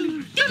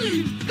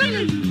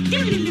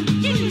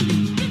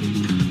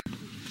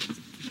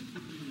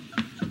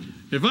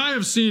 If I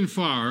have seen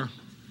far,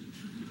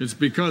 it's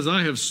because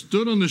I have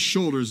stood on the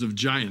shoulders of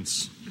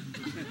giants.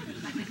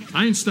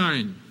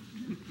 Einstein,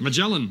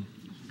 Magellan,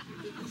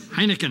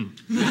 Heineken.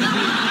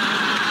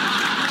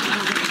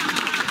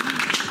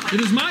 It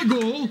is my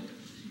goal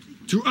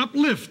to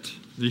uplift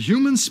the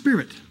human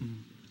spirit.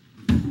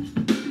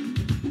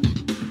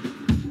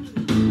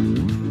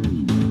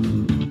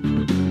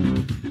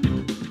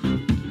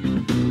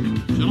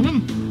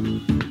 Gentlemen,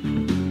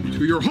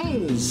 to your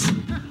holes.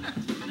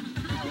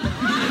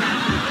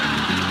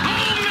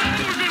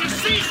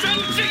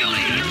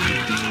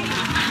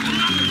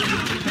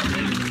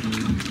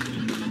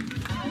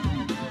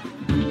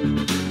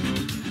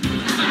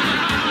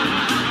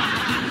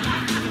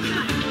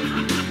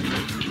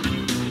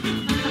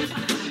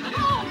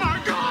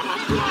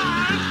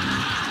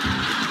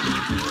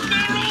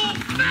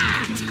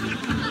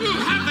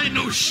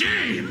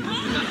 Shame!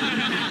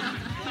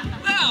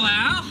 Well,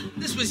 Al,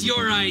 this was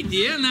your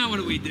idea. Now what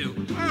do we do?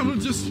 We'll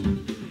just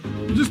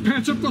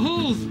patch up the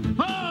holes.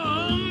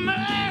 Oh,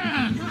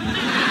 man!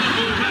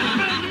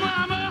 Big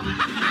Mama!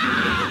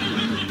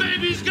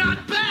 Baby's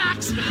got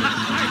backs! Get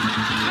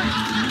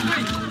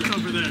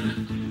over there.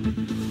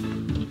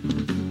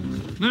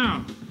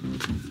 Now,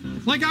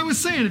 like I was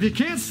saying, if you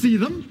can't see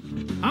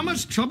them, how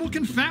much trouble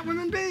can fat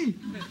women be?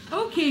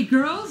 Okay,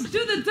 girls,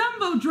 do the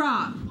Dumbo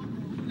drop.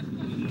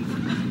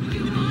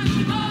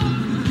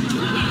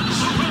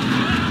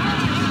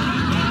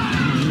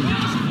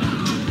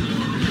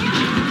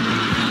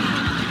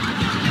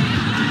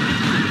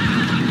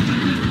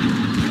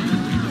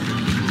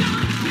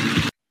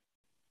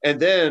 And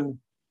then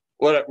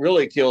what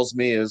really kills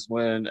me is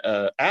when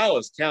Al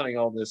is counting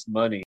all this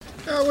money.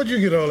 Where'd you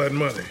get all that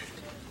money?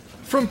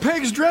 From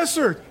Peg's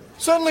dresser.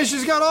 Suddenly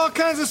she's got all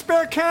kinds of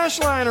spare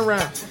cash lying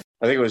around.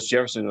 I think it was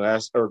Jefferson who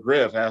asked, or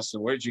Griff asked him,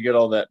 where'd you get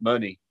all that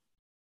money?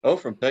 Oh,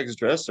 from Peg's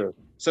dresser.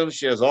 Suddenly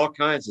she has all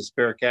kinds of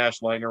spare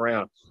cash lying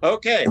around.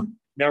 Okay,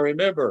 now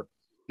remember,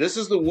 this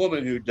is the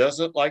woman who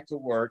doesn't like to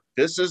work.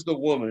 This is the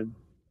woman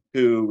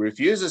who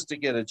refuses to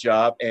get a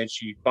job, and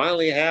she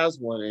finally has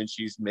one, and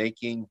she's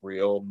making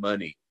real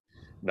money.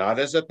 Not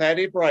as a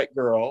Patty Bright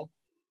girl,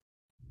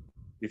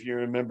 if you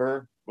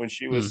remember when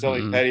she was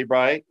selling Patty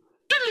Bright.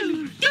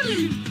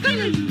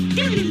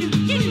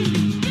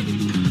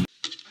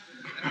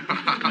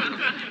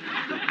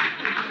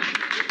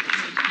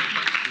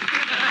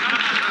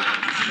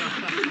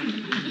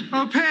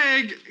 Oh,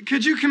 Peg,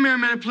 could you come here a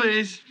minute,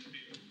 please?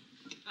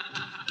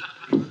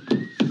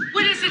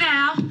 What is it,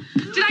 Al?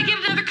 Did I get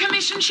another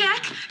commission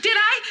check? Did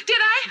I?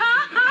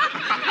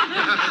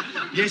 Huh?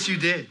 Yes, you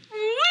did.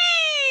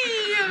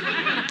 Whee!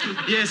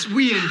 Yes,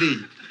 we indeed.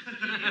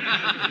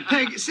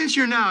 Peg, since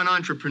you're now an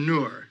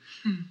entrepreneur,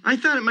 I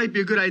thought it might be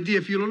a good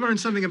idea for you to learn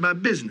something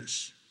about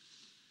business.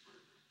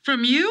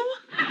 From you?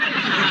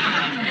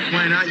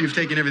 Why not? You've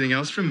taken everything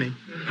else from me.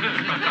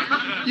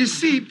 You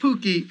see,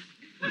 Pookie,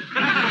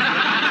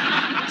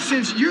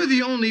 since you're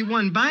the only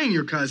one buying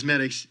your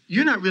cosmetics,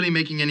 you're not really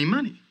making any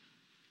money.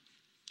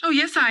 Oh,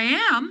 yes, I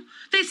am.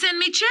 They send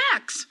me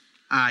checks.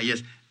 Ah,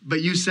 yes, but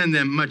you send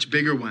them much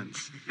bigger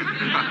ones.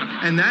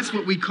 And that's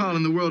what we call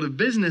in the world of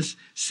business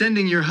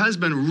sending your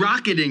husband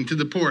rocketing to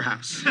the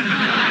poorhouse.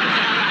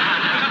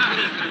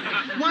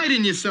 Why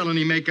didn't you sell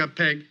any makeup,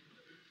 Peg?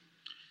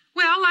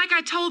 Well, like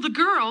I told the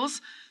girls,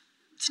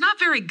 it's not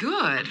very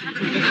good.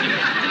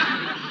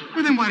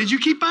 Well, then why did you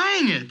keep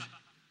buying it?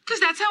 Because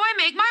that's how I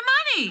make my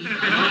money.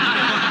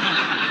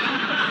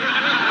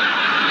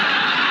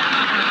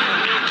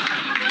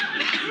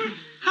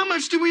 How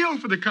much do we owe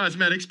for the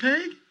cosmetics,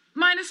 Peg?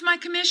 Minus my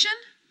commission?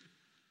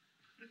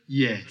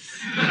 Yes.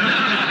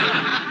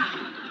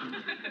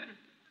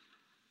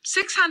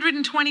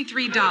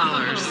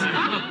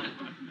 $623.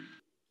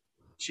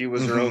 She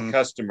was her own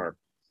customer.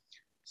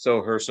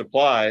 So her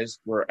supplies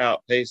were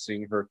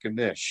outpacing her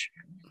commish.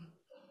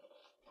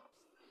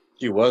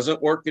 She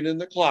wasn't working in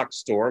the clock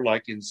store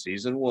like in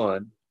season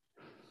 1.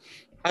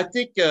 I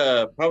think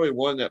probably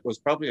one that was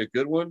probably a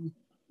good one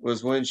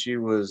was when she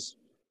was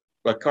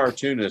a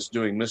cartoonist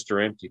doing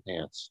Mr. Empty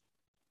Pants.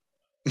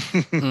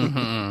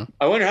 I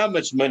wonder how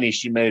much money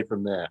she made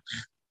from that.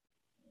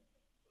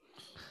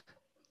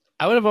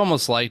 I would have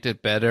almost liked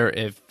it better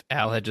if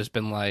Al had just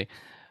been like,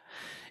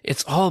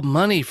 it's all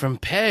money from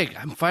Peg.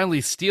 I'm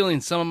finally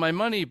stealing some of my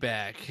money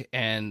back.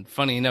 And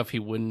funny enough, he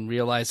wouldn't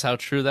realize how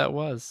true that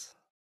was.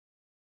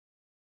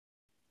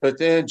 But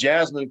then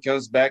Jasmine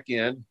comes back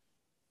in,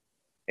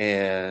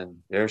 and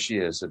there she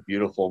is, a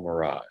beautiful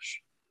mirage.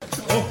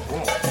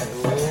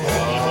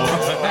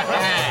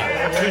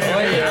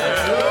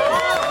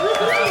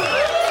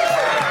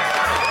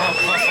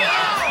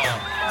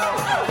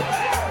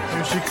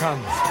 Here she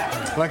comes,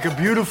 like a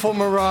beautiful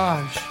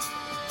mirage.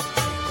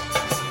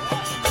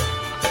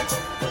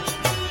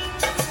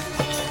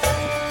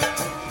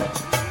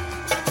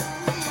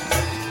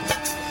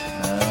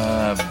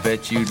 I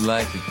bet you'd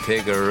like to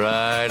take a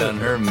ride on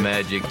her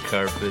magic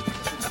carpet.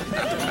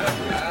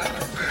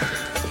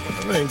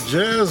 I think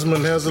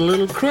Jasmine has a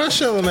little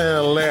crush on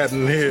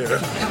Aladdin here.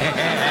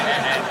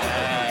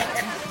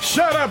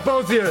 Shut up,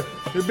 both of you.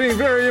 You're being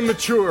very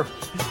immature.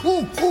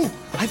 Ooh,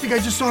 I think I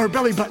just saw her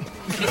belly button.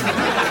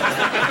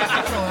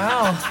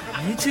 Wow,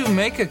 you two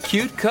make a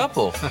cute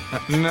couple.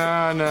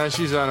 Nah,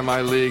 she's out of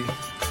my league.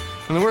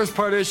 And the worst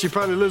part is she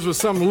probably lives with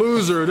some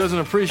loser who doesn't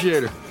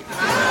appreciate her.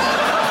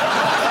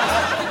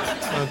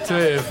 I'll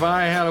tell you, if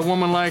I had a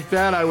woman like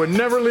that, I would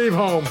never leave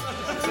home.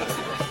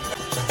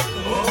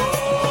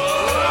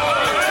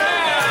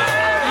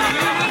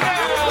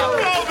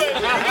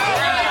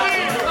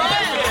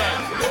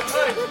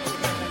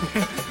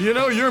 You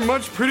know, you're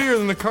much prettier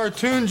than the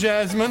cartoon,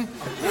 Jasmine.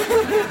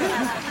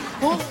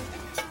 Well,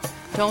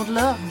 don't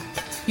look.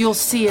 You'll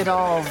see it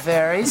all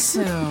very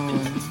soon.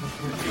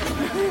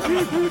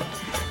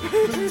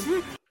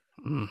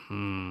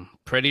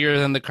 Prettier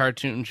than the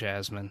cartoon,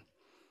 Jasmine.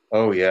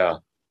 Oh, yeah.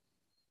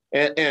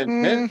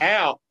 And then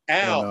Al,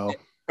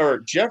 or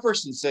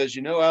Jefferson says,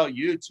 Al,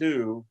 you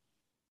two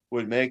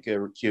would make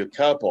a cute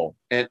couple.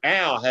 And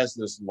Al has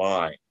this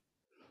line.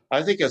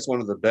 I think that's one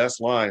of the best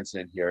lines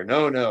in here.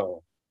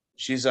 No,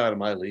 she's out of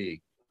my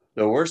league.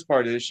 The worst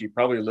part is she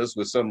probably lives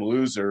with some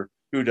loser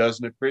who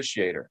doesn't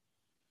appreciate her.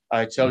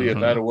 I tell you, if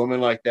I had a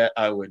woman like that,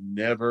 I would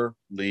never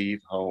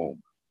leave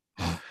home.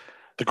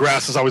 The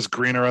grass is always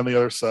greener on the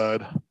other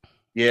side.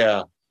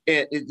 Yeah.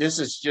 This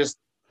is just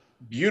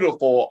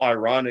beautiful,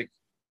 ironic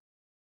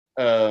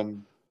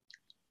comedy,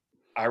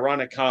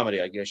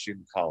 I guess you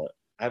can call it.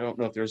 I don't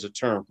know if there's a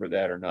term for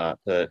that or not,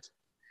 but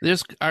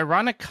there's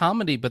ironic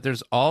comedy, but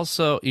there's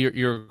also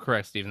you're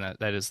correct, Stephen.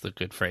 That is the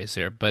good phrase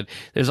here. But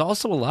there's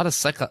also a lot of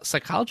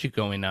psychology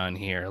going on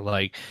here,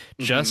 like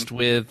just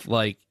with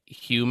like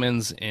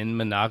humans in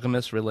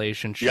monogamous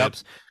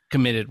relationships,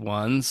 committed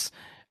ones,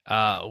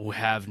 who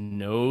have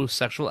no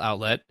sexual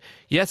outlet.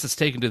 Yes, it's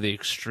taken to the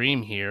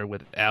extreme here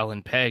with Al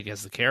and Peg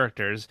as the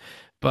characters,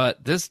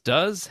 but this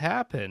does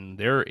happen.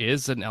 There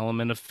is an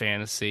element of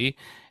fantasy,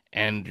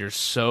 and you're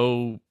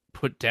so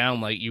put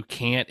down, like you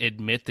can't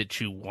admit that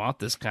you want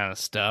this kind of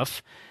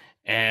stuff,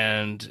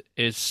 and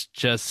it's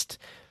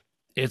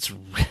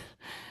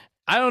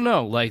I don't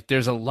know, like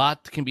there's a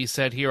lot that can be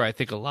said here. I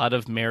think a lot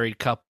of married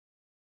couples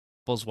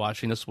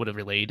watching this would have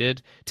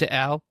related to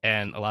Al,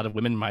 and a lot of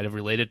women might have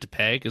related to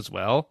Peg as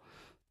well.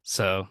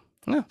 So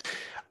yeah.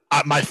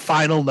 My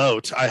final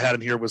note I had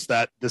in here was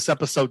that this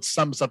episode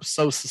sums up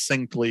so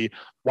succinctly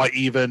why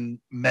even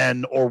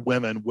men or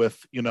women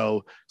with,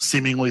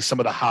 seemingly some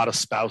of the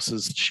hottest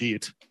spouses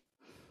cheat.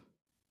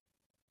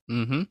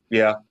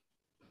 Yeah.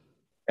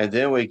 And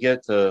then we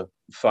get the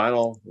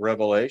final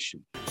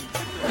revelation.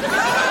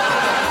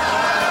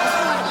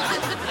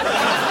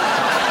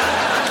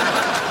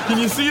 Can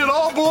you see it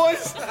all,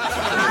 boys?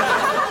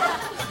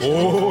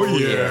 Oh,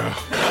 yeah.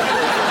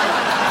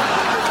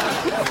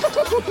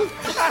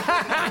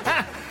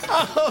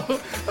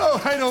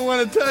 I don't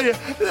want to tell you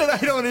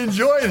that I don't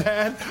enjoy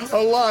that a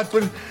lot,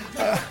 but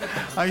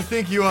I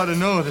think you ought to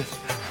know that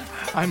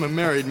I'm a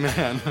married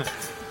man.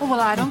 Well,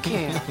 I don't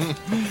care.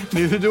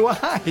 Neither do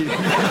I.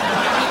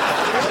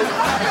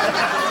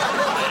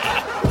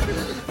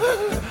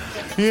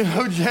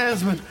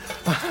 Jasmine,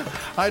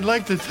 I'd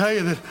like to tell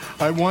you that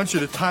I want you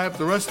to tie up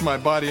the rest of my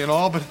body and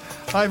all, but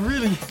I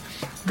really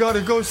got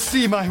to go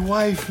see my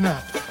wife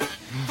now.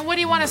 What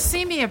do you want to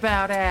see me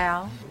about,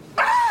 Al?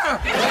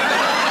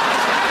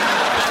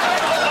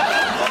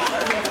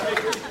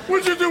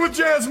 What'd you do with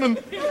Jasmine?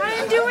 I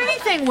didn't do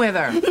anything with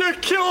her. You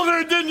killed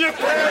her, didn't you,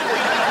 Peg?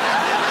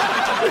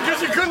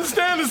 Because you couldn't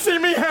stand to see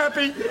me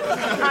happy.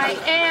 I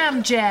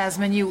am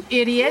Jasmine, you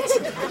idiot.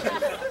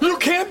 You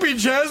can't be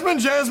Jasmine.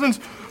 Jasmine's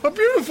a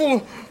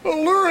beautiful,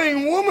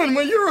 alluring woman,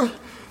 but you're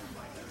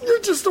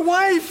just a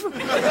wife.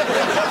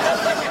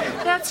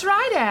 That's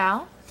right,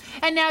 Al.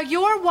 And now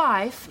your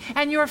wife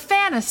and your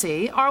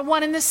fantasy are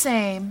one and the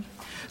same.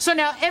 So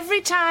now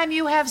every time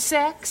you have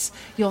sex,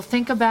 you'll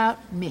think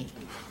about me.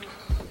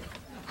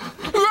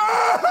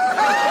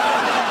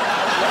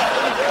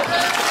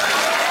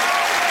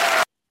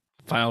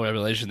 Final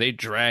revelation. They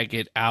drag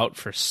it out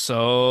for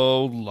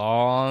so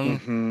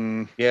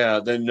long. Yeah,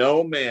 the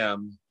no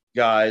ma'am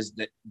guys,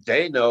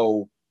 they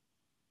know,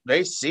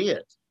 they see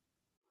it.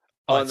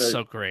 Oh, it's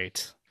so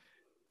great.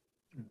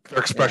 Their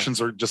expressions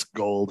are just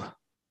gold.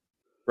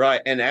 Right,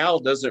 and Al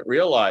doesn't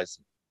realize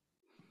it.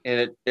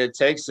 And it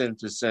takes him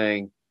to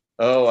saying,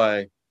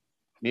 oh,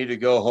 need to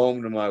go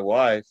home to my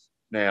wife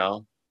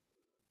now,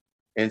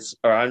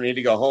 or I need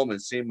to go home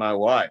and see my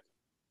wife.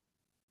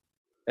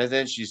 And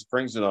then she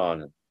springs it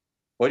on him.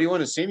 What do you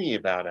want to see me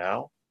about,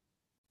 Al?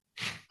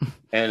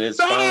 And it's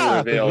finally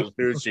revealed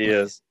who she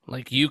is.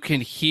 Like, you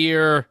can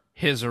hear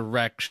his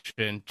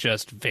erection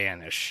just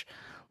vanish.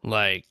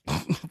 Like,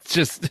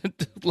 just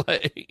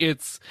like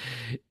it's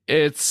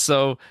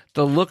so,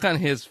 the look on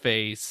his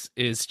face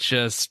is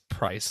just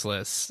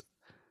priceless.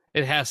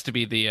 It has to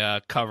be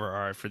the cover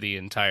art for the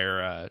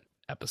entire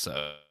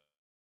episode.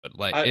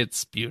 Like,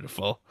 it's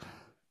beautiful.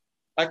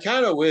 I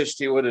kind of wished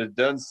he would have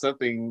done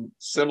something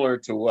similar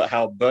to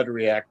how Bud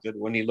reacted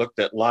when he looked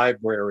at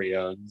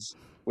Librarians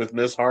with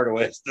Miss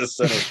Hardaway as the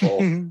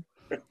centerfold.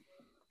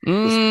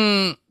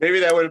 Maybe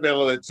that would have been a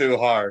little bit too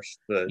harsh.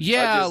 But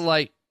yeah,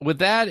 like with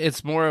that,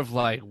 it's more of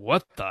like,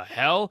 what the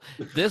hell?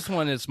 This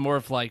one is more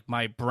of like,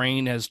 my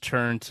brain has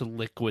turned to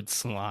liquid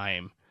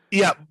slime.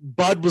 Yeah,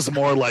 Bud was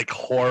more like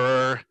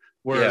horror,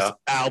 whereas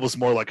Al was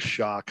more like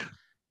shock.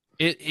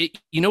 It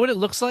you know what it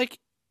looks like?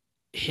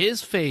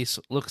 His face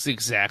looks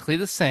exactly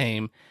the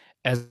same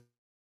as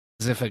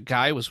if a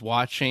guy was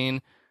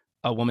watching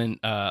a woman,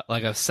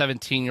 like a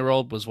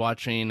 17-year-old was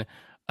watching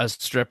a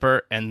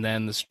stripper, and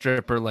then the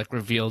stripper like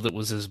revealed it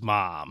was his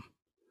mom.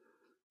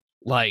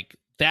 Like,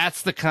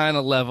 that's the kind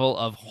of level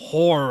of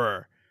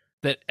horror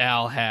that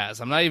Al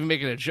has. I'm not even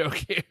making a joke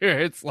here.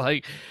 It's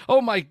like, oh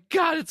my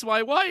God, it's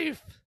my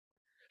wife.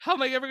 How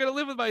am I ever going to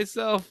live with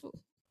myself?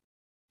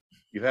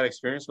 You've had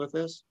experience with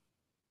this?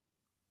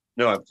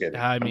 No, I'm kidding.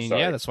 I mean,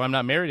 yeah, that's why I'm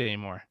not married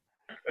anymore.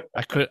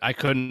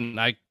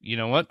 Couldn't, you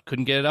know what?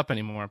 Couldn't get it up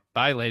anymore.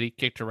 Bye, lady.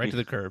 Kicked her right to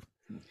the curb.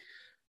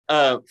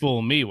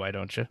 Fool me, why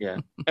don't you? Yeah.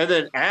 And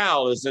then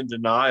Al is in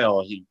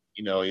denial.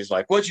 He's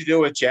like, what'd you do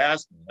with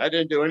Jasmine? I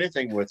didn't do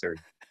anything with her.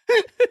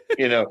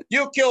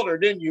 You killed her,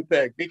 didn't you,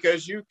 Peg?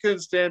 Because you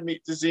couldn't stand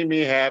me to see me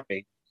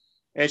happy.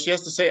 And she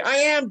has to say, I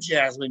am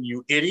Jasmine,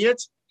 you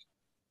idiot.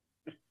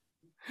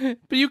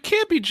 But you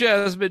can't be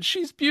Jasmine.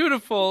 She's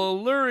beautiful,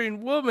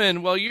 alluring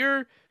woman. Well,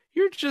 you're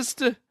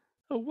just a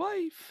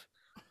wife.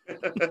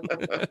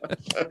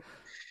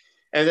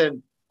 And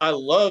then I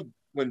love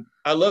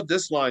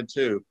this line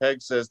too.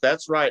 Peg says,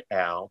 that's right,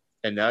 Al.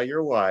 And now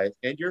your wife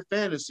and your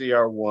fantasy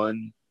are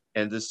one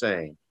and the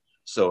same.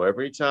 So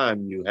every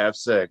time you have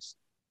sex,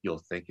 you'll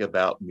think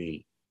about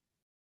me.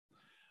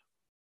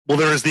 Well,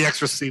 there is the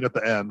extra scene at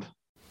the end.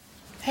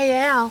 Hey,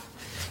 Al,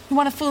 you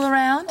want to fool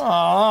around? Oh,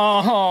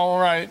 all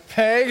right,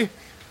 Peg.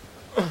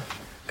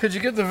 Could you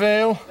get the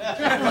veil?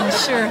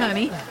 Oh, sure,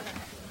 honey.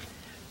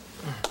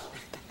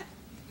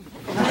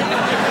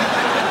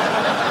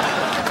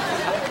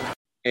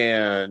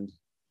 And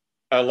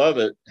I love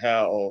it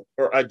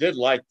I did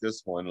like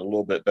this one a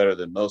little bit better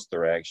than most of the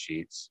rag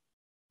sheets.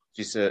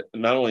 She said,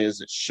 not only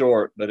is it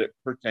short, but it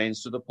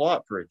pertains to the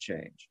plot for a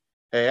change.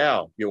 Hey,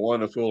 Al, you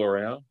want to fool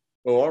around?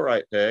 Oh, all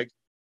right, Peg.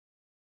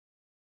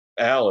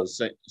 Al is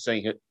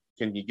saying,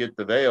 can you get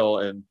the veil?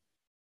 And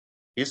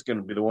he's going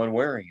to be the one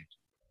wearing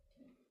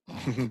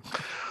it.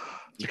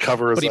 To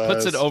cover his eyes. But he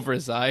puts it over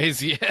his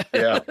eyes, yeah.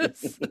 Yeah.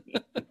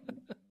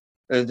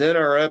 And then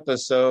our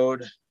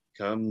episode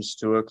comes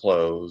to a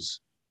close,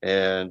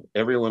 and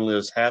everyone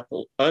lives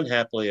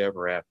unhappily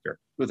ever after.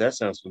 Ooh, that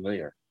sounds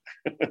familiar.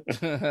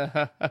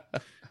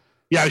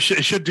 Yeah, I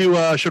should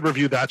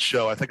review that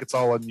show. I think it's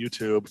all on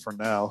YouTube for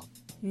now.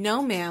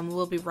 No Ma'am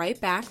will be right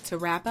back to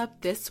wrap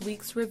up this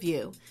week's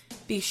review.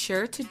 Be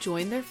sure to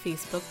join their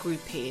Facebook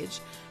group page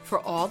for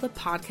all the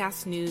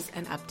podcast news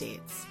and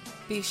updates.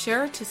 Be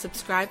sure to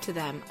subscribe to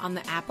them on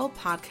the Apple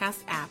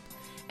Podcast app,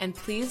 and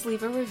please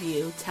leave a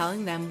review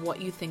telling them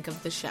what you think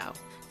of the show.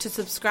 To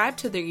subscribe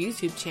to their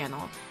YouTube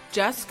channel,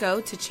 just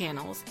go to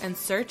channels and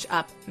search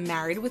up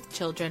Married with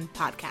Children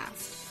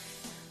podcast.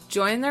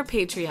 Join their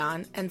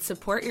Patreon and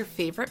support your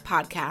favorite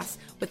podcast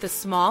with a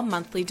small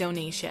monthly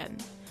donation.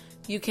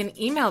 You can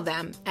email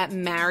them at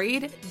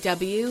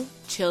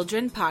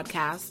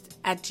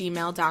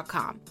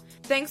marriedwchildrenpodcast@gmail.com.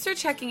 Thanks for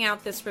checking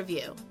out this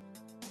review.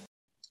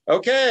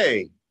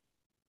 Okay.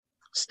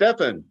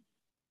 Stefan,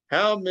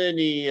 how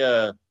many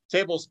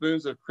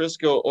tablespoons of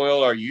Crisco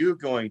oil are you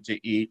going to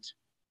eat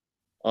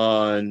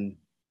on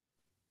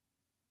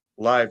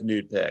Live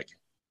Nude Peg?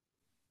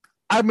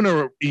 I'm going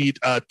to eat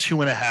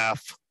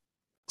 2.5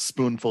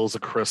 spoonfuls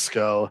of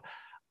Crisco.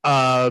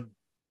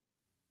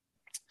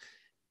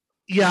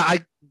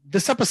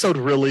 This episode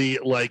really,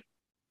 like,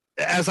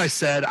 as I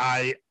said,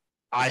 I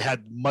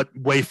had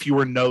way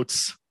fewer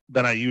notes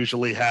than I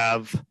usually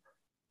have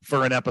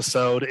for an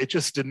episode. It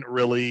just didn't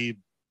really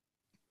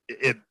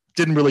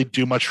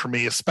do much for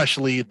me,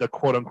 especially the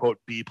quote unquote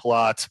B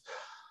plot.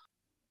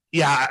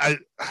 Yeah,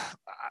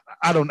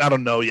 I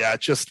don't know. Yeah,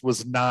 it just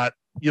was not,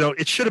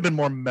 it should have been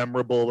more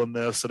memorable than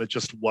this, and it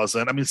just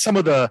wasn't. I mean, some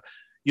of the,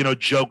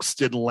 jokes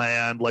did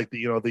land, like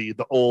the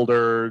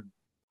older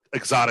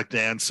exotic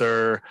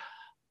dancer,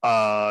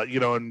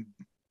 and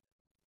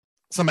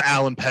some of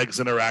Alan Pegg's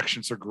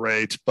interactions are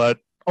great, but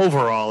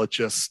overall, it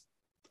just,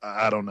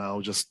 I don't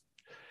know, just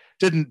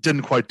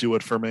didn't quite do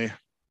it for me.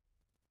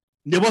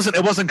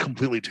 It wasn't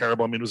completely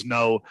terrible. I mean, it was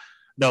no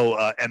no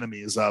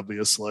enemies,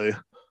 obviously.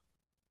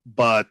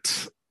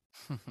 But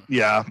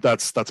yeah,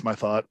 that's my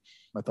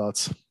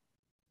thoughts.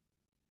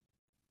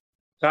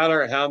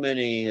 Tyler, how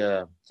many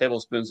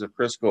tablespoons of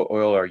Crisco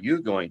oil are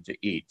you going to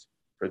eat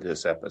for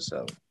this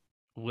episode?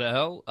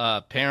 Well,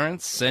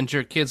 parents, send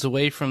your kids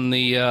away from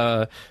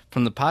the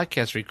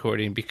podcast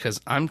recording because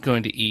I'm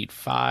going to eat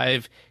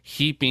 5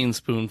 heaping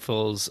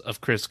spoonfuls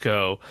of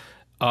Crisco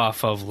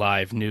off of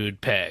live nude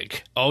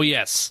Peg. Oh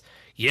yes,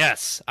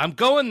 I'm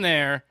going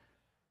there.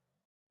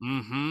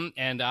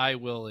 And I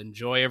will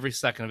enjoy every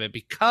second of it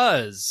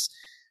because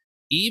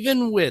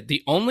even with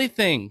the only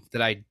thing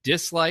that I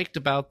disliked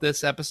about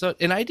this episode,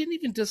 and I didn't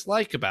even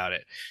dislike about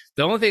it,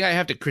 the only thing I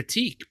have to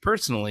critique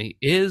personally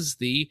is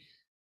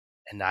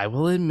and I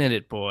will admit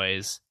it,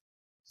 boys,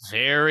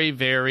 very,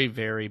 very,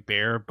 very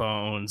bare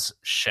bones,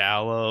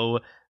 shallow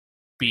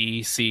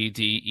B, C,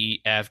 D,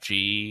 E, F,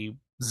 G,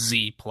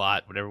 Z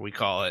plot, whatever we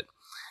call it.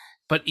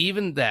 But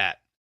even that,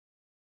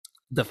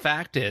 the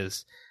fact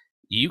is,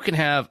 you can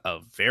have a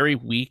very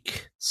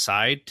weak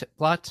side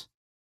plot,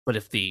 but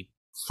if the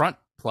front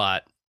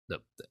plot, the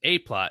A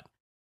plot,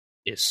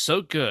 is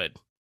so good,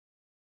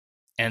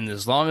 and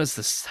as long as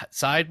the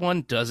side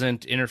one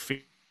doesn't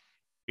interfere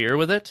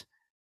with it,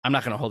 I'm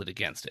not going to hold it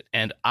against it.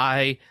 And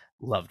I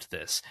loved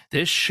this.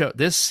 This show,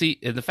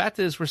 the fact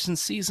is, we're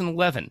since season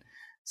 11.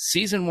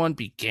 Season 1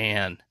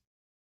 began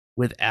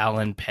with Al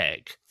and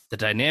Peg. The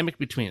dynamic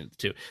between the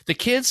two. The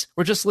kids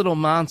were just little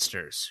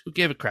monsters. Who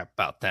gave a crap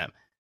about them?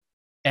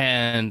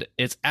 And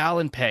it's Al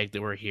and Peg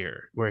that we're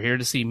here. We're here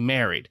to see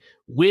married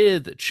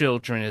with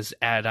children as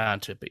add on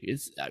to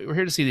it. We're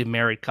here to see the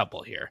married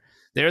couple here.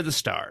 They're the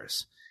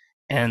stars.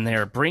 And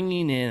they're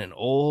bringing in an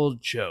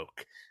old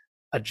joke.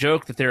 A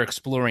joke that they're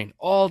exploring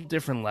all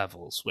different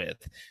levels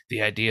with.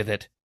 The idea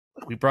that,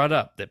 like we brought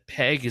up, that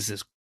Peg is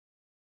this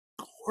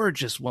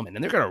gorgeous woman,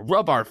 and they're going to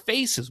rub our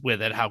faces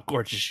with it, how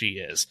gorgeous she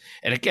is.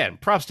 And again,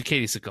 props to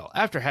Katie Sagal.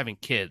 After having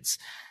kids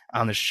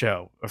on the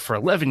show for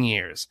 11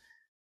 years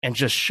and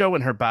just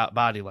showing her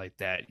body like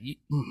that,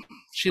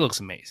 she looks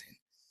amazing.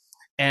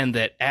 And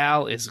that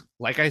Al is,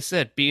 like I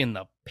said, being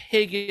the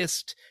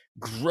piggiest,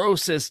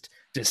 grossest,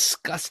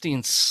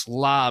 disgusting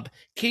slob,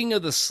 king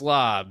of the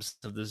slobs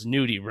of this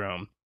nudie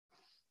room,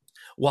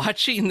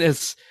 watching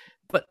this,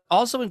 but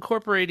also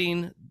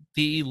incorporating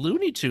the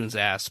Looney Tunes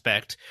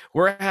aspect.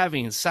 We're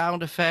having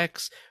sound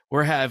effects,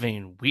 we're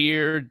having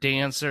weird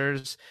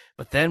dancers,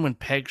 but then when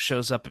Peg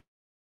shows up, it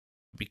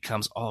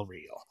becomes all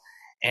real.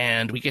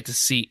 And we get to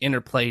see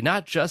interplay,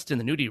 not just in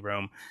the nudie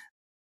room,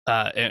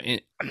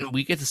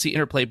 we get to see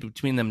interplay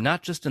between them,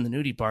 not just in the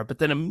nudie bar, but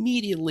then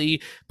immediately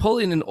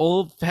pulling an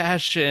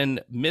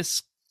old-fashioned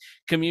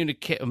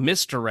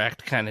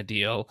misdirect kind of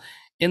deal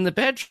in the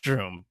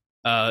bedroom,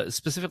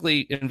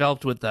 specifically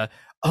enveloped with the,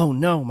 oh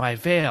no, my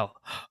veil.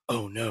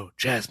 Oh no,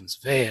 Jasmine's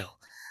veil.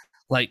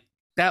 Like,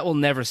 that will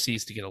never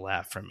cease to get a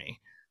laugh from me.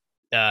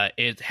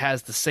 It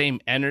has the same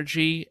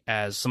energy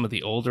as some of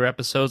the older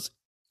episodes,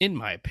 in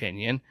my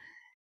opinion,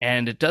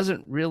 and it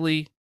doesn't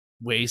really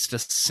waste a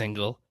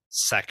single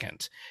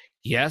second.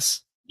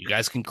 Yes, you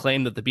guys can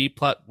claim that the B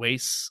plot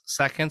wastes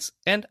seconds,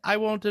 and I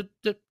won't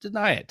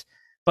deny it.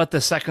 But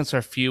the seconds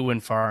are few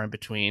and far in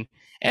between,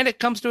 and it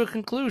comes to a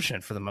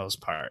conclusion for the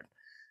most part.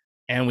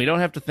 And we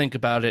don't have to think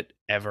about it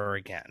ever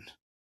again.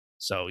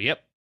 So, yep,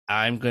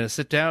 I'm going to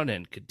sit down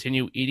and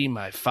continue eating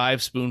my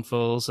 5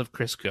 spoonfuls of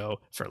Crisco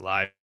for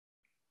live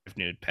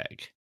nude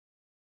Peg.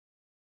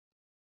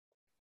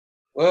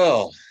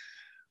 Well,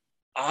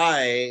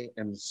 I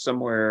am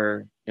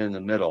somewhere in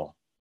the middle.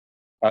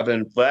 I've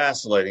been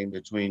vacillating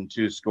between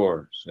 2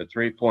 scores, a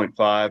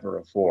 3.5 or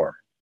a 4.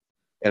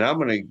 And I'm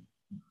going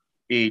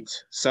to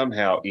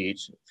somehow eat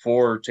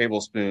 4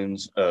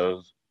 tablespoons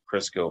of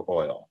Crisco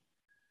oil.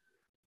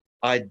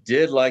 I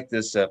did like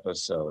this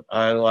episode.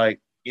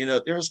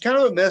 There was kind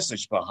of a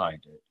message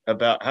behind it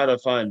about how to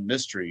find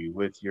mystery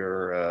with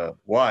your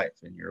wife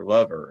and your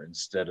lover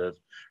instead of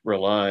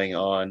relying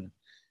on,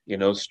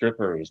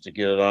 strippers to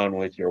get it on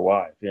with your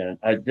wife. And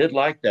I did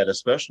like that,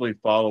 especially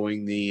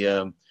following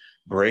the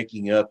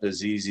Breaking Up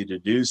is Easy to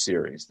Do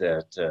series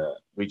that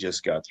we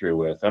just got through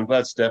with. I'm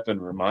glad Stefan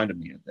reminded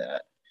me of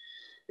that.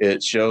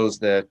 It shows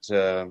that,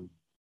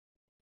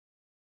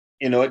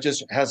 it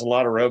just has a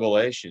lot of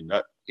revelation,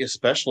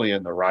 especially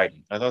in the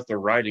writing. I thought the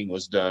writing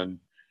was done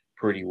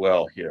pretty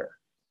well here,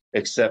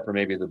 except for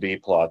maybe the B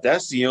plot.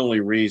 That's the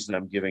only reason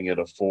I'm giving it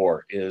a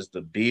 4, is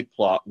the B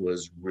plot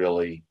was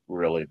really,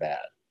 really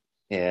bad.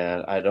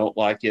 And I don't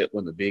like it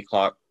when the B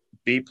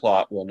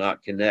plot will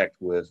not connect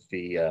with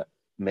the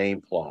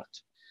main plot.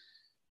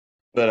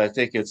 But I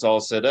think it's all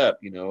set up.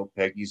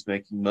 Peggy's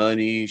making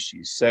money,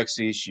 she's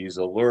sexy, she's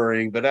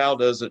alluring, but Al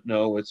doesn't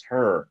know it's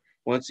her.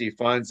 Once he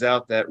finds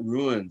out, that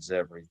ruins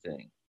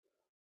everything.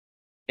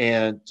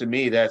 And to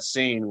me, that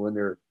scene when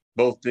they're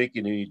both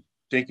thinking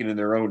in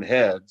their own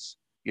heads,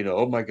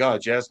 oh my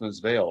God, Jasmine's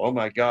veil. Oh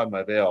my God,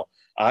 my veil.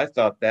 I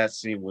thought that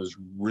scene was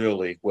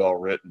really well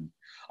written.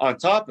 On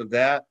top of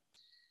that,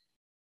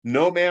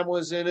 no man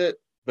was in it,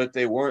 but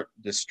they weren't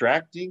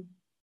distracting.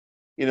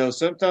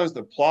 sometimes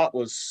the plot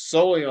was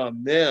solely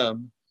on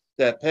them,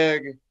 that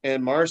Peg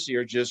and Marcy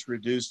are just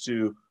reduced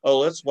to,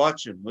 let's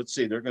watch them. Let's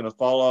see, they're going to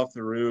fall off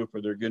the roof,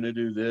 or they're going to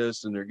do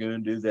this and they're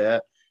going to do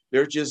that.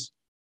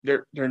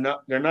 They're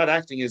not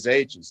acting as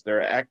agents.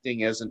 They're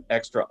acting as an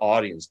extra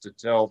audience to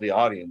tell the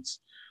audience,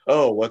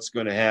 what's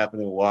going to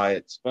happen and why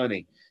it's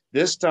funny.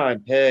 This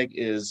time, Peg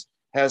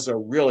has a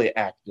really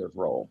active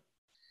role.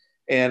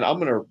 And I'm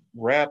going to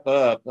wrap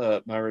up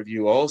my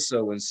review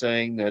also in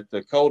saying that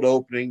the cold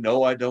opening,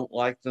 no, I don't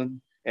like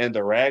them, and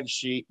the rag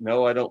sheet,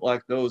 no, I don't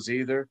like those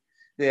either.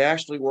 They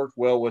actually worked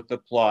well with the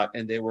plot,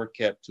 and they were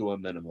kept to a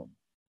minimum.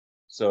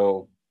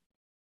 So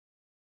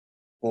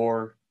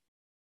 4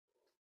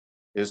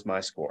 is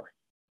my score.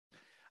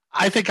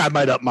 I think I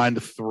might up mine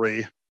to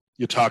 3.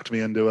 You talked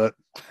me into it.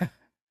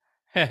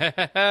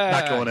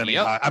 Not going any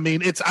high. I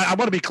mean, I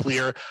want to be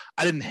clear.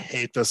 I didn't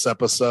hate this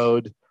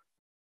episode.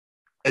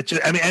 It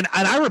just, I mean, and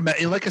I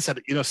remember, like I said,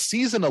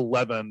 season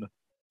 11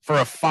 for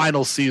a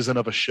final season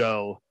of a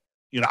show,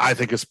 I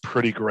think is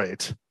pretty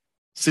great.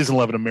 Season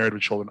 11 of Married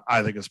with Children,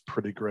 I think is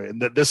pretty great.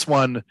 And this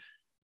one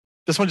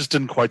just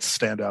didn't quite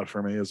stand out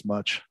for me as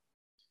much.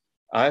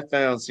 I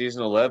found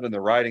season 11,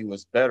 the writing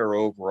was better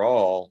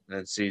overall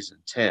than season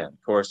 10.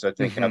 Of course, I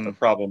think half the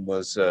problem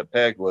was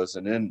Peg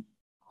wasn't in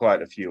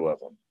quite a few of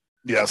them.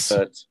 Yes.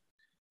 But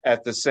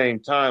at the same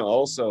time,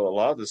 also, a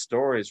lot of the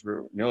stories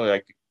were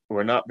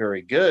were not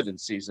very good in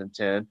season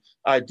 10.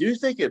 I do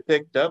think it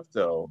picked up,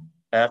 though,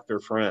 after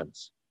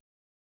Friends.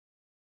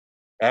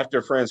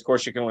 After Friends, of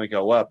course, you can only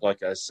go up,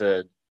 like I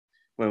said,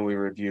 when we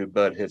reviewed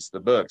Bud Hits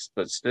the Books.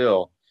 But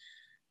still,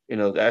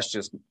 that's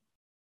just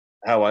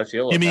how I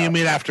feel. You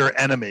mean after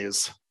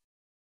Enemies?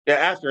 Yeah,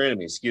 after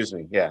Enemies, excuse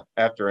me. Yeah,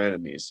 after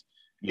Enemies,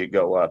 you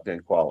go up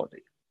in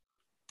quality.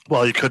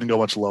 Well, you couldn't go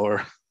much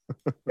lower.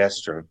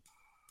 That's true.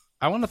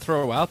 I want to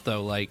throw out,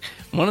 though,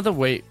 one of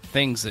the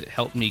things that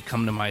helped me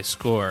come to my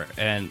score,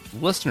 and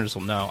listeners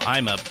will know,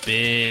 I'm a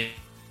big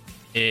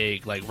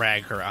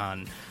ragger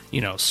on,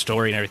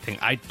 story and everything.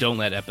 I don't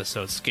let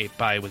episodes skate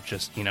by with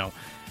just,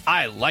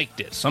 I liked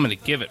it, so I'm going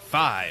to give it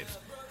 5.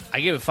 I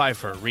give it 5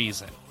 for a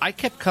reason. I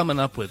kept coming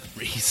up with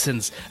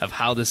reasons of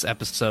how this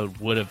episode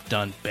would have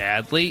done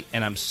badly,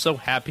 and I'm so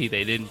happy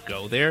they didn't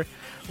go there.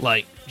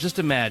 Just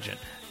imagine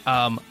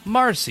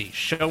Marcy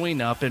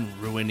showing up and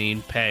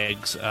ruining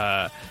Peg's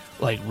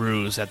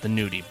ruse at the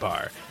nudie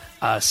bar.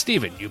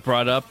 Steven, you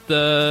brought up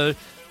the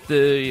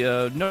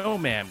No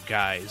Ma'am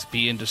guys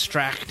being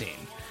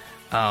distracting.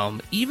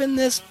 Even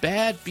this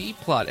bad B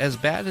plot, as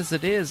bad as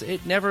it is,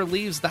 it never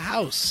leaves the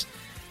house.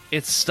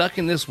 It's stuck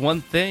in this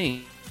one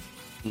thing.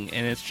 And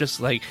it's just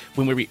and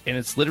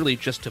it's literally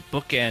just to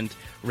bookend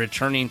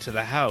returning to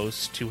the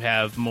house to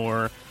have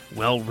more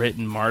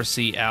well-written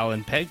Marcy, Al,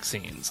 and Peg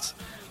scenes.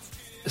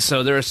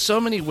 So there are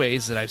so many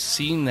ways that I've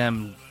seen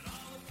them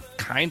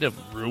kind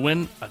of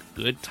ruin a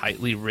good,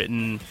 tightly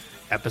written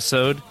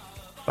episode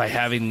by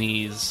having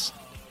these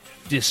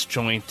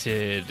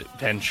disjointed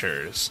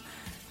ventures.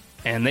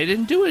 And they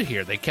didn't do it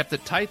here. They kept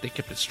it tight. They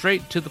kept it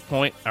straight to the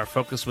point. Our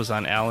focus was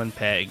on Al and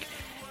Peg.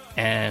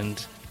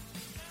 And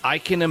I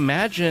can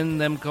imagine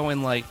them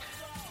going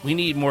we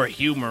need more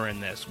humor in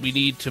this. We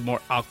need to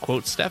more, I'll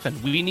quote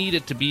Stefan, we need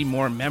it to be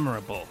more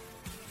memorable.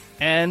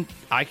 And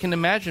I can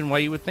imagine why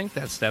you would think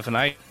that, Stefan.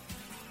 I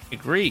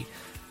agree.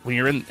 When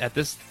you're in at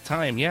this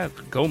time,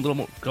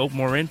 go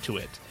more into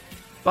it.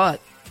 But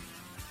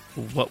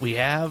what we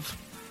have,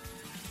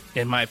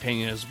 in my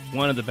opinion, is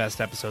one of the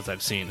best episodes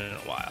I've seen in a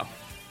while.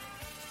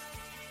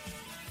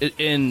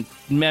 In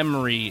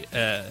memory,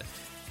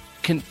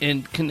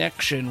 in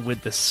connection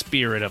with the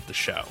spirit of the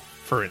show,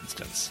 for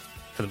instance,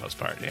 for the most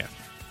part, yeah.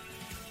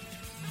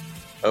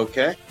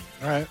 Okay.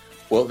 All right.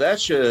 Well,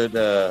 that should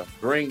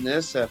bring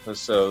this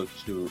episode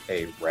to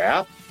a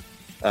wrap.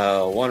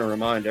 I want to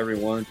remind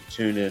everyone to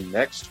tune in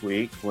next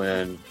week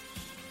when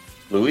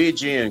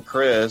Luigi and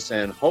Chris,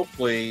 and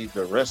hopefully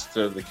the rest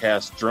of the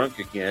cast drunk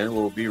again,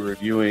 will be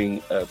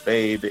reviewing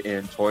Babe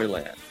in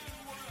Toyland.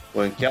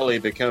 When Kelly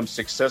becomes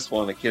successful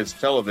on a kids'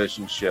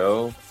 television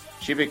show,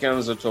 she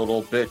becomes a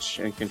total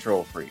bitch and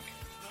control freak.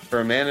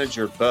 Her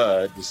manager,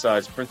 Bud,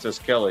 decides Princess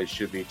Kelly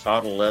should be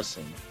taught a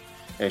lesson,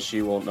 and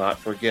she will not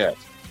forget.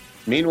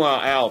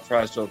 Meanwhile, Al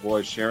tries to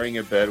avoid sharing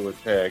a bed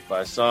with Peg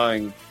by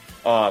sawing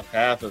off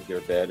half of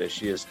their bed as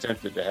she is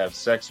tempted to have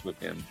sex with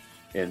him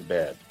in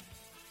bed.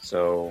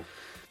 So,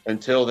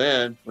 until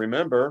then,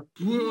 remember...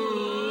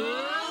 Whoa!